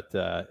fan, but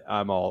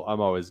I'm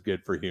always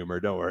good for humor.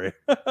 Don't worry.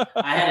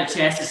 I had a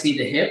chance to see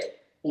the Hip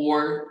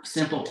or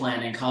Simple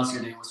Plan in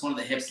concert. It was one of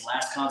the Hip's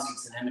last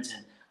concerts in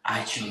Edmonton.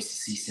 I chose to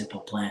see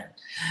Simple Plan.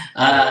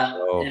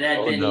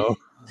 No.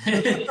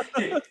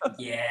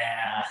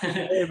 Yeah.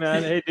 Hey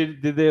man,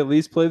 did they at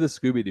least play the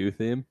Scooby-Doo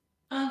theme?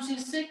 I'm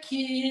just a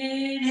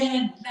kid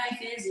and life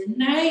is a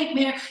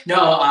nightmare.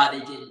 No, they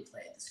didn't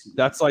play the Scooby-Doo.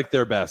 That's like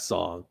their best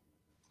song.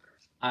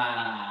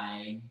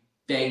 I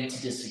beg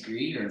to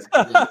disagree or beg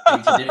to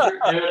differ.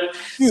 Dude,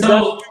 that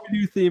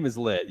Scooby-Doo theme is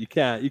lit. You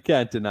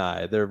can't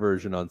deny their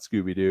version on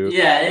Scooby-Doo.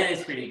 Yeah, it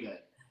is pretty good.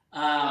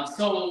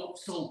 So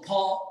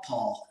Paul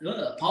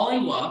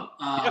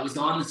Langlois was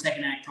on the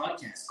Second Act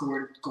podcast,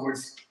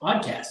 Gord's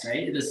podcast,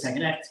 right? The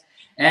Second Act,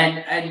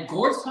 and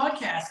Gord's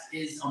podcast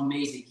is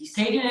amazing. He's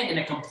taken it in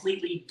a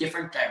completely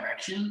different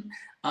direction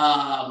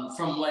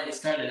from what it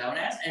started out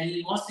as, and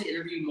he wants to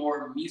interview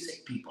more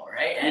music people,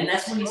 right? And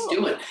that's what he's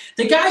doing.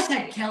 The guys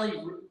had Kelly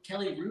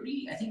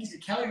Rudy, I think he's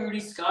Kelly Rudy,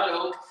 Scott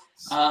Oak,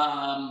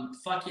 Paul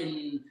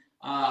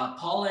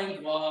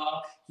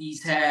Langlois.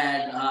 He's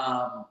had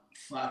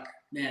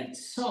Man,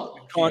 so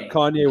okay.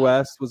 Kanye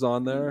West was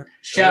on there.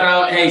 Shout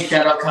out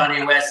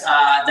Kanye West.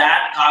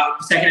 That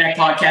Second Act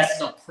podcast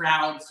is a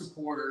proud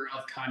supporter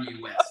of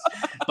Kanye West.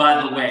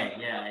 By the way,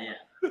 yeah.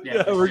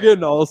 We're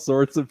getting all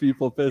sorts of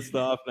people pissed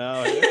off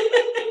now.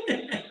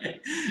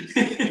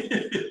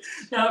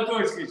 No, of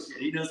course, good shit.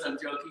 He knows I'm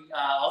joking.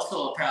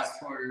 Also, a proud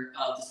supporter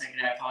of the Second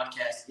Act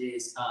podcast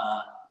is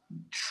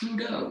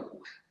Trudeau.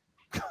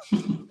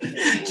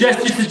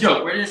 just a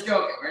joke. We're just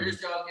joking.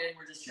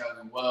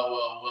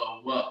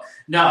 Whoa.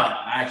 No,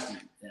 actually,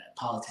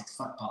 politics.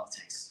 Fuck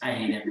politics. I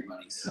hate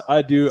everybody. So.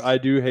 I do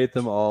hate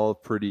them all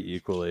pretty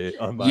equally.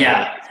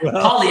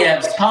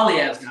 Polyev's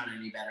not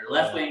any better.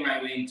 Left wing,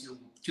 right wing,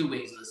 two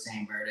wings of the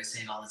same bird. I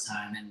say it all the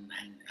time, and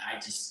I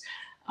just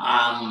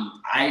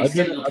I've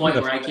get to the point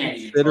where I can't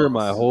consider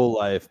my whole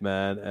life,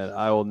 man, and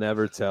I will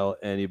never tell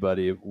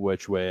anybody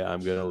which way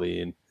I'm gonna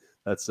lean.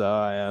 That's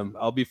how I am.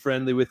 I'll be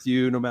friendly with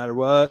you no matter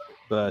what.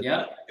 But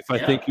if I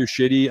think you're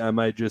shitty, I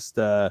might just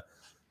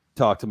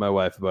talk to my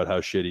wife about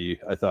how shitty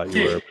I thought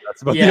you were. But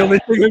that's about the only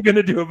thing I'm going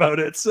to do about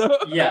it. So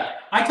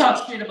I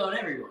talk shit about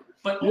everyone,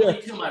 but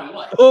only to my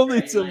wife.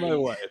 Only to my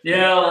wife.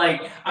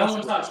 I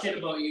won't talk shit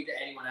about you to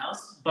anyone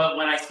else. But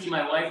when I see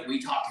my wife,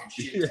 we talk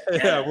shit.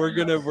 We're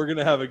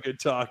gonna have a good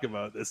talk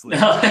about this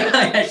later.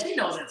 She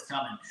knows it's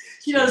coming.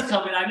 She knows it's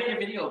coming. I made a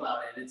video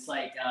about it. It's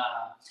like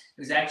it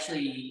was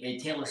actually a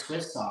Taylor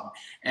Swift song,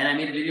 and I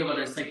made a video about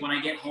it. It's like when I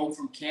get home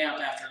from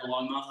camp after a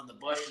long month in the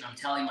bush, and I'm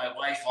telling my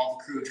wife all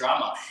the crew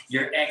drama.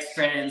 Your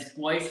ex-friend's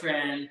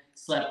boyfriend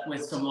slept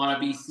with some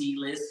wannabe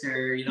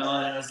C-lister,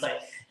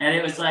 and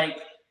it was like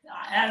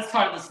that's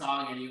part of the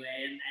song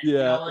anyway.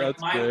 And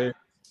that's great.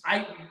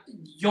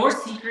 Your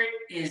secret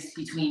is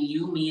between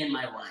you, me, and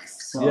my wife.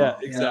 So,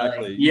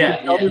 exactly. You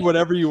can tell me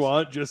whatever you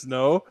want. Just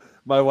know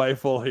my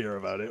wife will hear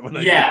about it when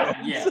I get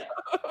home.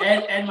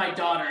 And my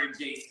daughter and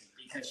Jason,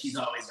 because she's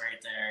always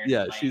right there.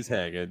 Yeah, she's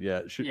hanging.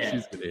 She's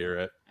gonna hear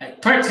it.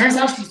 Turns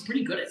out she's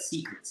pretty good at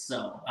secrets.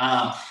 So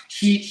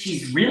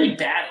she's really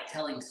bad at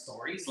telling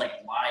stories, like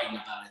lying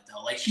about it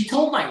though. Like she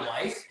told my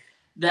wife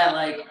that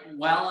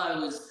while I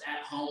was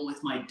at home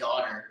with my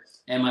daughter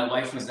and my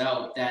wife was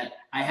out, that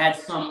I had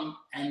some,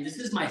 and this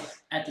is my,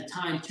 at the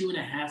time,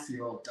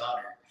 2.5-year-old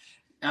daughter.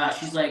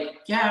 she's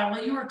like, yeah,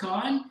 while you were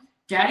gone,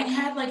 Daddy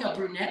had like a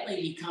brunette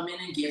lady come in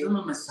and give him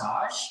a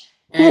massage,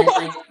 and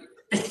like,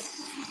 it's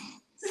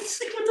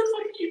like, what the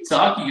fuck are you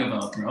talking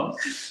about, bro?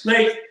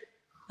 Like,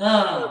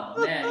 oh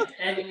man,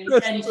 and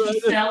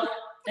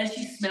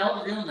she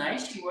smelled real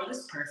nice. She wore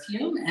this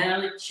perfume, and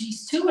I'm like,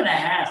 she's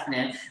 2.5,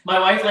 man. My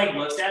wife like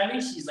looks at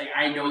me. She's like,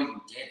 I know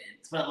you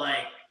didn't, but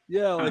like,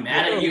 yeah, I'm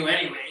mad at you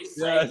anyways.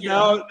 Yeah, like,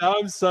 now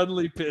I'm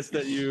suddenly pissed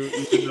at you,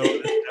 even though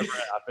it never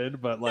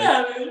happened. But like,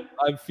 yeah,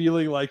 I'm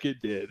feeling like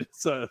it did,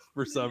 so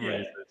for some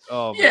reason.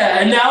 Oh man. Yeah,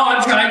 and now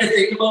I'm trying to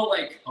think about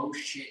like, oh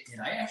shit, did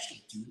I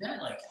actually do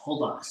that? Like,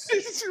 hold on a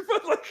second.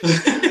 But like,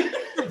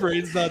 your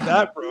brain's not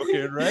that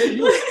broken, right?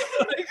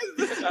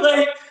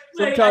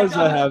 Sometimes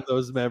I have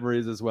those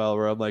memories as well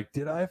where I'm like,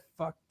 did I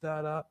fuck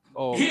that up?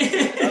 Oh,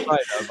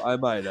 I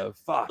might have.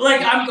 Fuck.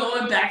 Like, I'm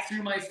going back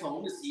through my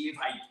phone to see if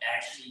I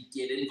actually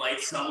did invite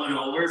someone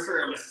over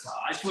for a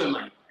massage when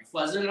my wife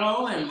wasn't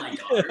home and my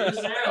daughter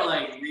was there,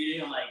 like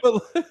reading, like.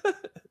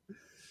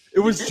 It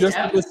was just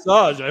a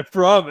massage, I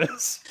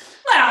promise.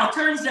 Well,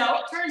 turns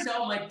out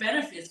my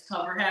benefits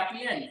cover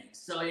happy endings.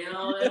 So, you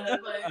know,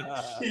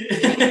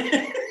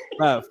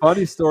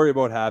 funny story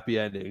about happy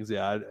endings.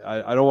 Yeah,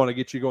 I don't want to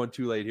get you going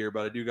too late here,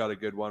 but I do got a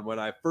good one. When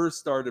I first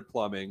started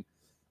plumbing,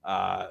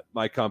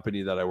 my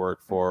company that I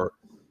work for,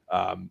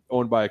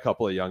 owned by a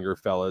couple of younger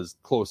fellas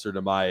closer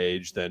to my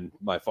age than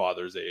my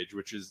father's age,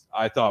 which is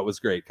I thought was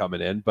great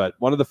coming in. But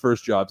one of the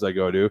first jobs I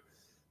go to,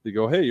 they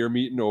go, hey, you're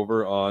meeting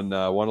over on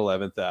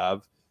 111th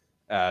Ave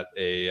at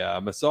a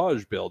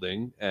massage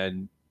building,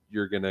 and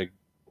you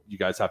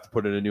guys have to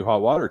put in a new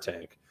hot water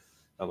tank.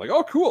 I'm like,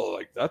 oh, cool.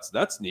 Like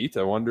that's neat.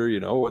 I wonder,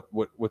 you know,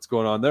 what's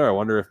going on there. I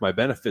wonder if my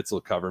benefits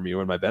will cover me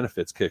when my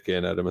benefits kick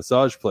in at a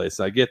massage place.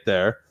 I get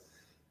there,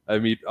 I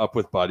meet up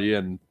with Buddy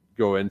and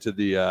go into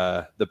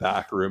the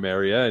back room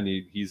area, and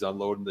he's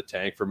unloading the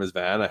tank from his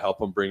van. I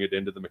help him bring it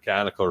into the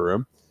mechanical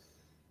room,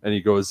 and he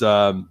goes,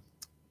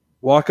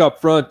 walk up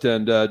front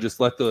and just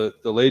let the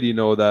lady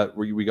know that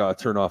we got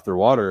to turn off their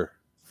water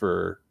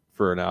for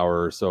an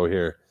hour or so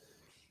here.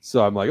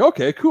 So I'm like,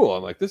 okay, cool.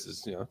 I'm like, this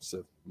is, you know, it's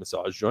a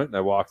massage joint. And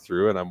I walk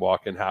through, and I'm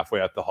walking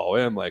halfway up the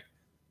hallway. I'm like,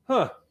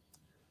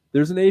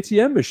 there's an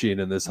ATM machine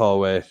in this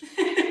hallway.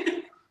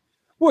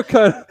 What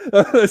kind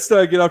of, so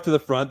I get up to the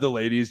front. The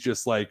lady's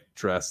just like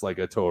dressed like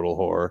a total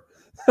whore.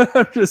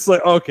 I'm just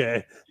like,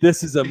 okay,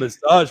 this is a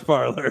massage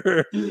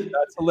parlor.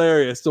 That's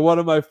hilarious. So one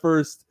of my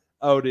first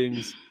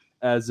outings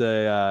as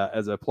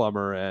a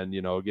plumber and,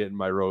 you know, getting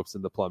my ropes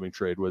in the plumbing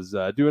trade was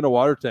doing a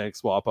water tank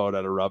swap out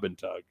at a rub and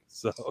tug.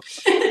 So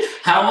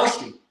how was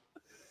she?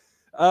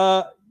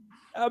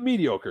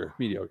 Mediocre.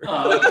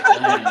 Oh, okay.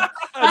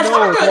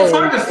 It's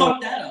hard to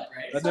fuck that up,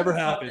 right? That never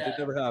happened. It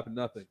never happened.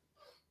 Nothing.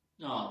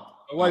 No.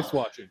 My wife's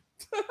watching.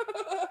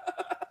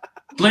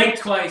 Blink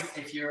twice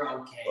if you're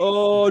okay.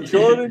 Oh,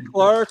 Jordan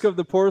Clark of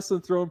the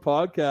Porcelain Throne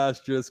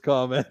Podcast just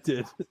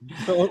commented.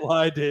 Don't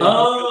lie, Dave.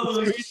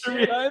 Oh,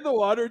 shit. Behind the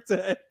water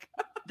tank.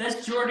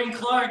 That's Jordan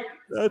Clark.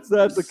 That's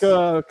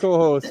the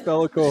co-host,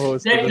 fellow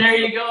co-host. There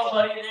you go,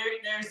 buddy.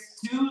 There's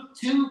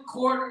two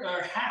quarter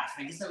or half.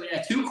 I guess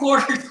 2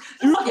 quarters.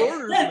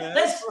 Man.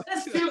 That's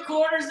 2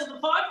 quarters of the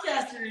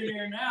podcast are in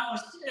here now.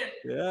 Shit.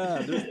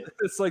 Yeah,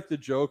 it's like the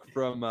joke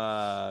from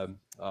the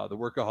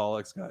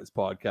Workaholics Guys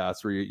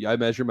podcast where I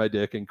measure my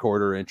dick in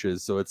quarter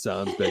inches, so it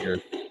sounds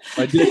bigger.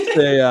 I did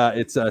say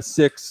it's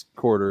 6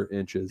 quarter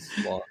inches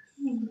long.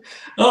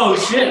 Oh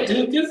shit,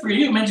 dude! Good for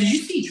you, man. Did you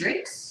see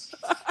Drake's?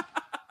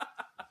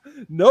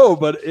 No,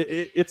 but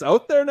it's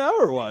out there now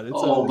or what?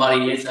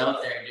 Buddy, it's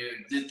out there, dude.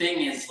 The thing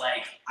is,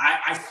 like,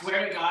 I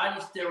swear to God,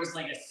 if there was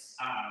like a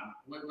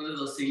what are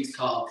those things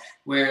called?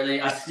 Where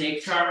a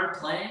snake charmer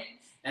playing,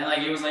 and like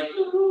it was like,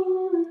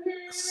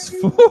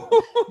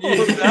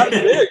 that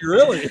big,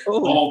 really?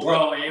 Holy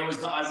bro, it was.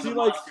 See,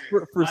 like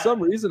for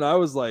some reason, I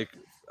was like,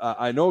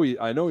 I know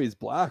he's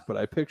black, but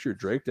I pictured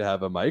Drake to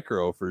have a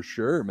micro for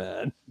sure,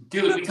 man.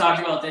 Dude, we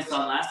talked about this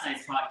on last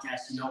night's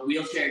podcast. You know,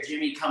 wheelchair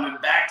Jimmy coming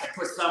back to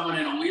put someone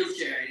in a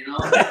wheelchair. You know,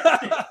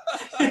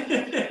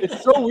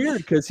 it's so weird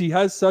because he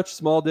has such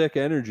small dick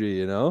energy.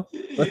 You know,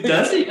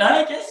 does he?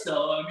 I guess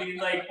so. I mean,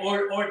 like,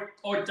 or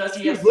does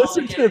he have?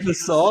 Listen to the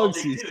songs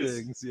he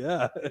sings.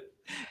 Yeah.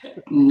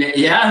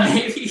 Yeah,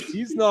 maybe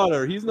he's not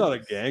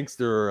a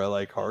gangster or a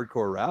like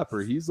hardcore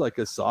rapper. He's like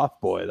a soft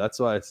boy. That's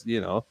why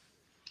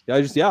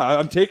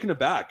I'm taking it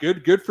back.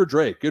 Good for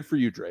Drake. Good for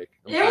you, Drake.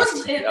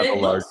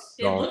 It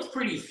looks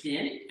pretty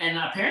thin, and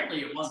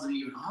apparently it wasn't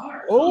even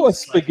hard. Oh, a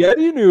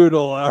spaghetti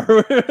noodle.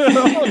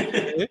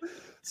 Okay.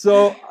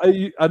 So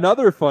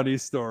another funny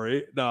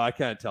story. No, I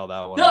can't tell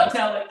that one. No,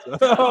 tell it.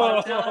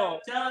 Tell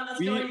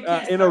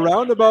it. In a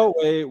roundabout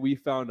way, we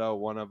found out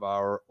one of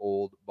our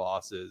old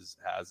bosses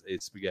has a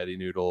spaghetti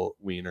noodle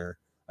wiener.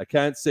 I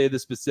can't say the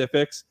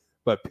specifics,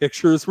 but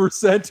pictures were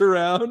sent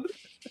around,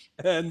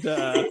 and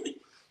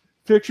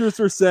pictures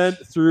were sent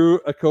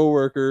through a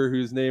coworker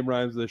whose name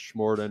rhymes with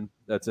Schmorden.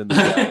 That's in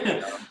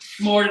the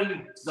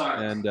Schmorden.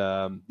 Sorry. And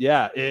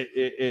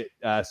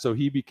so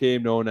he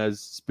became known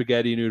as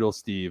Spaghetti Noodle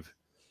Steve.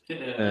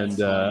 And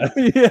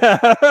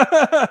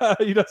yeah,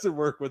 he doesn't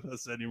work with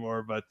us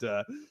anymore. But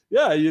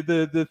yeah,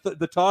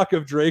 the talk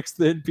of Drake's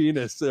thin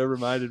penis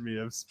reminded me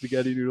of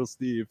Spaghetti Noodle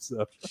Steve.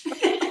 So,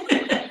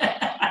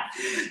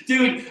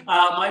 dude,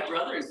 my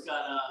brother's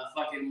got a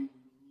fucking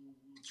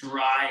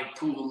dry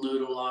pool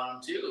noodle on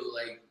him too.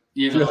 Like,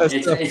 you know,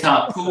 it's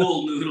a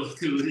pool noodle,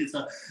 dude. It's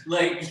a,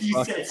 like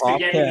you said,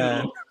 spaghetti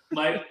noodle.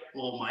 My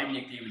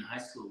nickname in high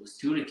school was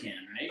tuna can,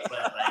 right?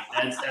 But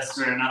like that's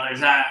for another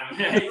time.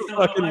 Right? So,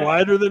 fucking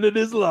wider than it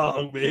is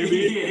long,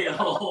 baby.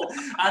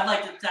 I'd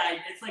like to tie.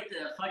 It's like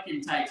the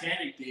fucking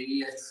Titanic,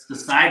 baby. It's the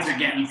sides are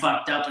getting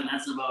fucked up, and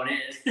that's about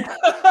it.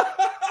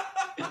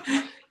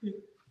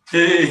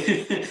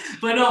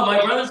 But no, my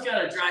brother's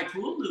got a dry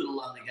pool noodle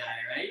on the guy,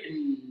 right?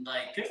 And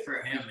like, good for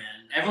him,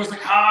 man. Everyone's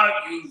like, "Oh,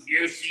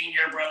 you've seen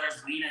your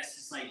brother's penis?"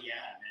 It's like,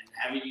 yeah, man.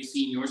 Haven't you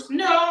seen yours?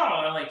 No.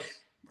 I'm like,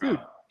 bro. Dude,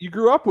 you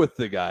grew up with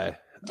the guy.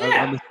 Yeah.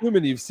 I'm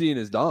assuming you've seen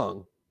his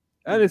dong.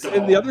 And it's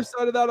and the other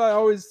side of that I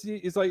always see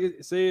is like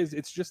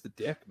it's just a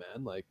dick,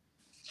 man. Like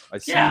I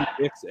see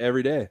dicks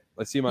every day.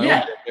 I see my own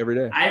dick every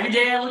day. Every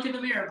day I look in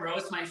the mirror, bro.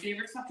 It's my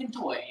favorite fucking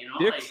toy, you know?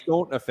 Dicks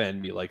don't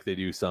offend me like they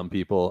do some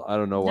people. I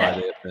don't know why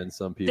they offend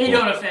some people. They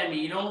don't offend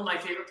me. You know what my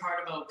favorite part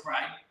about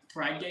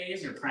Pride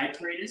Days or Pride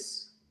Parade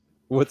is?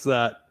 What's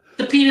that?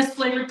 The penis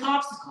flavored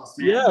popsicles,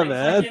 man. Yeah,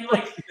 man.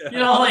 Fucking, you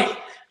know,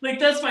 like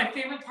that's my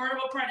favorite part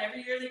about Pride.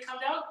 Every year they come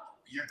down.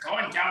 You're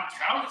going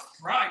downtown, it's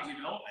Pride, you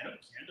know. I don't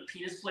care. The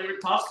penis flavored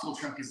popsicle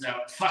truck is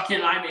out.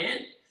 Fucking, I'm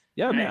in.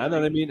 Yeah, right? Man.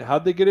 And I mean,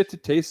 how'd they get it to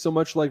taste so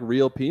much like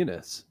real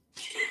penis?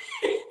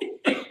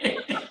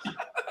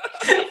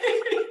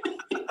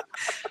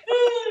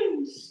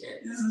 Oh,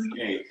 shit, this is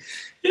great.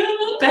 Yeah,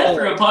 not bad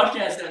for a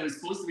podcast that was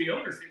supposed to be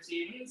over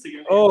 15 minutes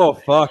ago. Oh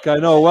fuck, I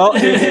know. Well, we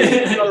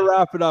gotta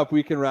wrap it up.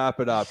 We can wrap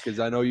it up because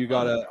I know you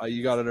got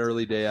an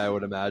early day, I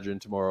would imagine,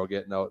 tomorrow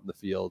getting out in the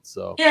field.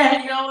 So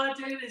yeah, you know what,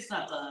 dude? It's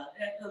not the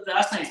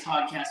last night's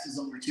podcast is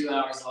over 2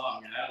 hours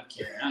long. I don't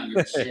care. I don't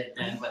give a shit,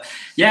 man. But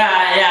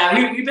yeah,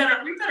 we better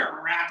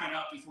wrap it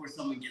up before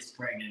someone gets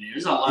pregnant.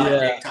 There's a lot of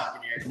dick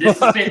talking here. This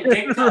has been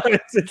TikTok.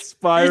 It's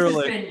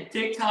spiraling. This has been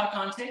TikTok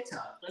on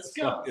TikTok. Let's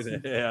go.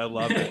 Yeah, I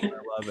love it.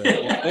 Well,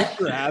 thanks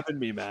for having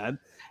me, man.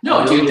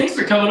 No, dude, thanks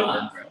for coming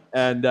on, bro.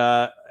 And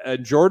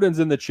Jordan's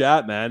in the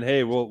chat, man.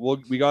 Hey,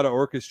 we got to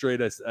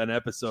orchestrate an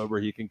episode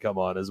where he can come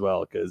on as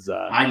well because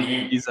I'm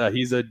in. He's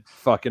a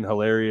fucking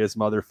hilarious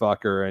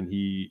motherfucker, and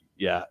he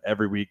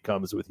every week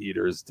comes with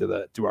heaters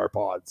to our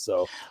pod.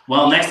 So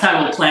well, next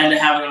time we'll plan to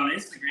have it on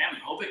Instagram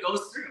and hope it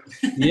goes through.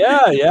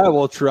 yeah,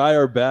 we'll try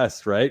our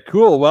best, right?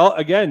 Cool. Well,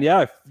 again,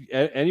 if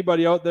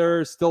anybody out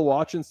there still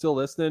watching, still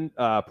listening,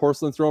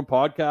 Porcelain Throne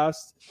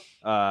Podcast.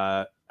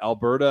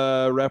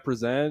 Alberta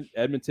represent,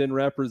 Edmonton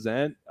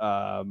represent.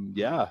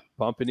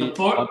 Pumping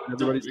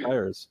everybody's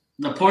tires.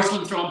 The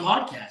Porcelain Throne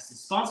Podcast is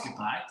sponsored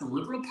by the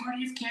Liberal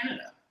Party of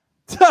Canada.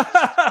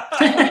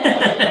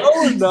 No,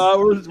 we're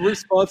not. We're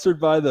sponsored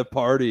by the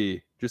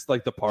party, just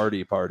like the party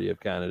of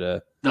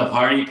Canada. The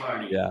party.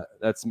 Yeah,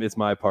 it's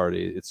my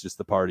party. It's just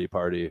the party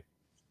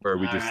where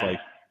we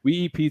we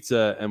eat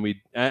pizza and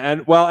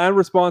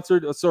we're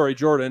sponsored. Oh, sorry,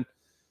 Jordan.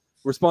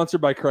 We're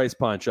sponsored by Christ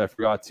Punch. I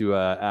forgot to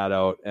add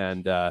out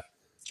and.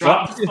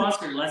 Drop the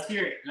sponsor. Let's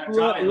hear it.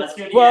 Drop it. Let's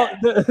hear it. Well,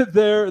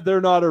 they're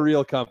not a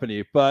real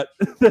company, but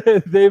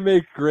they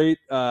make great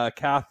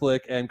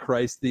Catholic and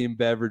Christ-themed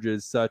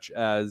beverages, such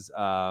as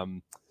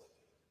I'm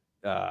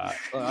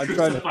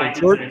trying to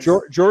think.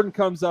 Jordan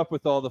comes up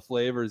with all the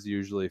flavors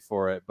usually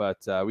for it, but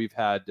we've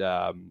had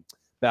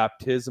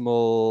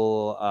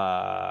baptismal.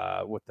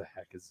 What the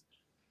heck is?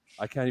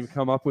 I can't even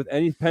come up with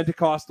any.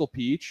 Pentecostal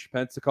peach.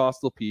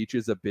 Pentecostal peach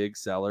is a big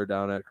seller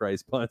down at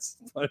Christ Punch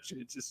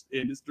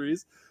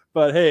Industries.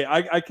 But hey,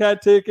 I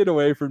can't take it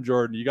away from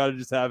Jordan. You got to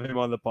just have him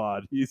on the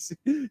pod.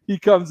 He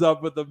comes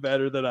up with them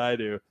better than I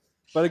do.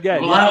 But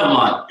again, give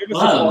us a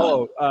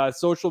follow.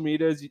 Social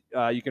medias,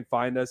 you can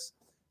find us.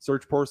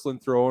 Search Porcelain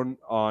Throne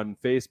on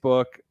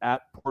Facebook,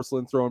 at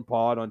Porcelain Throne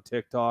Pod on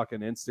TikTok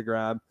and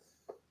Instagram.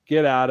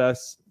 Get at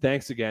us.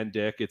 Thanks again,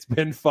 Dick. It's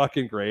been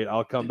fucking great.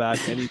 I'll come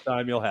back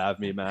anytime you'll have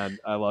me, man.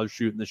 I love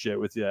shooting the shit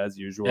with you as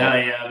usual. Yeah,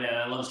 man.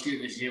 I love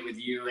shooting the shit with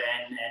you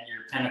and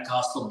your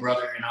Pentecostal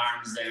brother in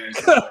arms there.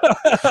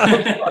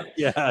 So.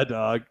 Yeah,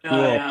 dog. Cool.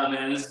 Yeah,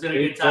 man. This has been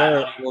a good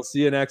time. We'll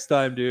see you next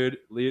time, dude.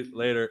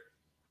 Later.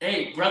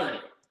 Hey, brother.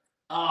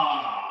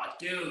 Oh,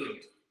 dude.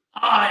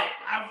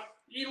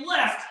 He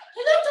left.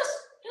 He left us.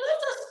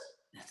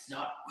 That's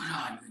not what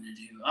I'm going to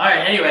do. All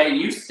right, anyway,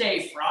 you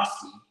stay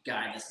frosty,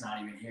 guy that's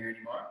not even here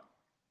anymore.